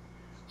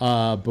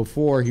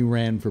before he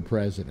ran for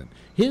president.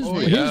 His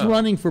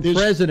running for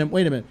president...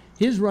 Wait a minute.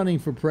 His running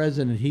for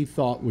president, he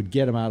thought, would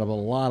get him out of a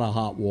lot of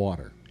hot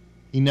water.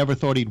 He never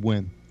thought he'd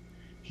win.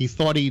 He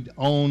thought he'd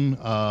own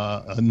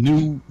a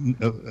new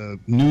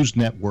news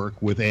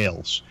network with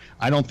Ailes.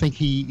 I think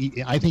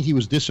he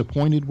was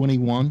disappointed when he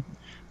won.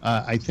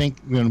 I think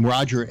when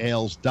Roger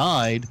Ailes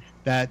died,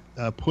 that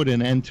put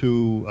an end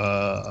to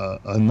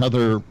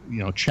another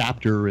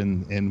chapter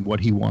in what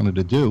he wanted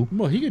to do.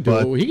 Well, he could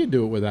do it. He could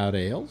do it without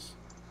Ailes.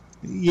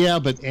 Yeah,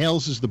 but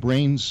Ailes is the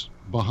brains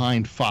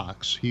behind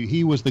Fox.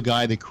 He was the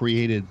guy that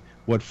created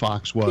what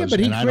Fox was. Yeah, but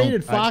he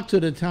created Fox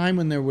at a time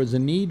when there was a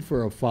need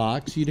for a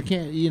Fox. You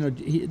can't,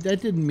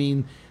 that didn't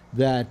mean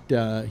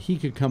that he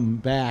could come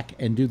back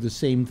and do the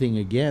same thing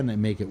again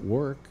and make it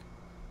work.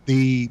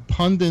 The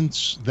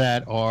pundits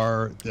that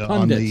are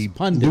on the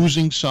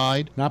losing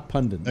side, not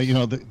pundits.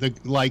 Pundits.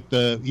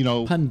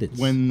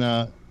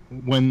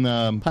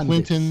 When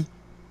Clinton,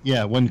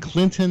 when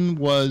Clinton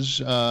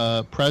was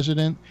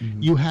president,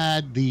 you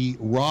had the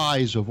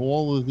rise of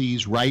all of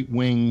these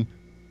right-wing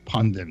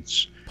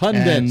pundits.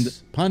 Pundits.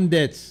 Yes.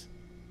 Pundits.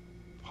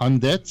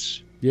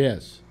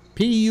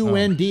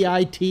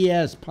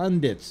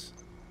 Pundits.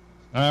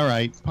 All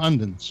right,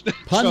 pundits.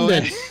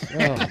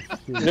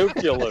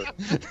 Nuclear.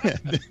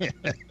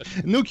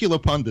 Nuclear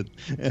pundit.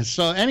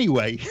 So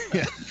anyway,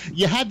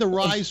 you had the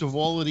rise of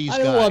all of these guys.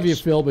 I love you,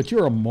 Phil, but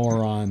you're a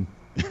moron.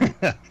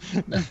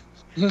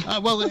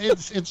 Well,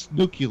 it's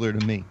nuclear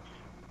to me.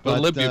 But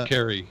Olivia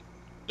Carey.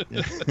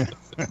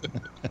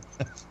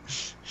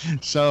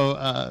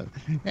 So,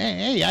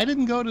 hey, I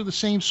didn't go to the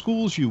same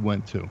schools you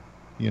went to.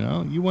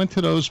 You went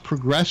to those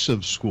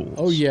progressive schools.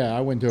 Oh, yeah,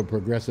 I went to a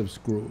progressive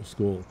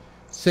school.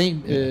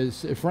 St.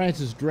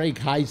 Francis Drake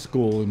High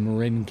School in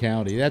Marin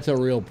County. That's a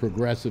real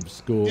progressive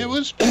school. It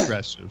was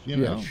progressive,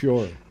 Yeah,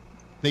 sure.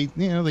 They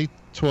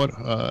taught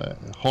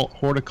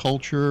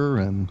horticulture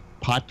and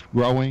pot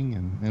growing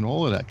and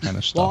all of that kind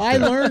of stuff. Well, I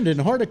learned in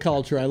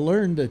horticulture. I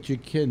learned that you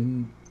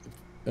can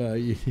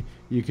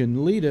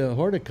lead a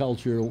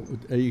horticulture.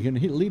 You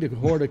can lead a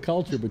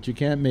horticulture, but you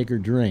can't make her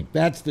drink.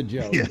 That's the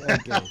joke. Yeah.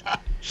 Okay.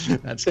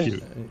 That's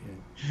cute.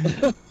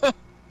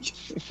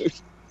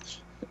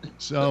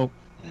 So,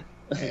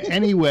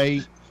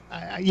 anyway,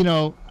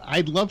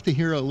 I'd love to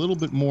hear a little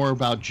bit more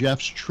about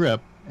Jeff's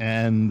trip.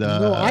 And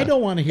no, I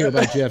don't want to hear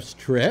about Jeff's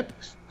trip.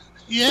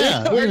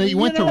 Yeah, you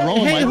went to Rome.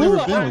 Hey, I've never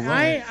been to Rome.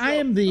 I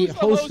am the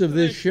host of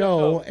this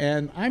show,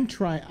 and I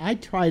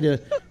try to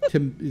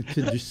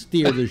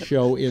steer the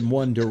show in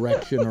one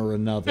direction or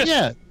another.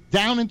 Yeah,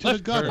 down into the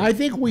gutter. I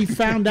think we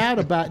found out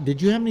about.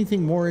 Did you have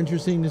anything more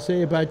interesting to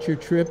say about your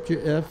trip,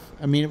 Jeff?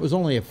 I mean, it was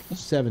only a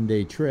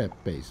 7-day trip,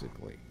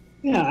 basically.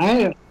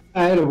 Yeah,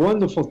 I had a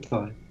wonderful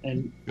time,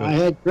 and Good. I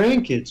had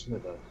grandkids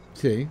with us.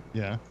 See?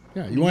 Yeah.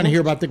 Yeah. You want to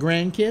hear about the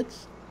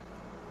grandkids?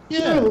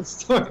 Yeah,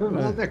 let's talk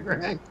about the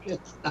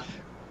grandkids.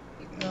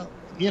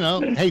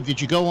 Hey, did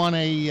you go on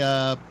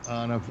a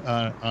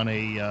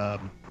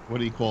what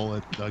do you call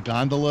it, a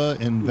gondola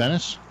in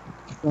Venice?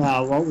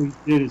 What we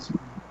did is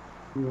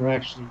we were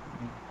actually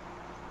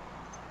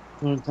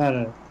learned how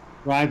to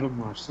drive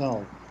them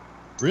ourselves.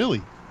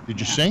 Really? Did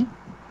you sing?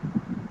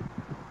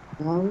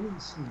 No, we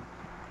didn't sing.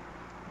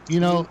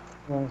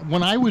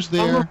 When I was Some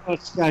there, of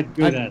us got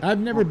good at it. I've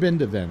never been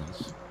to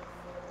Venice.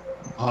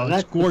 oh,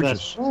 That's it's the gorgeous.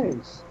 best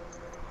place.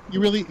 You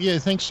really, yeah, I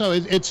think so.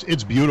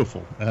 It's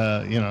beautiful.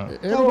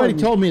 Everybody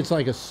told me it's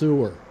like a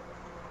sewer.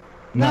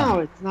 No,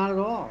 it's not at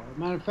all. As a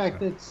matter of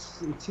fact, it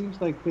seems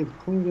like they've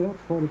cleaned it up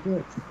quite a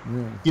bit.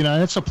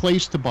 Yeah. It's a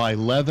place to buy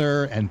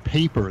leather and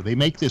paper. They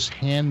make this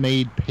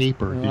handmade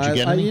paper. Did you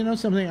get any? You know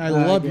something? I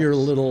love your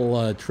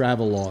little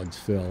travel logs,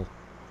 Phil.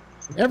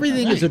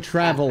 Everything is a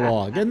travel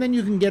log, and then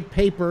you can get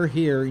paper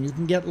here, and you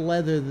can get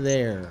leather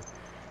there.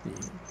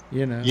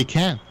 You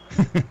can.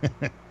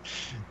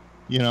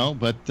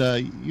 But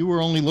you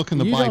were only looking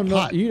to buy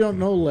pot. You don't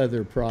know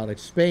leather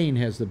products. Spain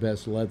has the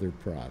best leather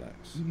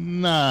products.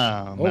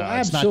 No,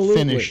 it's not absolutely.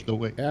 finished the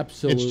way.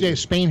 Absolutely.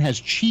 Spain has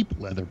cheap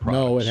leather products.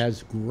 No, it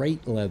has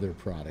great leather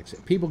products.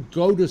 People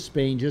go to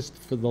Spain just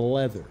for the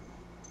leather.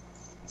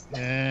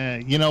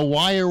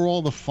 Why are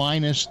all the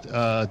finest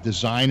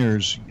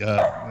designers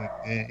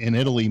in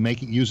Italy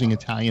using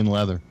Italian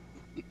leather?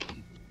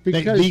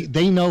 Because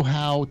they know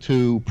how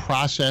to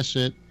process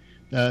it.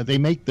 They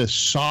make the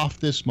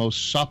softest,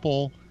 most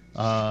supple,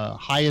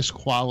 highest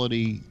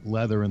quality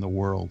leather in the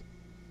world.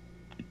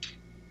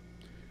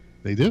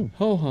 They do.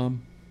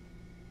 Ho-hum.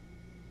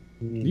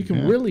 You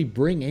can really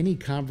bring any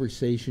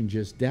conversation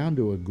just down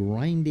to a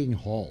grinding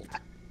halt.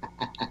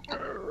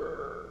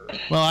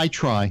 Well, I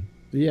try.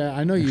 Yeah,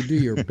 I know you do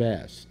your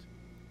best.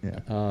 Yeah.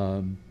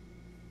 I'm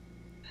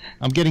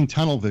getting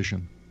tunnel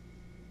vision.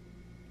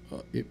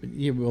 Well,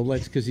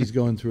 that's because he's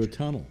going through a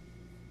tunnel.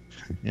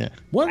 Yeah.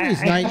 One night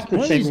he's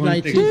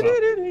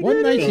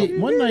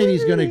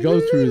going to go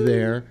through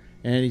there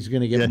and he's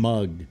going to get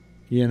mugged,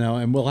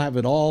 and we'll have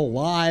it all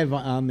live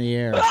on the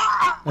air.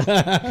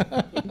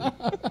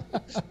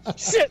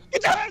 Shit!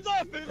 Get your hands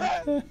off me,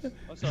 man!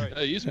 I'm sorry.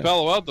 Hey, East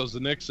Palo Alto's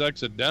the next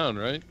exit down,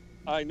 right?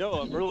 I know.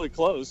 I'm really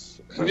close.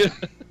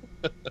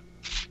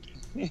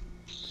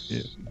 Yeah,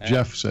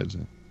 Jeff says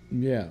it.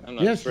 Yeah. I'm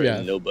not afraid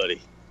of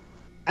nobody.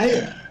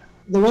 The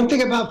one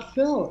thing about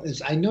Phil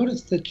is I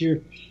noticed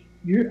that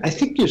I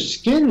think your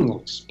skin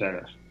looks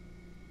better.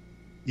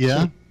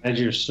 Yeah. At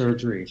your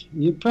surgery,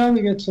 you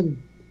probably get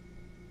some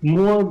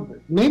more.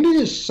 Maybe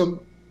there's some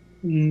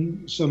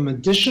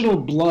additional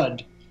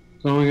blood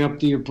going up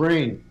to your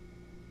brain.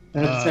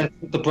 That's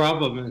what the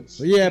problem is.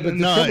 Yeah, but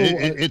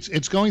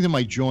it's going to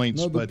my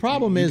joints. No, the but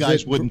problem you is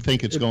guys that wouldn't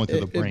think it's going to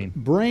the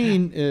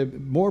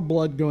brain. More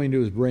blood going to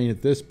his brain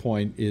at this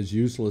point is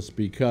useless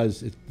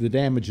because the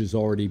damage has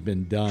already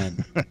been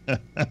done.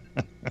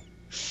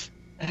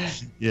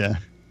 Yeah.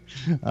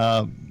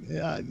 I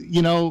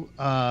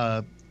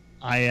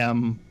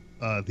am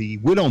the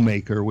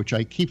Widowmaker, which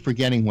I keep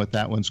forgetting what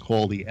that one's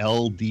called, the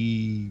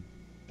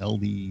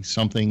LD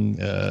something,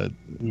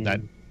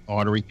 that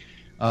artery.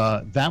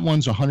 That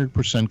one's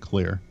 100%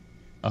 clear.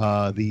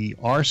 The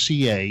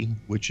RCA,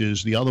 which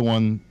is the other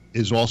one,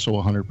 is also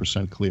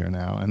 100% clear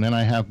now. And then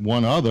I have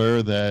one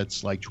other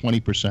that's like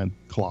 20%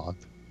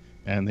 clogged.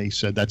 And they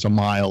said that's a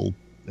mild,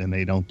 and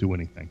they don't do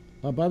anything.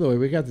 Oh, by the way,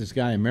 we got this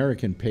guy,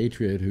 American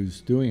Patriot, who's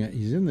doing it.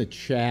 He's in the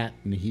chat,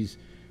 and he's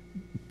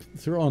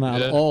throwing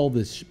out all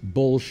this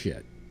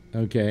bullshit.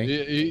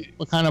 Okay?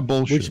 What kind of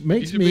bullshit? Which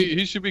makes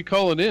he should be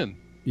calling in.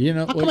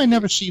 How come I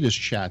never see this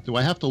chat? Do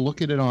I have to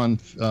look at it on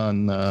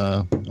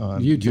YouTube?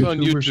 On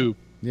YouTube.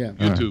 Yeah.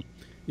 YouTube.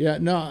 Yeah.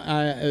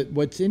 No.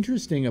 What's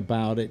interesting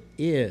about it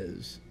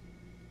is,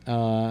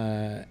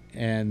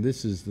 and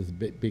this is the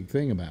big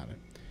thing about it,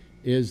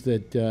 is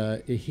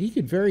that he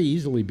could very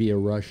easily be a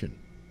Russian.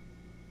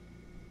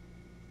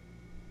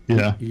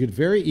 Yeah. You could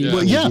very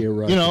easily be a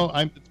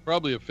Russian. It's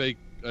probably a fake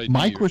ID.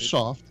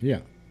 Microsoft. Yeah.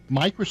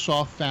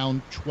 Microsoft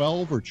found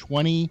 12 or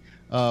 20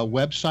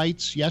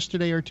 websites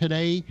yesterday or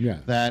today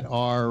that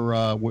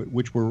are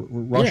which were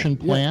Russian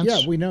plants.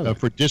 Yeah, we know that.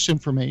 For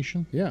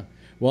disinformation. Yeah.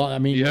 Well, I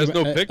mean, he has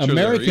no picture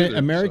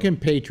American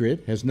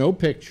Patriot has no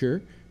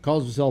picture.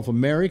 Calls himself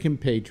American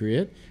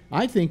Patriot.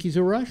 I think he's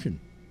a Russian.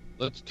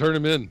 Let's turn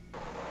him in.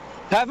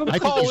 Have him I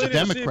call think he's in a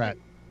Democrat.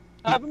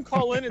 Have him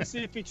call in and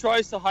see if he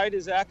tries to hide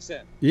his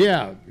accent.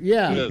 Yeah.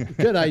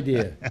 Good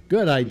idea.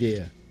 Good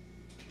idea.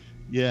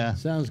 Yeah.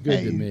 Sounds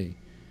good to me.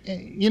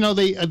 You know,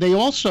 they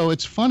also,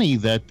 it's funny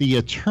that the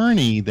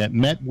attorney that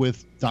met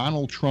with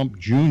Donald Trump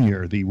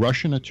Jr., the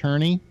Russian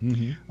attorney,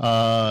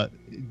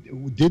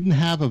 didn't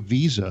have a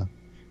visa,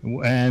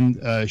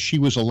 and she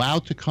was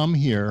allowed to come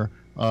here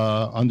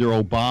under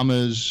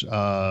Obama's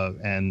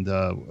and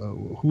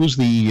who was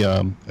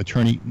the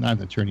attorney,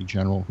 not attorney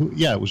general,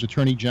 it was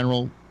attorney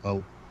general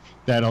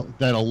that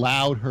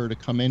allowed her to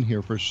come in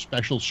here for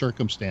special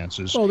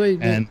circumstances. Well,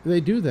 they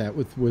do that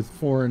with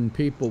foreign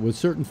people, with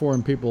certain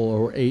foreign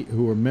people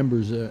who are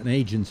members and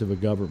agents of a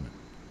government.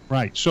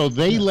 Right. So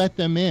they let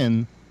them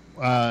in,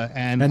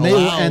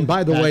 and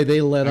by the way, they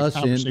let us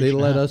in. They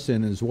let us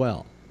in as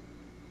well.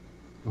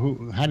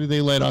 How do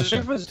they let us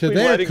in? To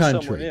their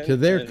country, to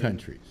their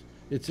countries.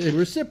 It's a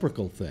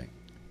reciprocal thing.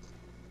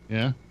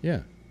 Yeah. Yeah.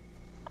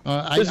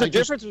 There's a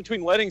difference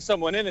between letting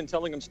someone in and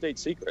telling them state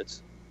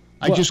secrets.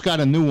 I just got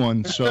a new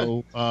one,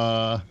 so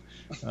now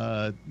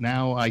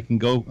I can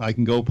go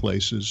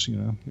places. You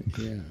know.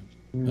 Yeah.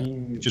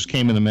 It just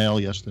came in the mail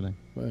yesterday.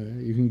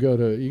 You can go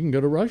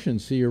to Russia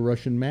and see your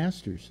Russian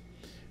masters.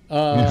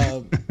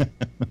 Yeah.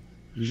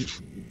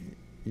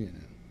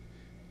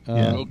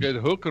 Go get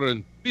a hooker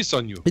and piss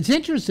on you. It's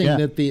interesting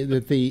that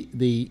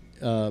the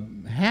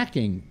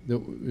hacking that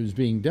was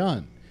being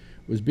done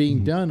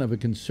done of a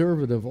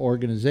conservative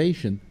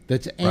organization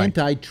that's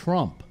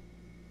anti-Trump.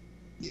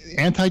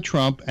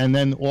 Anti-Trump, and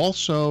then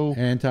also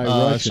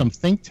anti-Russian. Some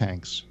think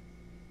tanks.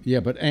 Yeah,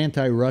 but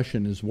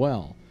anti-Russian as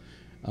well.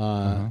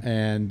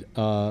 And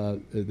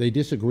they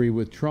disagree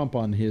with Trump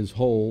on his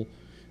whole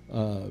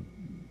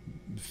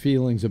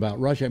feelings about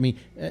Russia. I mean,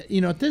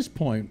 at this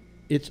point,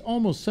 it's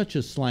almost such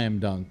a slam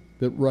dunk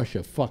that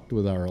Russia fucked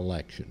with our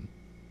election.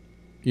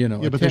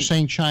 But they're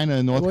saying China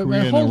and North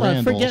Korea and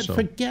Iran also.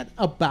 Forget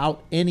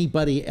about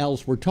anybody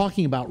else. We're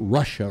talking about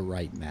Russia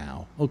right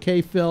now.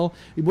 Okay, Phil?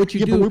 What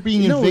you do? But we're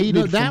being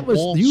invaded from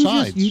all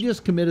sides. You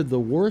just committed the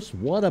worst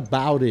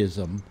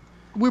whataboutism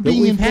we're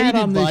being invaded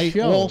on this by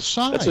show. all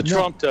sides. That's what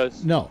Trump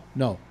does. No.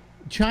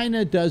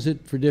 China does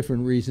it for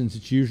different reasons.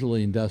 It's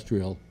usually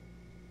industrial.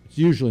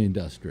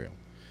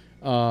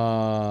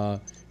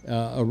 Iran,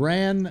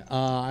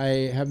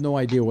 I have no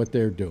idea what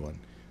they're doing.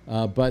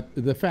 But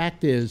the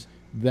fact is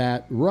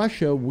that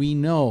Russia, we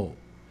know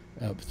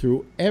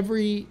through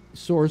every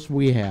source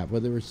we have,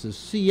 whether it's the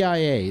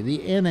CIA, the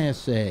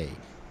NSA,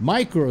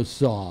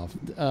 Microsoft,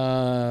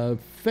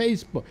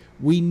 Facebook,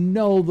 we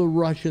know the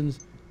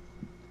Russians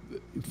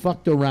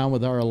fucked around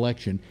with our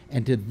election.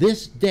 And to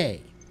this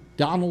day,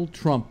 Donald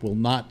Trump will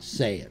not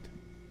say it.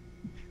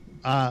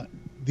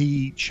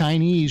 The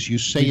Chinese, you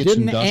say you it's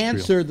didn't industrial.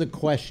 answer the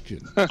question.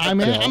 I'm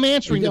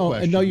answering the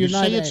question. No, you're you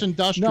not. Say it's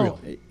industrial.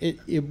 No,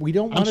 we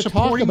don't want to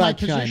talk about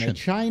China.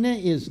 China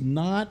is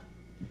not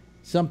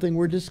something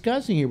we're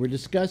discussing here. We're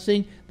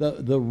discussing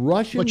the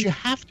Russian. But you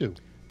have to.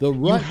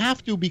 You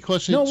have to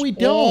because it's no, we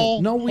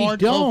don't. No, we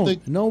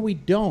don't. No, we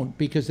don't.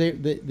 Because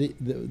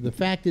the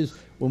fact is,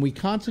 when we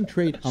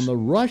concentrate on the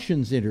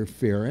Russians'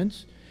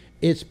 interference,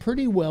 it's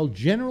pretty well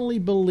generally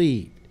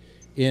believed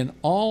in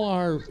all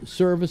our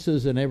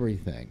services and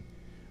everything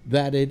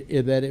that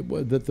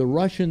the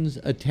Russians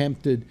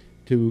attempted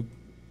to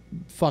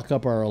fuck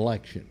up our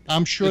election.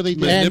 I'm sure they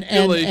did.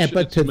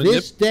 But to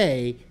this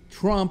day,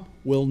 Trump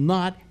will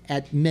not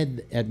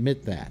admit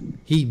that.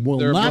 He will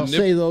not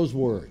say those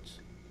words.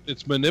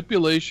 It's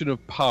manipulation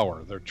of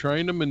power. They're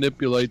trying to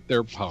manipulate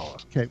their power.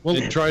 Okay, well,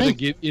 and try to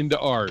get into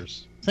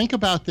ours. Think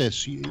about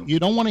this. You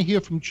don't want to hear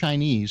from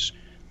Chinese,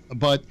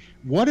 but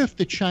what if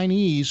the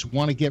Chinese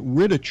want to get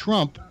rid of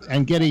Trump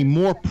and get a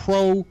more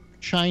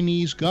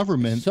pro-Chinese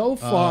government? So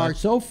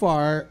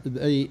far,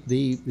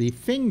 the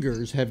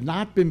fingers have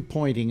not been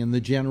pointing in the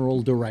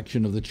general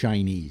direction of the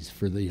Chinese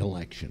for the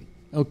election.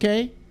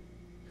 Okay?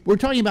 We're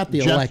talking about the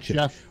election.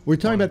 We're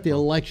talking about the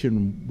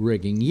election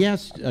rigging.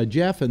 Yes,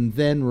 Jeff, and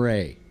then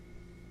Ray.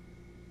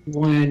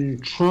 When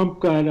Trump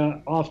got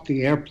off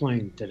the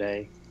airplane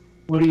today,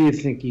 what do you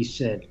think he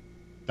said?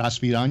 Das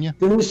vidanya?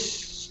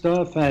 This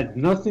stuff had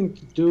nothing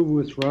to do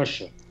with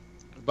Russia.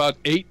 About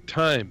 8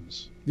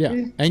 times.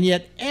 Yeah. And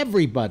yet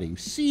everybody,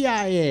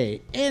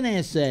 CIA,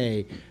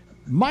 NSA,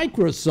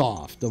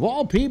 Microsoft, of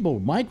all people,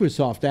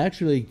 Microsoft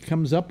actually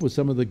comes up with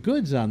some of the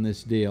goods on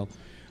this deal,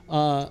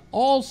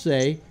 all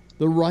say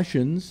the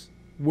Russians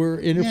were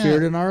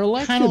interfered in our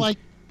election. Kind of like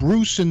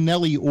Bruce and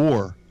Nellie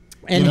Orr.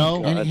 And,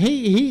 and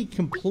he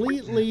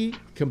completely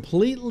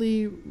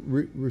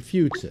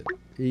refutes it.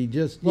 He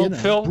just,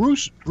 Phil,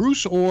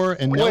 Bruce Orr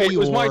and Nellie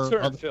Orr my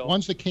turn, are the Phil.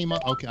 ones that came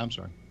up. Okay, I'm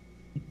sorry.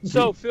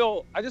 So,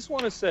 Phil, I just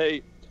want to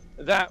say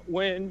that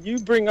when you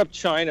bring up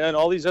China and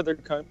all these other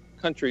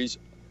countries,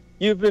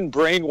 you've been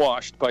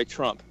brainwashed by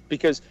Trump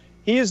because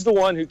he is the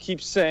one who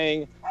keeps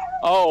saying,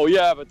 oh,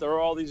 yeah, but there are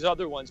all these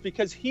other ones,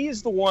 because he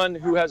is the one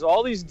who has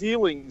all these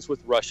dealings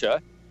with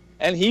Russia,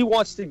 and he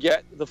wants to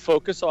get the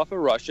focus off of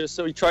Russia,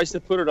 so he tries to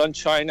put it on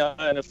China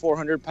and a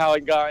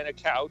 400-pound guy on a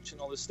couch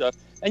and all this stuff,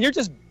 and you're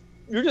just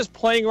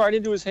playing right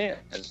into his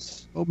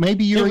hands. Well,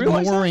 maybe you're You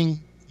realize ignoring.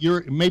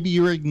 Maybe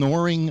you're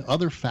ignoring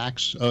other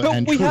facts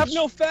and we truths. have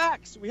no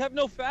facts. We have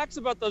no facts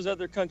about those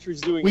other countries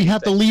doing. We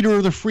have the anything. leader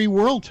of the free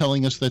world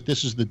telling us that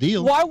this is the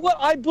deal. Why would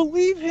I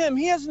believe him?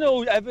 He has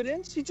no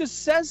evidence. He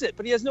just says it,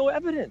 but he has no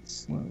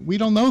evidence. Well, we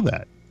don't know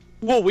that.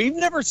 Well, we've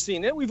never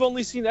seen it. We've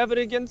only seen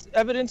evidence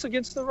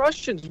against the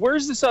Russians.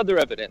 Where's this other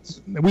evidence?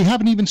 We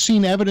haven't even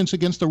seen evidence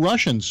against the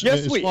Russians.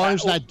 Yes, as we far have.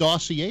 as that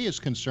dossier is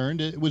concerned,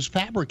 it was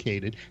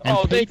fabricated and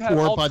they've paid had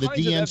for all by the kinds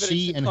of evidence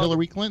DNC to and cover.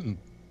 Hillary Clinton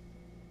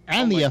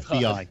and Oh the my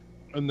FBI. God.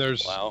 And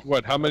there's Wow.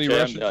 how many Okay,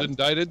 I'm Russians done.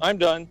 indicted? I'm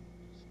done.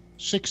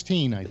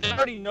 16, I They think.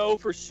 already know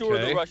for sure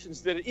Okay. the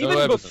Russians did it. No Even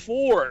evidence.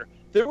 before,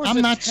 there was I'm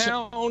a not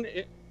sa- town.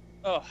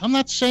 I'm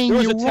not saying There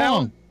was you're a wrong.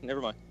 town.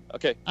 Never mind.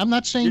 Okay. I'm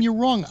not saying you're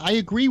wrong. I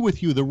agree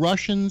with you. The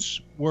Russians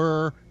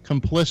were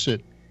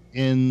complicit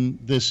in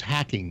this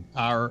hacking.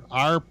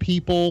 Our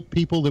people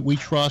that we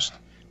trust,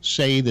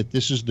 say that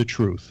this is the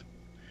truth.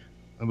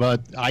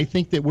 But I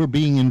think that we're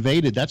being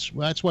invaded. That's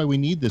why we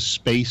need this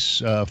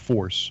space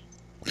force.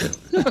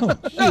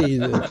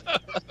 Jesus.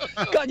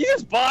 God, you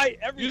just buy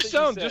everything. You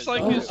sound he just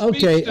says. like his Okay,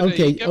 speech today.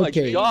 okay, You get like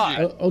okay.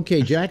 God.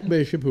 Okay, Jack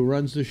Bishop, who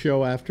runs the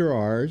show after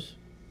ours.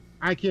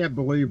 I can't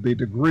believe the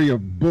degree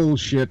of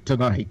bullshit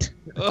tonight.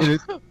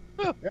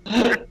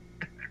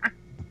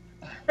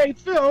 Hey,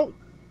 Phil,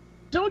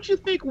 don't you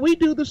think we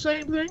do the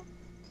same thing?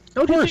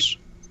 Of course,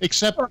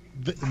 except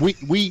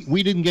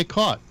we didn't get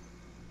caught.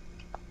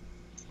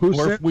 Who Or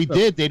said if we so?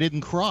 did, they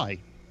didn't cry.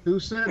 Who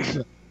said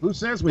so? Who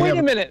says we Wait have?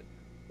 a minute.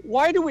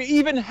 Why do we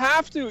even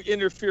have to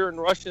interfere in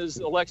Russia's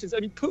elections? I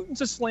mean,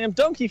 Putin's a slam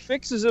dunk. He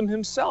fixes them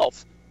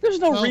himself. There's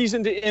no Well-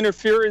 reason to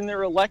interfere in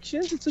their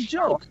elections. It's a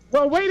joke.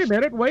 Well, wait a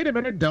minute. Wait a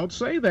minute. Don't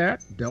say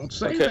that. Don't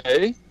say that.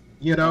 Okay.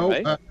 You know.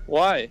 Right.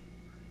 Why?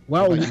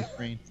 Well, Like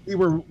Ukraine.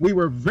 we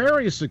were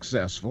very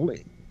successful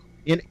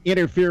in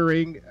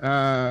interfering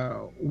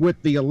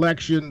with the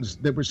elections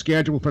that were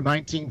scheduled for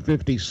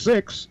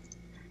 1956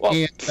 Well,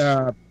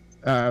 in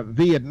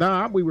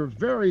Vietnam. We were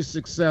very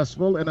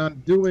successful in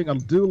undoing a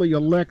duly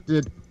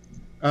elected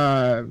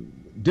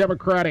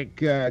democratic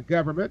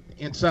government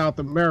in South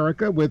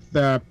America with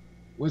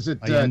was it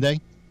Allende?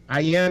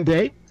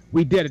 Allende.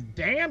 We did a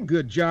damn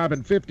good job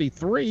in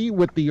 '53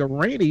 with the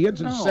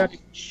Iranians and No. setting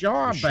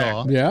Shaw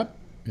Shaw. back.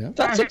 Yeah.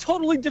 that's a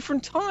totally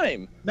different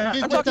time. Now,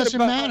 It I'm talking doesn't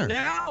about matter.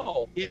 now.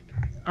 all What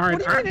right,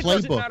 do you mean it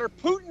doesn't playbook. matter?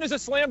 Putin is a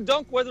slam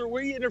dunk whether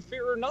we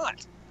interfere or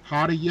not.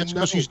 how do you That's know?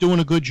 because he's doing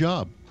a good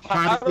job.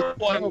 How do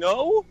I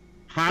know?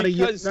 How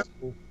because- do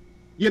you know?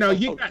 You know,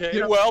 you got, Okay, you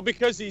know, well,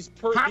 because he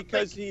How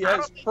has they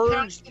count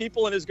purged the-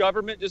 people in his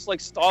government just like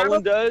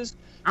Stalin does.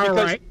 all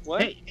because- right.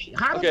 what? Hey,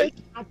 how do Okay. they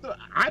count the?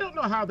 I don't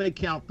know how they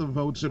count the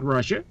votes in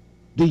Russia.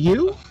 Do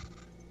you?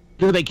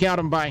 Do they count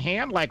them by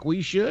hand like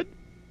we should,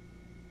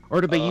 or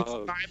do they use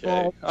Okay.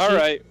 eyeball?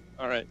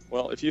 All right.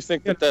 Well, if you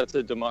think that that's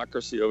a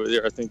democracy over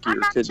there, I think I'm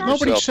you're not kidding talking-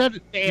 Nobody yourself.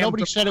 said Damn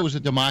nobody said it was a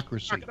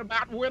democracy. Talking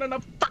about winning a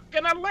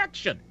fucking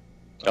election.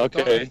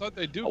 Okay. I thought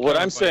they do. What count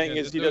I'm by saying hand.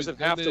 is he Didn't doesn't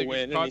they- have didn't to they get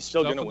win, and caught he's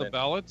still stuffing gonna the win.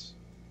 ballots.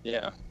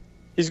 Yeah,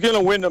 he's going to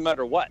win no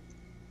matter what.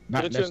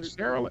 Not Don't you under-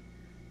 necessarily.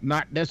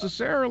 Not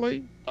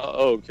necessarily.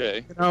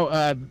 Okay. You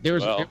know,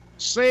 there's Well. a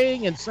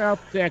saying in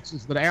South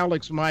Texas that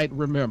Alex might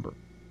remember.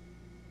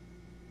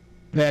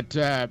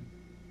 That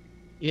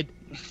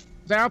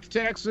South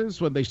Texas,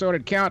 when they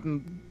started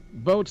counting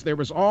votes, there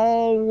was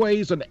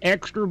always an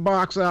extra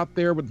box out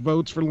there with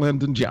votes for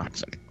Lyndon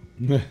Johnson.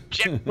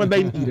 Just when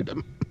they needed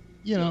them.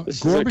 You know,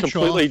 This is a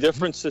completely Gorbachev.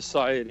 different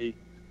society.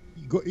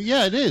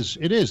 Yeah, it is.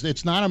 It is.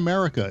 It's not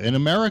America. In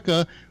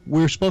America,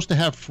 we're supposed to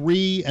have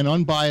free and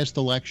unbiased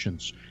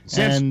elections.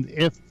 And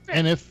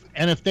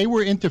if they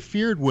were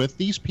interfered with,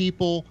 these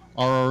people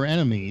are our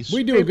enemies.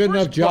 We do a good First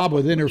enough of job all,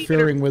 with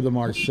interfering with them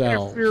We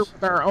ourselves. interfere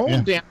with our own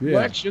Yeah. damn Yeah.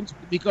 elections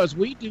because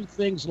we do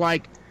things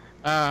like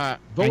Hanging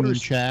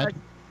voters. Chad.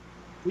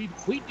 We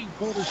do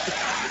voters.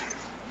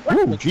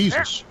 Oh,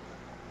 Jesus.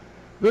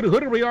 Who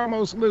did we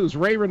almost lose?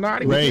 Ray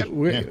Renati? Ray.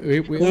 We-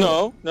 we-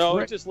 No,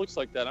 Right. it just looks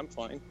like that. I'm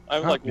fine.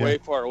 I'm Oh, like yeah. way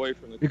far away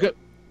from the.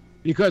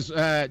 Because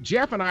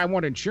Jeff and I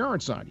want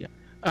insurance on you.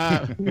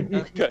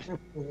 Okay.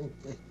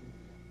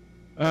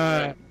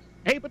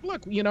 Hey, but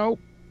look, you know,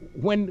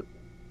 when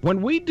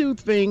we do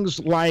things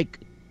like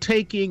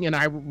taking, and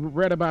I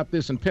read about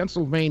this in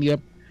Pennsylvania,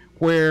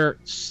 where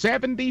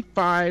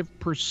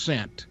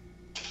 75%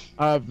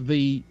 of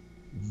the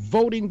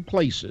voting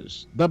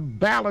places, the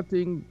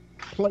balloting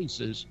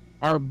places,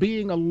 are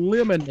being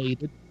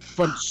eliminated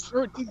from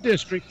certain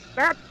districts.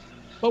 That's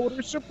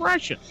voter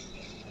suppression.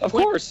 Of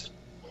course,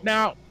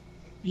 Now,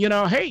 you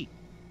know, hey,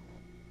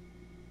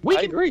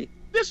 I agree.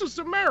 This is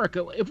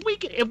America. If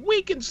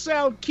we can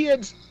sell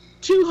kids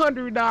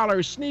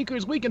 $200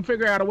 sneakers, we can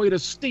figure out a way to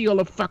steal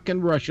a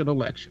fucking Russian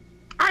election.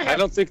 I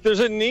don't think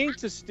there's a need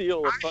to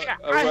steal a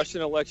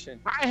Russian election.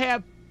 I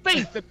have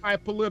faith in my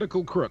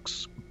political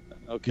crooks.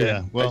 Okay.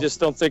 Yeah, well- I just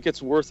don't think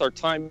it's worth our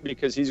time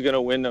because he's going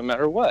to win no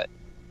matter what.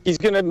 He's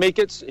going to make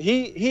it.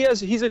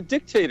 He's a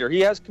dictator.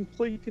 He has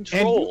complete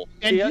control.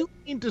 And you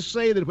mean to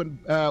say that when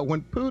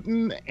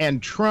Putin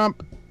and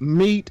Trump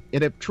meet,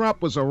 and if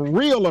Trump was a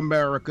real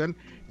American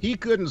he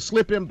couldn't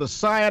slip him the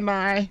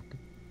cyanide,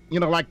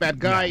 like that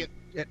guy.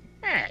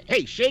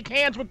 Hey, shake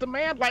hands with the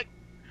man. Like,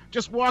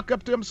 just walk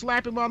up to him,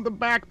 slap him on the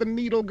back. The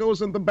needle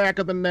goes in the back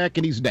of the neck,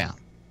 and he's down.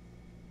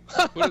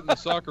 Put it in the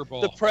soccer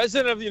ball. The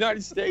president of the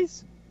United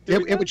States?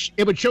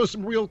 It would show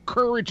some real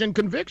courage and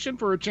conviction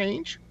for a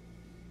change.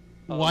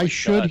 Why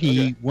should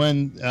he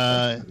when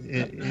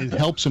it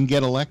helps him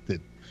get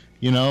elected?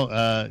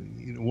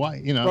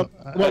 Why?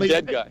 A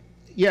dead guy.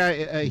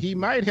 Yeah, he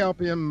might help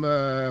him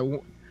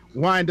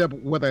wind up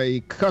with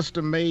a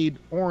custom-made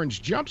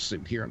orange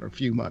jumpsuit here in a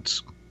few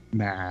months.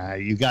 Nah,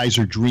 you guys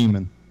are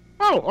dreaming.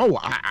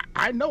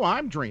 I know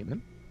I'm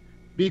dreaming,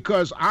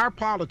 because our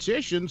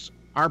politicians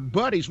are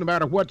buddies no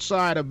matter what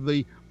side of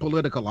the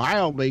political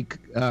aisle they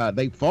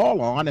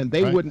fall on, and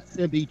they wouldn't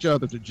send each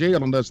other to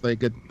jail unless they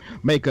could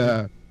make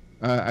a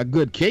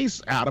good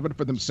case out of it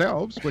for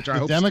themselves. Which I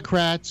hope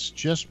Democrats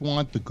just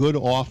want the good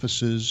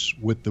offices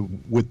with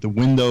the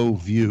window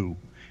view,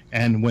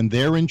 and when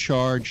they're in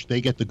charge,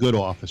 they get the good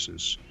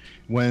offices.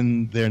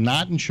 When they're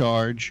not in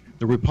charge,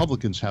 the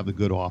Republicans have the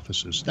good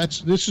offices.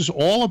 This is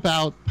all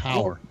about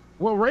power.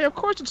 Well, Ray, of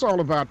course it's all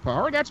about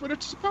power. That's what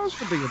it's supposed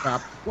to be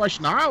about. The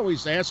question I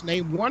always ask,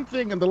 name one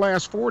thing in the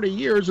last 40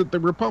 years that the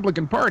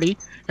Republican Party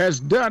has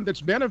done that's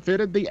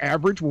benefited the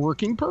average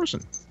working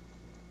person.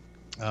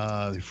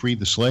 They freed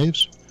the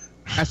slaves?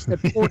 I said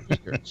 40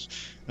 years.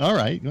 All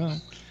right.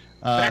 Well,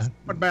 that's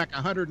going back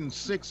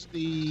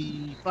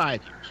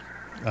 165 years.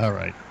 All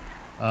right.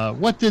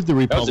 What did the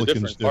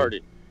Republicans do?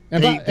 Party.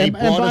 And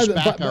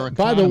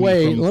by the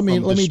way, let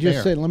me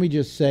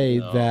just say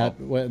that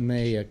when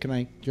they can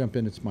I jump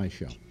in? It's my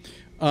show.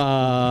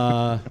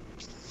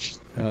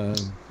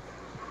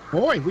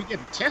 Boy, we get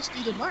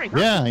testy tonight.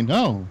 Yeah, I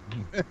know.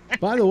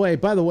 By the way,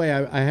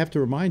 I have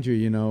to remind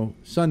you.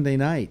 Sunday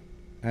night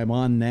I'm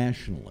on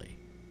nationally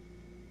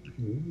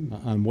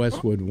on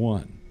Westwood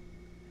One.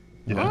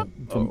 Yeah.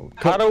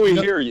 How do we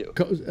hear you?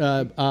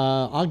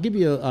 I'll give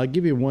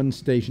you one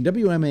station.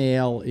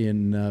 WMAL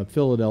in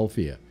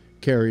Philadelphia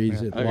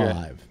carries it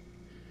live.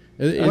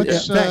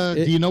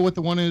 Do you know what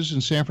the one is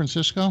in San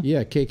Francisco?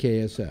 Yeah,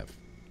 KKSF.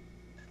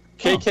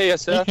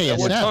 KKSF? KKSF. At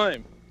what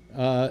time?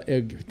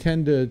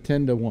 10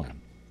 to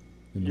 1.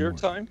 Your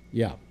time?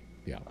 Yeah.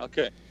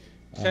 Okay.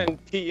 10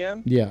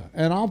 p.m. Yeah,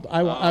 and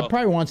I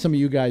probably want some of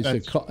you guys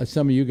to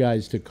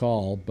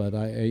call, but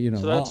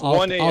So that's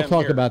 1 a.m. I'll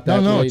talk here. about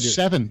that No, later. it's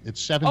 7.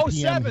 It's 7 Oh,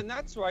 p.m. 7.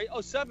 That's right.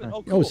 Oh, 7.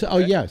 Oh, cool.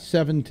 Yeah,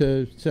 7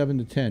 to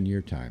 10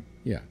 your time.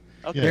 Yeah.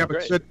 Okay, Yeah,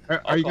 great.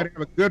 are you going to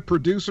have a good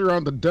producer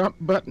on the dump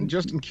button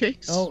just in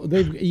case? Oh,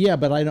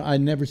 but I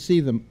never see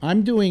them.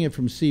 I'm doing it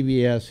from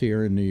CBS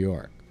here in New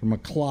York, from a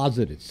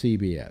closet at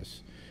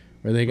CBS,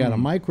 where they got a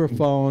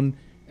microphone,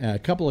 a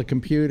couple of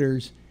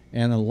computers,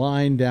 and a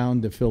line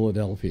down to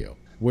Philadelphia.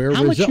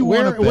 How much you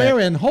want to bet?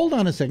 Wherein, hold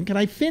on a second. Can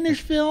I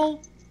finish,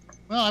 Phil?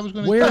 Well, I was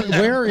going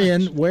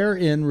to.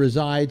 Wherein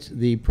resides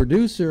the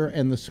producer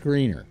and the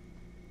screener.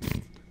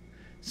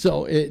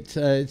 So it's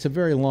a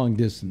very long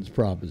distance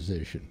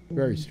proposition.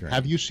 Very strange.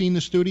 Have you seen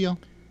the studio?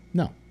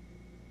 No.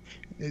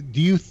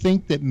 Do you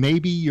think that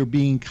maybe you're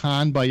being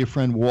conned by your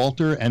friend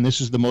Walter, and this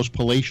is the most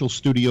palatial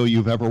studio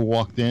you've ever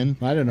walked in?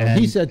 I don't know.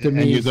 He said to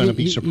me, and you're going to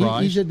be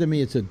surprised. He said to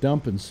me, it's a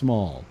dump and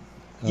small.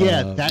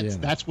 Yeah,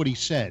 that's what he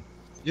said.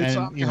 It's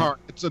on the heart.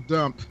 It's a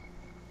dump.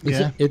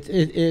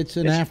 It's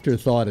an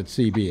afterthought at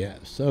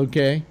CBS.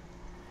 Okay,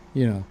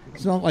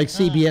 it's not like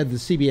CBS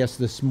the CBS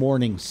This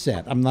Morning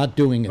set. I'm not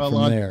doing it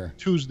from there.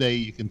 Tuesday,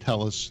 you can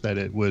tell us that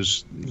it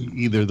was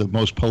either the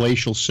most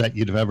palatial set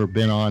you'd have ever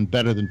been on,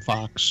 better than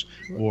Fox,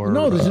 or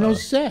no. There's no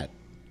set.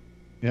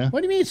 Yeah. What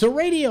do you mean? It's a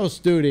radio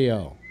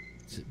studio.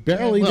 It's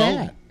barely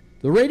that.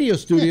 The radio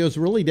studio is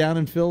really down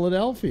in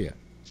Philadelphia.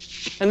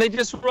 And they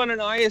just run an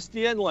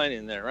ISDN line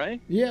in there, right?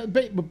 Yeah,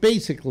 but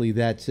basically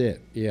that's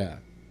it. Yeah.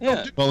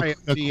 Yeah. Well,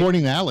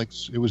 according to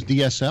Alex, it was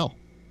DSL.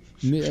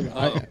 I mean,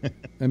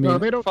 No,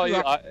 they don't. Probably,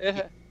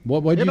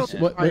 what They you don't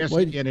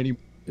ISDN anymore.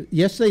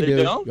 Yes, they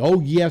do. don't?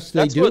 Oh, yes,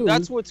 they do.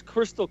 That's what's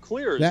crystal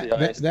clear. Is the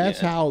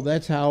ISDN.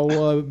 That's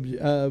how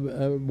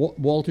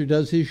Walter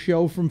does his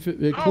show from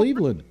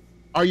Cleveland.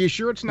 Are you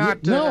sure it's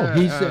not? No,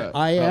 he said.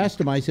 I asked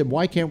him. I said,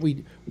 "Why can't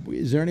we?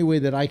 Is there any way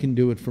that I can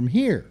do it from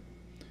here,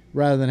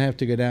 rather than have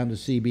to go down to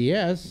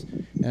CBS?"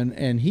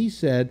 And he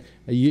said,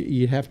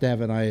 "You have to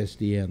have an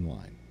ISDN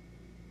line."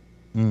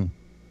 Mm.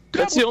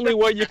 That's the only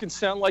way you can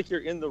sound like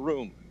you're in the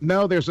room.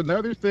 No, there's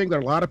another thing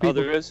that a lot of people.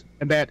 Oh, there is.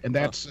 And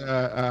that's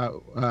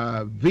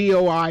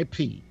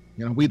VoIP.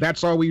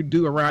 That's all we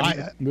do around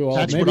here. Well,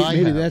 that's maybe, what I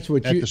maybe have that's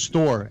what at you the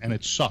store, and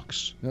it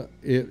sucks.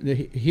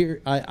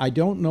 Here, I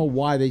don't know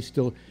why they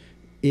still.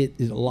 A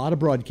lot of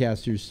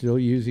broadcasters still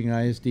using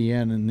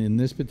ISDN, and in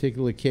this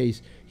particular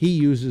case, he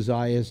uses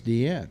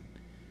ISDN.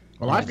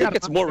 Well, I think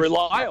it's more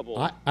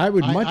reliable. I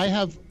would much.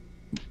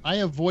 I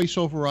have voice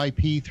over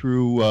IP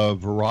through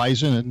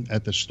Verizon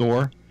at the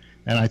store,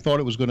 and I thought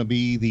it was going to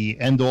be the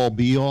end-all,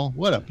 be-all.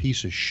 What a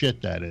piece of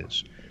shit that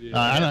is.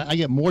 Yeah. I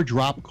get more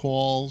drop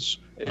calls.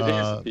 It is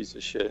a piece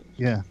of shit.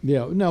 Yeah.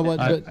 Yeah. No, but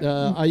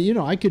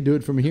I could do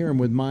it from here, and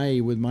with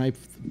my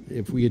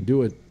if we could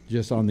do it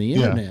just on the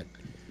internet.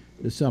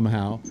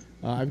 somehow.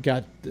 I've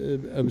got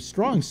a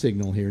strong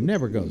signal here.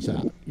 Never goes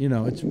out. You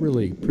know, it's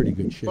really pretty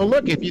good shape. Well,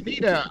 look, if you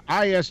need a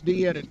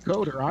ISDN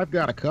encoder, I've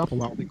got a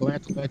couple. I'll be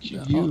glad to let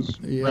you use.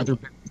 Yeah.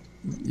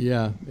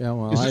 Yeah.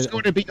 Well, is this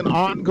going to be an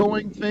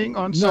ongoing thing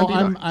on no,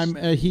 Sunday nights? I'm.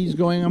 He's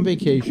going on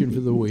vacation for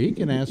the week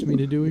and asked me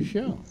to do a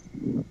show.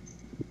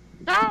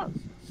 Ah,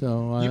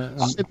 So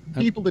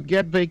people that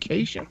get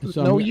vacation.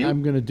 So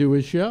I'm going to do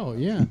a show.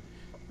 Yeah.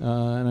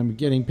 And I'm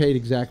getting paid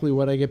exactly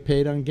what I get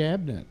paid on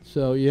Gabnet.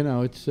 So, you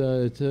know, it's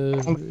yeah.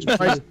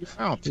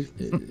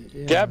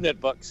 Gabnet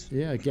bucks.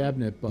 Yeah,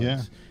 Gabnet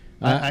bucks.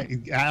 Yeah.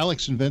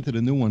 Alex invented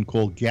a new one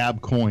called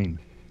Gab Coin.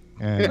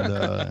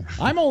 And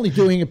I'm only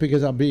doing it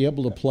because I'll be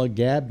able to plug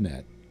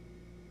Gabnet.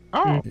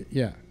 Oh.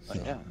 Yeah.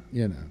 So, Yeah.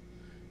 You know.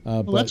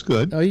 well, that's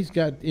good. He's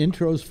got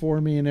intros for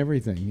me and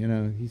everything. You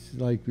know, he's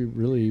like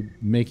really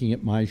making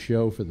it my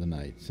show for the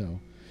night. So.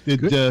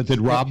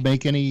 Did Rob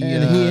make any?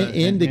 And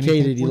he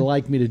indicated he'd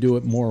like me to do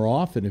it more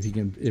often if he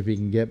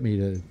can get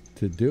me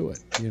to do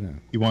it. You know,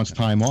 he wants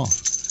time off.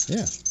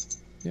 Yeah,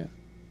 yeah.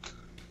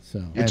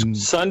 So And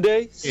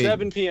Sunday,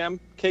 7 p.m.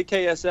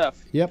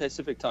 KKSF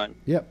Pacific time.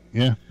 Yep.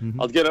 Yeah.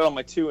 I'll get it on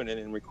my 2-in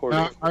and record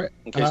it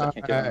in case I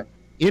can't get it.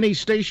 Any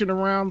station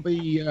around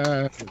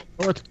the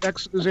North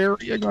Texas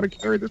area going to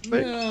carry this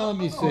thing? Well, let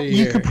me see.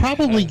 You could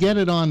probably get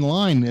it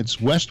online. It's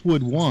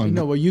Westwood One.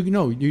 No, well, you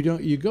don't.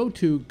 You go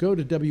to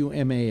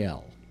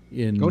WMAL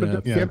in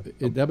at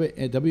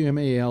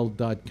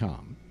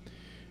WMAL.com,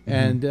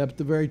 and at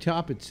the very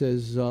top it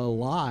says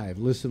live.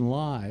 Listen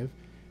live,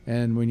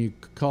 and when you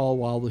call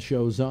while the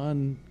show's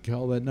on,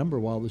 call that number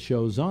while the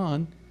show's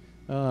on,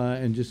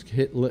 and just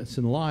hit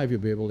listen live.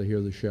 You'll be able to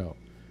hear the show.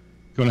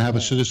 Going to have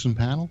a citizen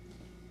panel?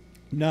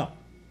 No,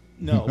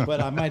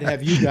 but I might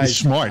have you guys.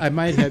 Smart. I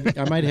might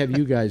have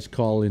you guys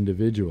call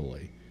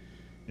individually,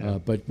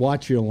 but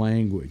watch your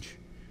language.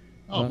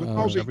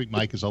 Every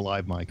mic is a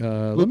live mic.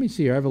 Let me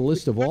see here. I have a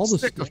list of all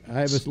the. I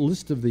have a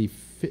list of the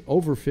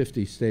over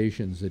 50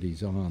 stations that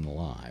he's on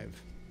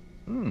live.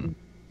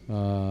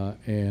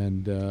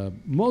 And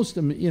most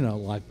of them, you know,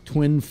 like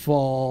Twin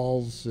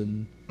Falls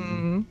and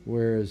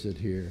where is it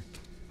here?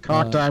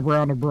 Cocked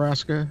Eyebrow,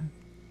 Nebraska.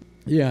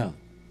 Yeah.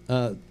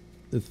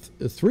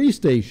 Three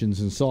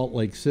stations in Salt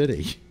Lake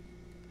City.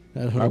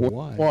 I don't know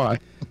why.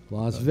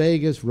 Las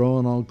Vegas,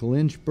 Roanoke,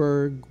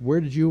 Lynchburg. Where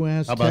did you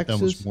ask? How about Texas?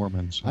 those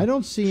Mormons? I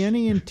don't see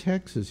any in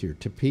Texas here.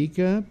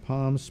 Topeka,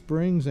 Palm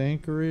Springs,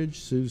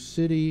 Anchorage, Sioux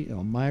City,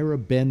 Elmira,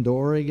 Bend,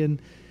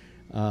 Oregon.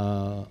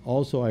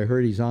 Also, I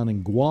heard he's on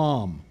in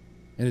Guam,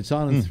 and it's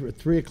on at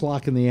 3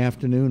 o'clock in the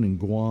afternoon in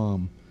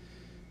Guam.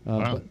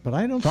 Wow. But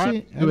I don't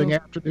see doing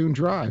afternoon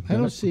drive. I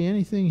don't see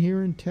anything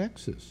here in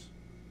Texas.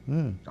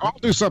 I'll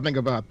do something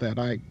about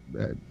that.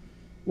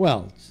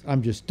 Well,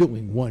 I'm just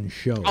doing one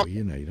show.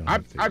 You know, you don't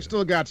have to. I've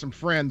still got some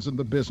friends in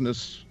the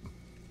business.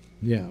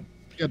 Yeah.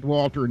 Get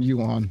Walter and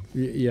you on.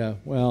 Yeah.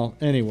 Well,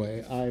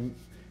 anyway,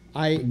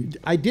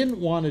 I didn't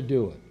want to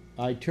do it.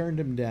 I turned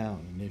him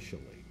down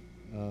initially.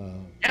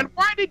 And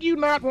why did you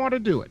not want to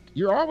do it?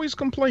 You're always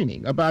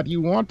complaining about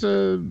you want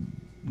to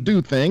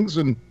do things,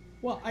 and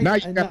now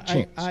you got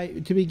a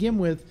chance. To begin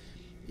with,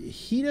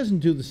 he doesn't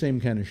do the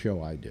same kind of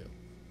show I do.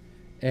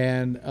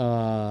 And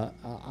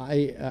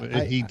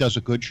he does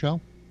a good show.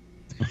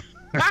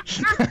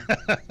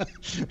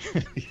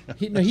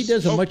 He does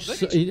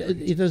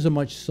he does a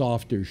much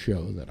softer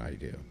show than I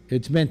do.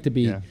 It's meant to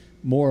be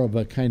more of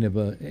a kind of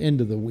a end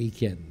of the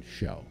weekend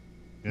show.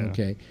 Yeah.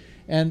 Okay,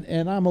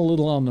 and I'm a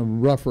little on the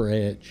rougher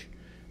edge,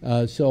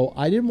 so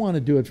I didn't want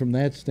to do it from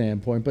that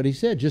standpoint. But he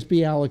said, just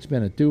be Alex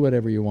Bennett, do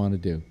whatever you want to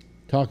do,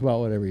 talk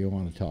about whatever you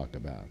want to talk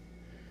about,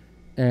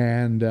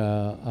 and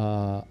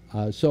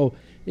so.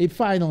 He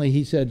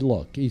said,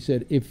 look, he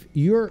said, he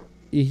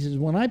says,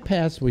 when I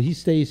pass, well, he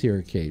stays here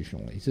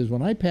occasionally. He says,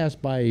 when I pass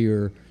by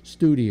your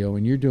studio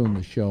and you're doing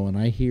the show and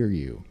I hear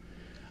you,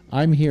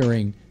 I'm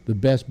hearing the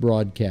best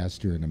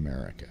broadcaster in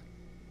America.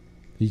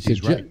 He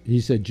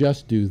said,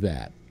 just do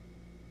that.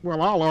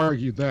 Well, I'll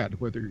argue that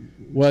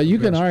Well, you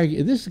can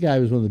argue. This guy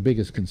was one of the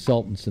biggest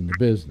consultants in the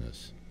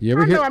business. You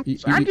ever hear?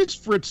 I'm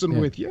just fritzing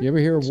with you. You ever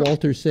hear of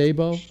Walter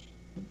Sabo?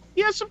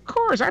 Yes, of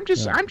course. I'm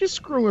just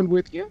screwing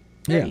with you.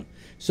 Yeah.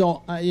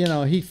 So, you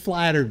know, he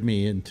flattered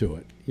me into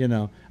it, you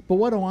know. But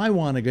what do I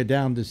want to go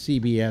down to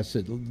CBS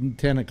at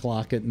 10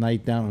 o'clock at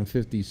night down on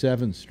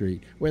 57th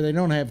Street where they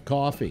don't have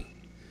coffee?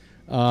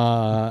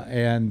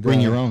 And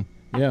bring your own.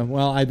 Yeah,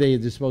 well, they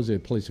suppose there's a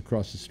place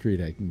across the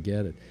street I can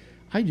get it.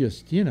 I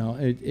just, you know,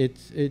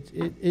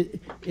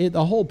 the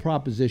whole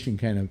proposition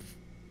kind of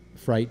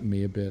frightened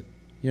me a bit,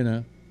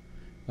 you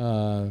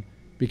know,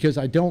 because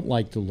I don't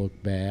like to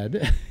look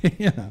bad,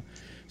 you know.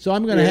 So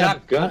I'm going to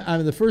have,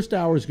 the first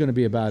hour is going to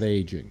be about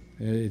aging.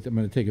 I'm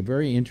going to take a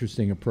very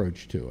interesting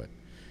approach to it.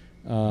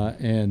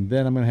 And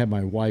then I'm going to have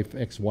my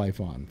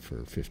ex-wife on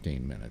for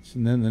 15 minutes.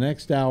 And then the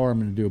next hour, I'm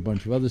going to do a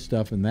bunch of other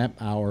stuff. And that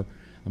hour,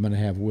 I'm going to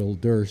have Will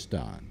Durst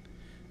on.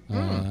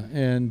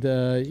 And,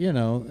 you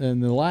know,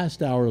 and the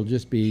last hour will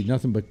just be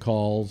nothing but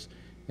calls.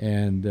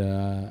 And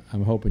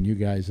I'm hoping you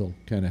guys will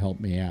kind of help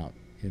me out,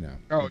 You know.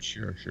 Oh,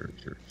 sure.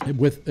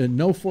 With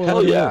no four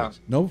Hell yeah.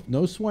 words.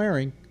 No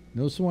swearing.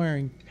 No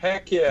swearing.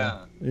 Heck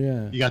yeah.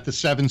 Yeah. You got the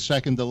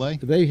 7-second delay?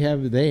 They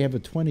have a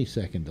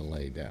 20-second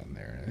delay down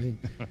there.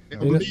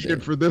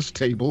 Needed for this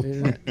table.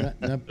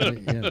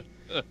 Yeah.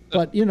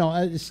 But you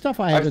know, stuff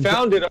I haven't. I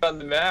found it on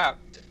the map.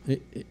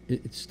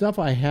 It's stuff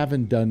I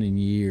haven't done in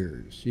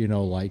years. You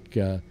know, like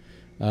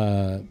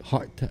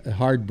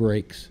hard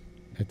breaks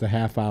at the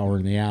half hour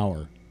and the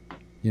hour.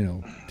 You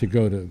know, to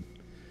go to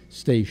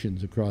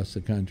stations across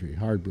the country,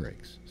 hard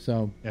breaks.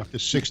 So after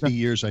 60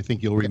 years, I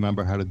think you'll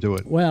remember how to do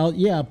it. Well,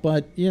 yeah,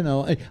 but you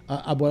know,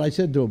 what I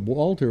said to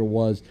Walter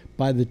was,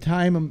 by the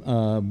time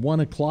 1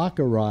 o'clock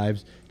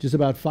arrives, just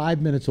about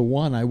 5 minutes of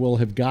 1, I will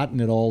have gotten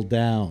it all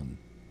down.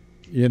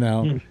 You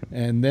know,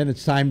 and then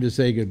it's time to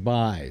say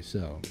goodbye.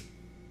 So,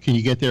 can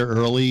you get there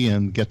early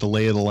and get the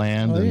lay of the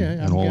land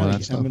and all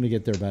that stuff? I'm going to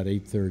get there about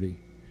 8:30,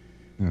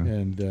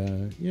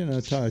 and you know,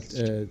 talk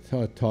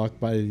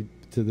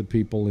to the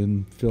people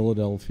in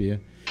Philadelphia.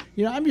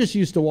 You know, I'm just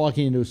used to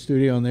walking into a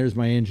studio and there's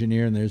my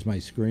engineer and there's my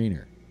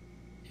screener.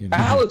 You know?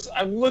 Alex,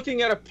 I'm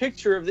looking at a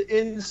picture of the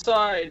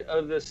inside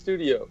of the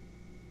studio.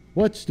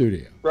 What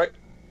studio? Right,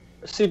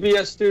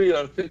 CBS studio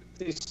on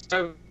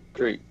 57th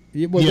Street.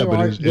 Yeah,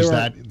 but is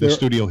that the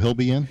studio he'll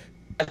be in?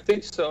 I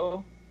think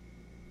so.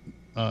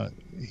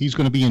 He's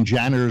going to be in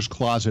janitor's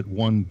closet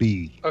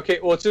 1B. Okay,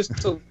 well, it's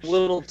just a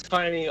little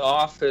tiny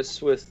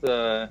office with.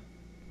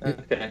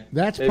 Okay.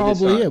 That's maybe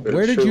probably not, it.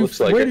 Where did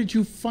sure Where did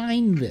you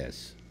find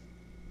this?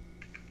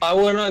 I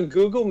went on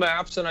Google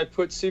Maps and I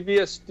put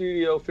CBS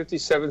Studio,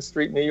 57th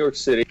Street, New York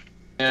City,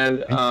 and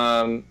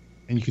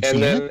you could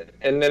see it?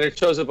 And then it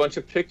shows a bunch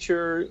of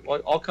pictures,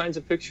 like all kinds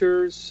of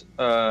pictures,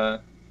 and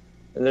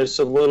there's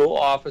some little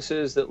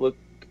offices that look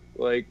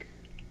like,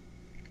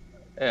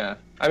 yeah.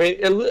 I mean,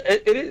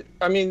 it is.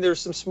 I mean, there's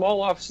some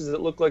small offices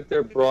that look like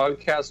they're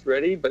broadcast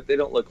ready, but they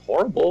don't look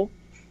horrible.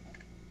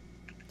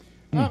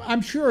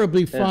 I'm sure it'll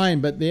be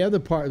fine, but the other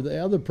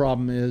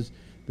problem is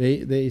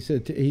he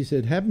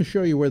said have him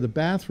show you where the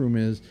bathroom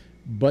is,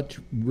 but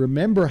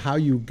remember how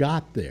you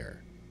got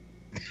there.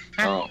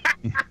 Oh.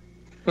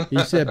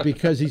 He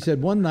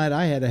said one night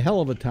I had a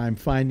hell of a time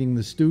finding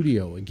the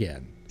studio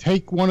again.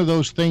 Take one of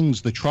those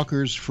things, the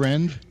trucker's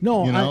friend.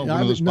 No, you know,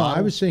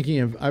 I was thinking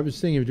of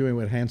doing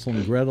what Hansel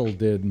and Gretel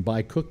did and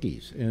buy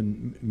cookies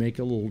and make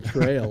a little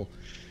trail.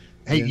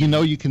 Hey, you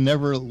know, you can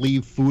never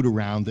leave food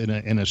around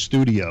in a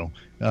studio.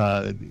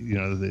 You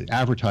know, the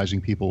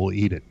advertising people will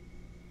eat it.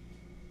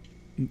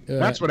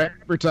 That's what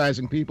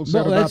advertising people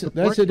said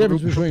that's the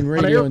difference between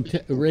radio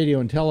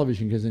and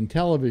television. Because in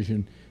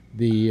television,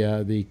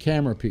 the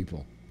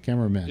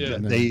cameramen,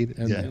 and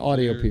the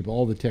audio people,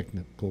 all the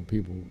technical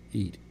people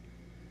eat.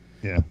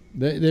 Yeah.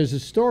 There's a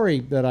story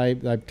that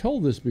I've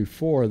told this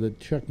before that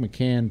Chuck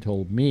McCann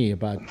told me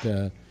about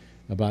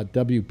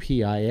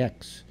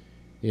WPIX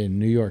in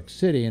New York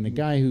City, and a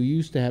guy who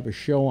used to have a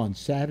show on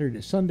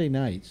Saturday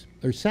nights,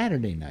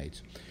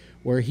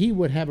 where he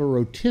would have a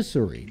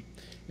rotisserie,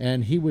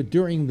 and he would,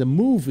 during the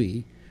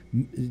movie,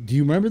 do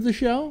you remember the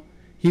show?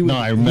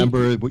 I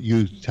remember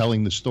you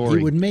telling the story.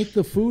 He would make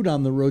the food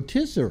on the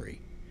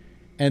rotisserie,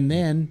 and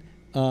then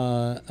you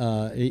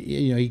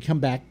know, he'd come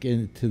back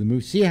into the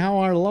movie. See how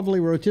our lovely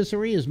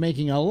rotisserie is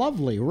making a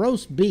lovely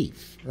roast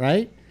beef,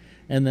 right?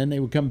 And then they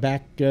would come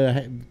back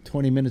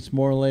 20 minutes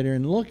more later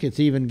and look, it's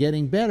even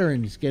getting better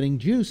and it's getting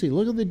juicy.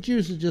 Look at the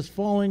juices just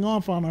falling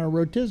off on our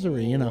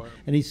rotisserie, you know.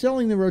 And he's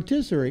selling the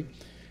rotisserie,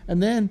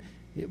 and then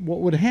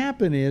what would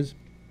happen is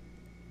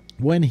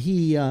when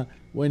he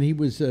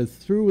was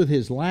through with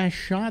his last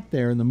shot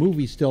there, and the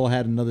movie still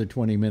had another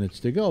 20 minutes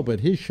to go, but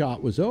his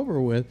shot was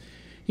over with,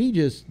 he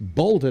just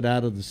bolted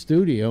out of the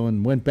studio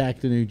and went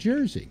back to New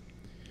Jersey.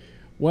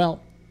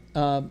 Well,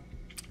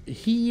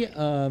 he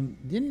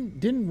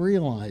didn't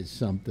realize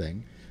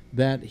something,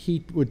 that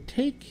he would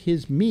take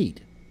his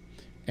meat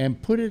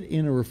and put it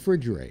in a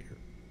refrigerator.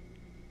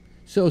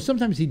 So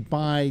sometimes he'd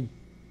buy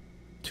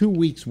 2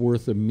 weeks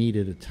worth of meat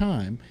at a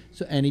time.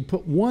 And he'd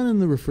put one in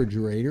the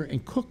refrigerator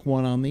and cook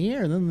one on the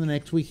air. And then the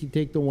next week he'd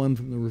take the one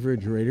from the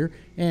refrigerator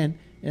and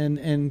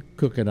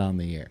cook it on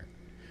the air.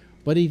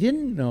 But he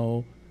didn't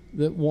know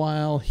that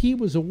while he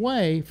was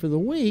away for the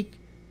week,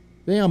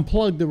 they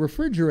unplugged the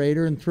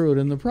refrigerator and threw it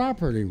in the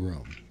property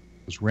room.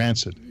 It was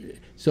rancid.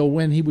 So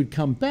when he would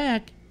come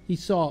back, he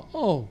saw,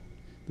 oh,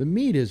 the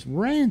meat is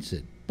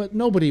rancid. But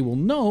nobody will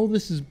know.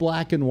 This is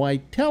black and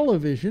white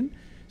television.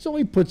 So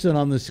he puts it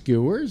on the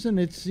skewers, and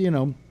it's, you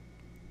know,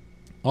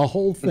 a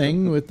whole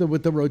thing with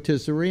the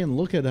rotisserie. And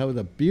look at how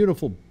the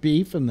beautiful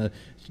beef and the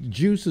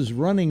juice is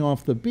running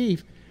off the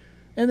beef.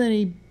 And then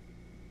he,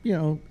 you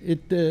know,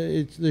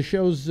 the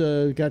show's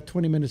got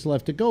 20 minutes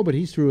left to go, but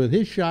he's through with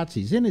his shots.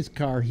 He's in his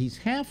car. He's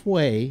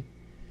halfway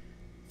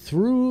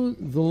through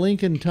the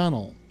Lincoln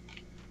Tunnel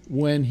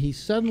when he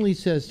suddenly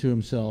says to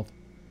himself,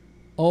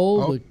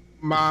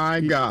 my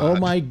God. Oh,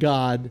 my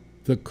God,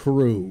 the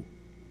crew.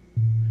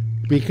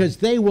 Because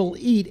they will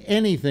eat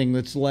anything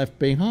that's left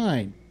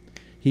behind.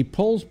 He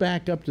pulls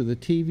back up to the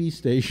TV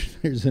station.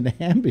 There's an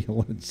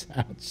ambulance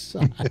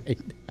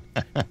outside.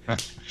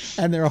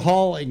 And they're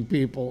hauling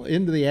people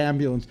into the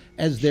ambulance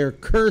as they're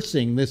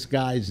cursing this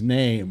guy's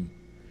name.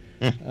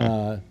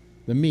 The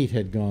meat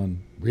had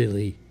gone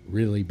really,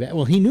 really bad.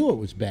 Well, he knew it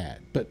was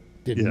bad, but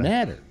didn't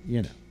matter,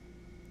 you know.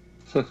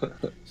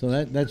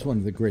 So that's one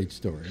of the great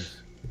stories.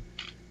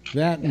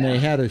 That, and they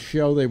had a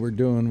show they were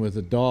doing with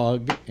a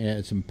dog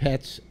and some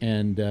pets,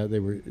 and they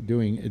were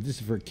doing, this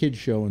is for a kid's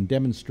show, and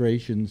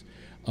demonstrations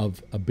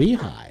of a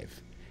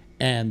beehive.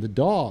 And the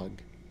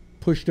dog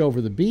pushed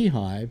over the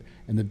beehive,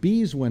 and the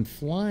bees went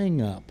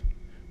flying up,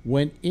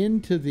 went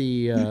into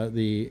the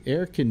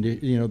air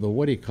condition, you know, the,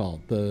 what do you call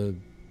it, the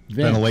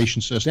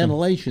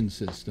ventilation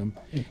system,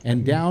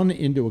 and down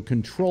into a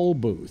control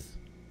booth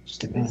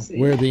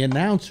where the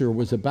announcer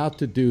was about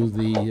to do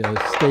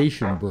the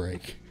station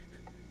break.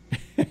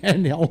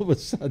 And all of a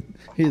sudden,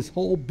 his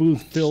whole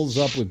booth fills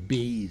up with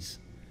bees.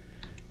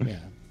 Yeah.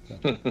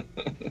 So,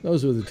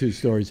 those were the two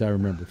stories I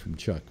remember from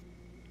Chuck.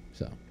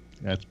 So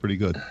that's pretty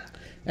good.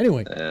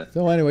 Anyway, I'm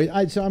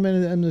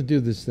gonna do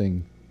this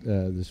thing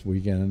this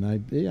weekend, and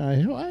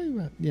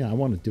I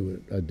want to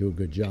do a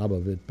good job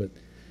of it, but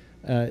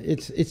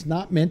it's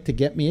not meant to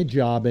get me a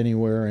job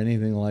anywhere or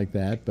anything like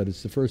that. But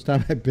it's the first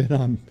time I've been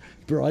on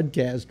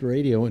broadcast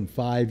radio in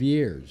 5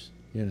 years.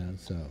 You know,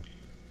 so.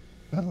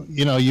 Well,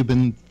 you know, you've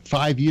been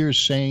 5 years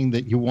saying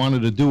that you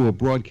wanted to do a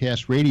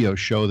broadcast radio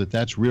show,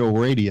 that's real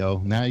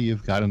radio. Now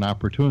you've got an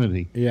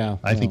opportunity. Yeah.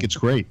 I think it's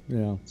great.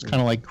 Yeah. It's kind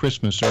of like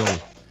Christmas early.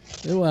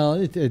 Well,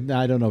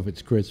 I don't know if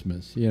it's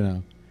Christmas, you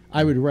know.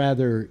 I would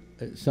rather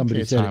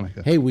somebody said,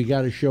 Hanukkah. "Hey, we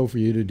got a show for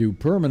you to do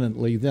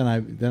permanently," then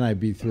I'd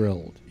be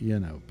thrilled, you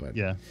know. But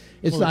yeah,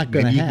 it's not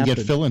going to happen. You can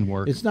get fill-in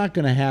work. It's not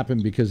going to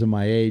happen because of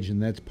my age,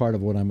 and that's part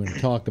of what I'm going to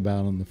talk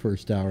about on the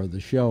first hour of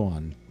the show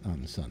on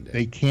Sunday.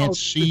 They can't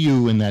see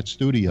you in that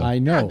studio. I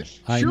know.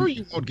 Sure,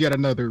 you won't get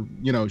another,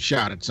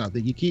 shot at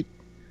something. You keep.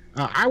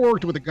 I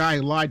worked with a guy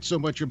who lied so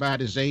much about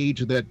his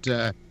age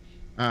that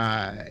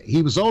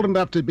he was old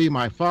enough to be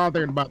my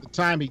father, and by the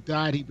time he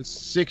died, he was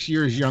 6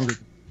 years younger.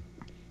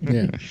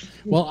 Yeah.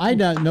 Well, I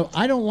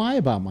don't lie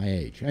about my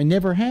age. I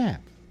never have.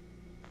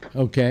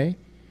 Okay,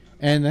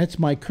 and that's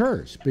my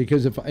curse,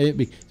 because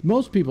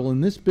most people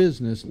in this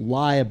business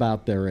lie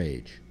about their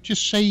age.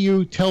 Just say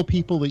you tell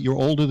people that you're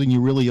older than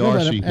you really are,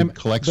 so you can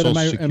collect Social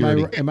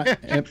Security.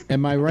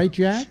 Am I right,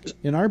 Jack?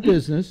 In our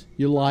business,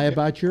 you lie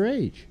about your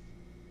age.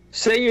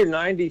 Say you're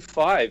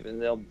 95,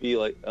 and they'll be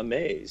like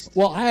amazed.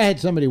 Well, I had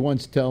somebody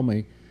once tell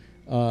me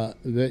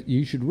that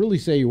you should really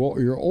say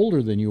you're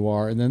older than you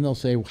are, and then they'll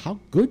say, how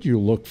good you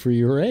look for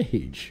your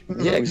age.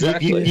 Yeah,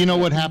 exactly. You know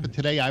what happened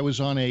today? I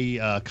was on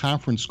a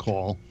conference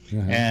call,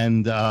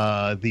 and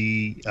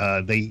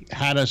they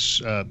had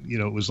us,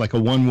 it was like a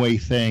one-way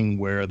thing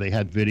where they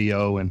had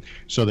video, and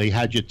so they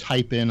had you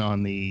type in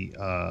on the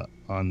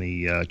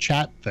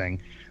chat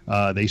thing.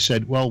 They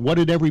said, well, what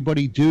did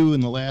everybody do in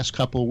the last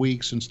couple of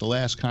weeks since the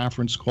last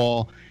conference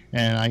call?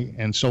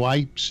 And so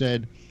I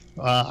said,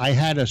 I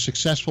had a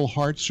successful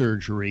heart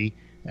surgery,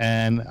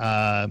 and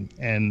I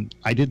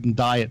didn't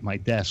die at my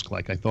desk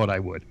like I thought I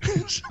would.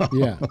 So,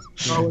 yeah.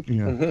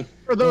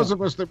 For those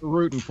of us that were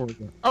rooting for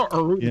you.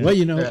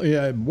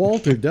 Well,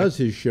 Walter does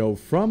his show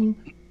from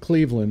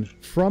Cleveland,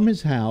 from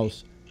his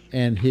house,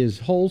 and his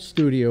whole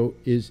studio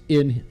is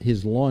in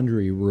his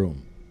laundry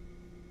room.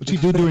 What's he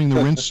do during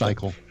the rinse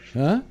cycle?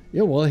 Huh?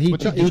 Yeah. Well,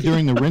 what's he do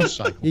during the rinse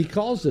cycle? He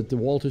calls it the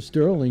Walter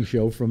Sterling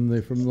Show from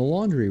the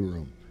laundry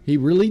room. He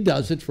really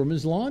does it from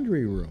his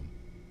laundry room.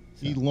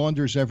 So, he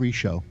launders every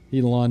show.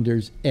 He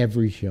launders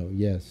every show.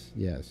 Yes.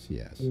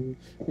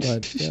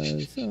 But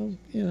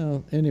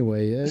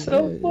anyway,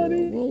 so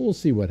funny. We'll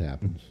see what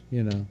happens.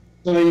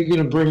 So are you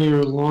going to bring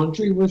your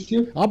laundry with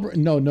you?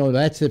 No.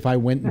 That's if I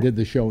went and did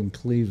the show in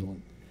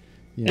Cleveland.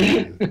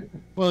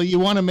 Well, you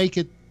want to make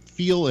it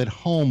feel at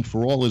home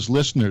for all his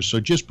listeners, so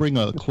just bring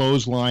a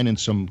clothesline and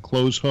some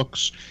clothes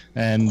hooks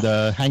and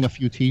hang a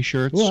few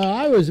T-shirts.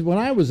 Well, when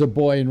I was a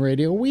boy in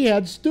radio, we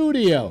had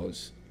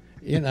studios.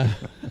 I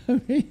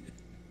mean,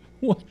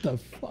 what the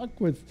fuck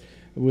with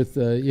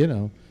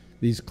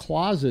these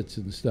closets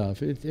and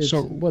stuff?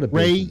 What a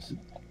business.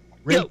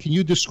 Ray, can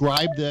you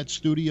describe that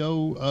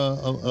studio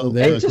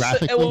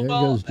graphically?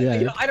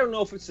 I don't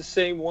know if it's the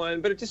same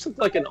one, but it just looked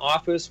like an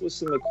office with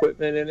some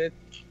equipment in it.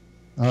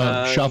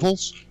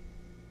 Shovels?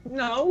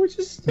 No, it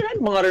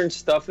had modern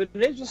stuff. It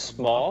was just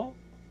small.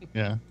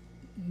 Yeah.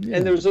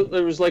 And there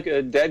was like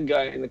a dead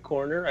guy in the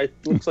corner. It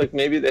looks like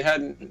maybe they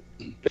hadn't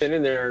been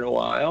in there in a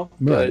while.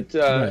 Right.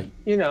 But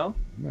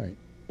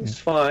it's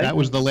fine. That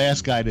was the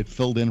last guy that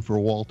filled in for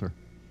Walter.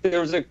 There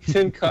was a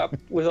tin cup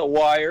with a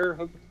wire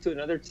hooked to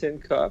another tin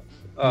cup.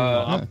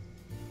 Yeah.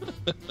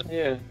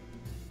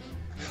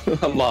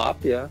 A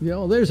mop, yeah.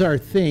 Well, there's our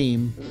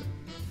theme.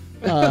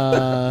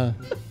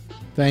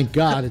 Thank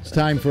God it's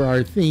time for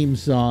our theme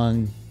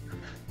song.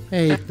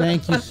 Hey,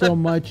 thank you so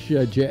much,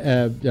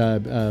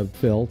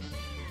 Phil.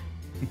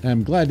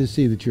 I'm glad to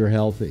see that you're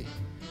healthy.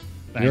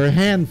 You're a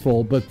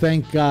handful, but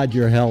thank God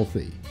you're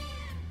healthy.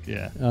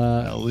 Yeah.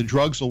 The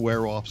drugs will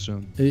wear off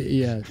soon.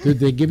 Yeah. Did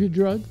they give you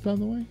drugs, by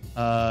the way?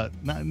 I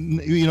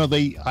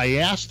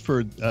asked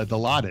for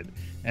Dilaudid,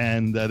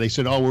 And they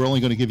said, "Oh, we're only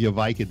going to give you a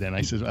Vicodin."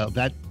 I said, "Well,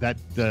 that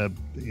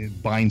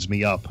it binds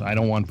me up. I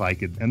don't want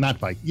Vicodin, and not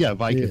Vicodin. Yeah,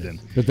 Vicodin.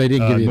 Yeah, but they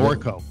didn't give you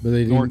Norco. But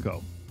they didn't,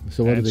 Norco.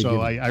 So what did they give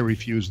you? I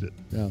refused it.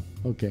 Oh,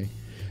 okay.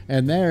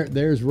 And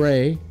there's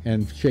Ray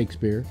and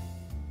Shakespeare.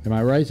 Am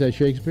I right? Is that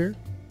Shakespeare?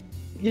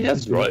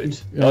 Yes,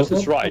 right. That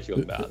is right,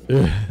 young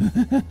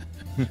man.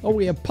 Oh,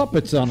 we have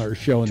puppets on our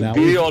show now.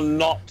 Be or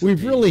not.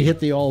 We've really hit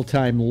the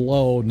all-time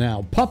low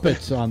now.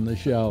 Puppets on the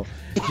show.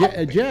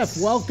 Jeff,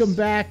 welcome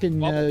back,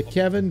 and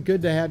Kevin,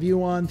 good to have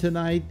you on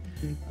tonight.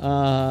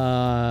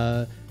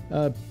 We'll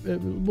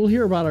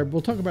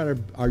talk about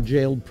our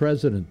jailed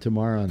president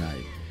tomorrow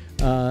night.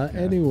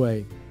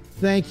 Anyway,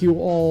 thank you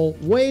all.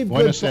 Wave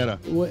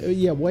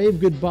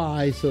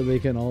goodbye so they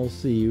can all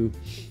see you.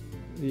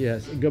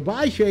 Yes,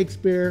 goodbye,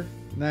 Shakespeare.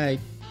 Night.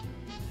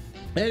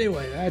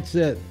 Anyway, that's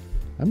it.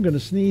 I'm going to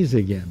sneeze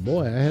again.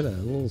 Boy, I had a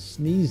little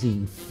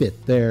sneezing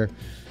fit there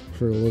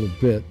for a little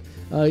bit.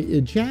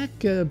 Jack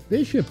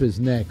Bishop is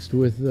next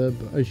with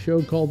a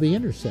show called The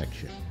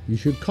Intersection. You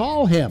should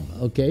call him,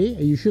 okay?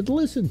 You should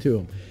listen to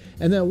him.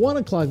 And then at 1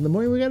 o'clock in the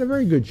morning, we got a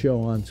very good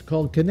show on. It's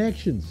called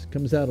Connections. It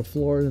comes out of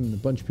Florida, and a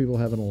bunch of people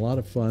having a lot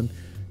of fun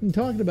and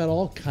talking about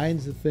all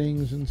kinds of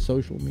things and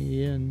social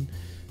media and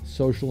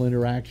social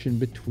interaction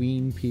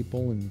between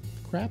people and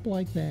crap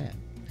like that.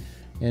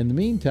 In the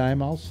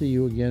meantime, I'll see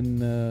you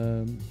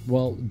again.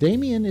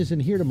 Damien isn't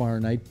here tomorrow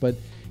night, but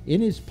in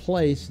his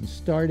place,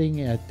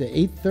 starting at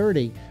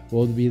 8:30,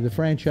 will be the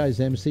franchise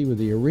MC with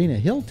the arena.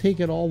 He'll take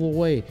it all the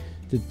way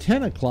to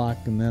 10 o'clock,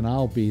 and then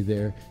I'll be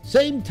there.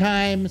 Same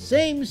time,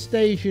 same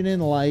station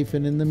in life,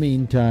 and in the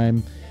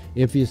meantime,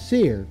 if you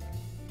see her,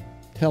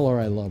 tell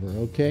her I love her,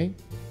 okay?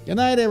 Good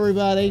night,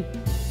 everybody.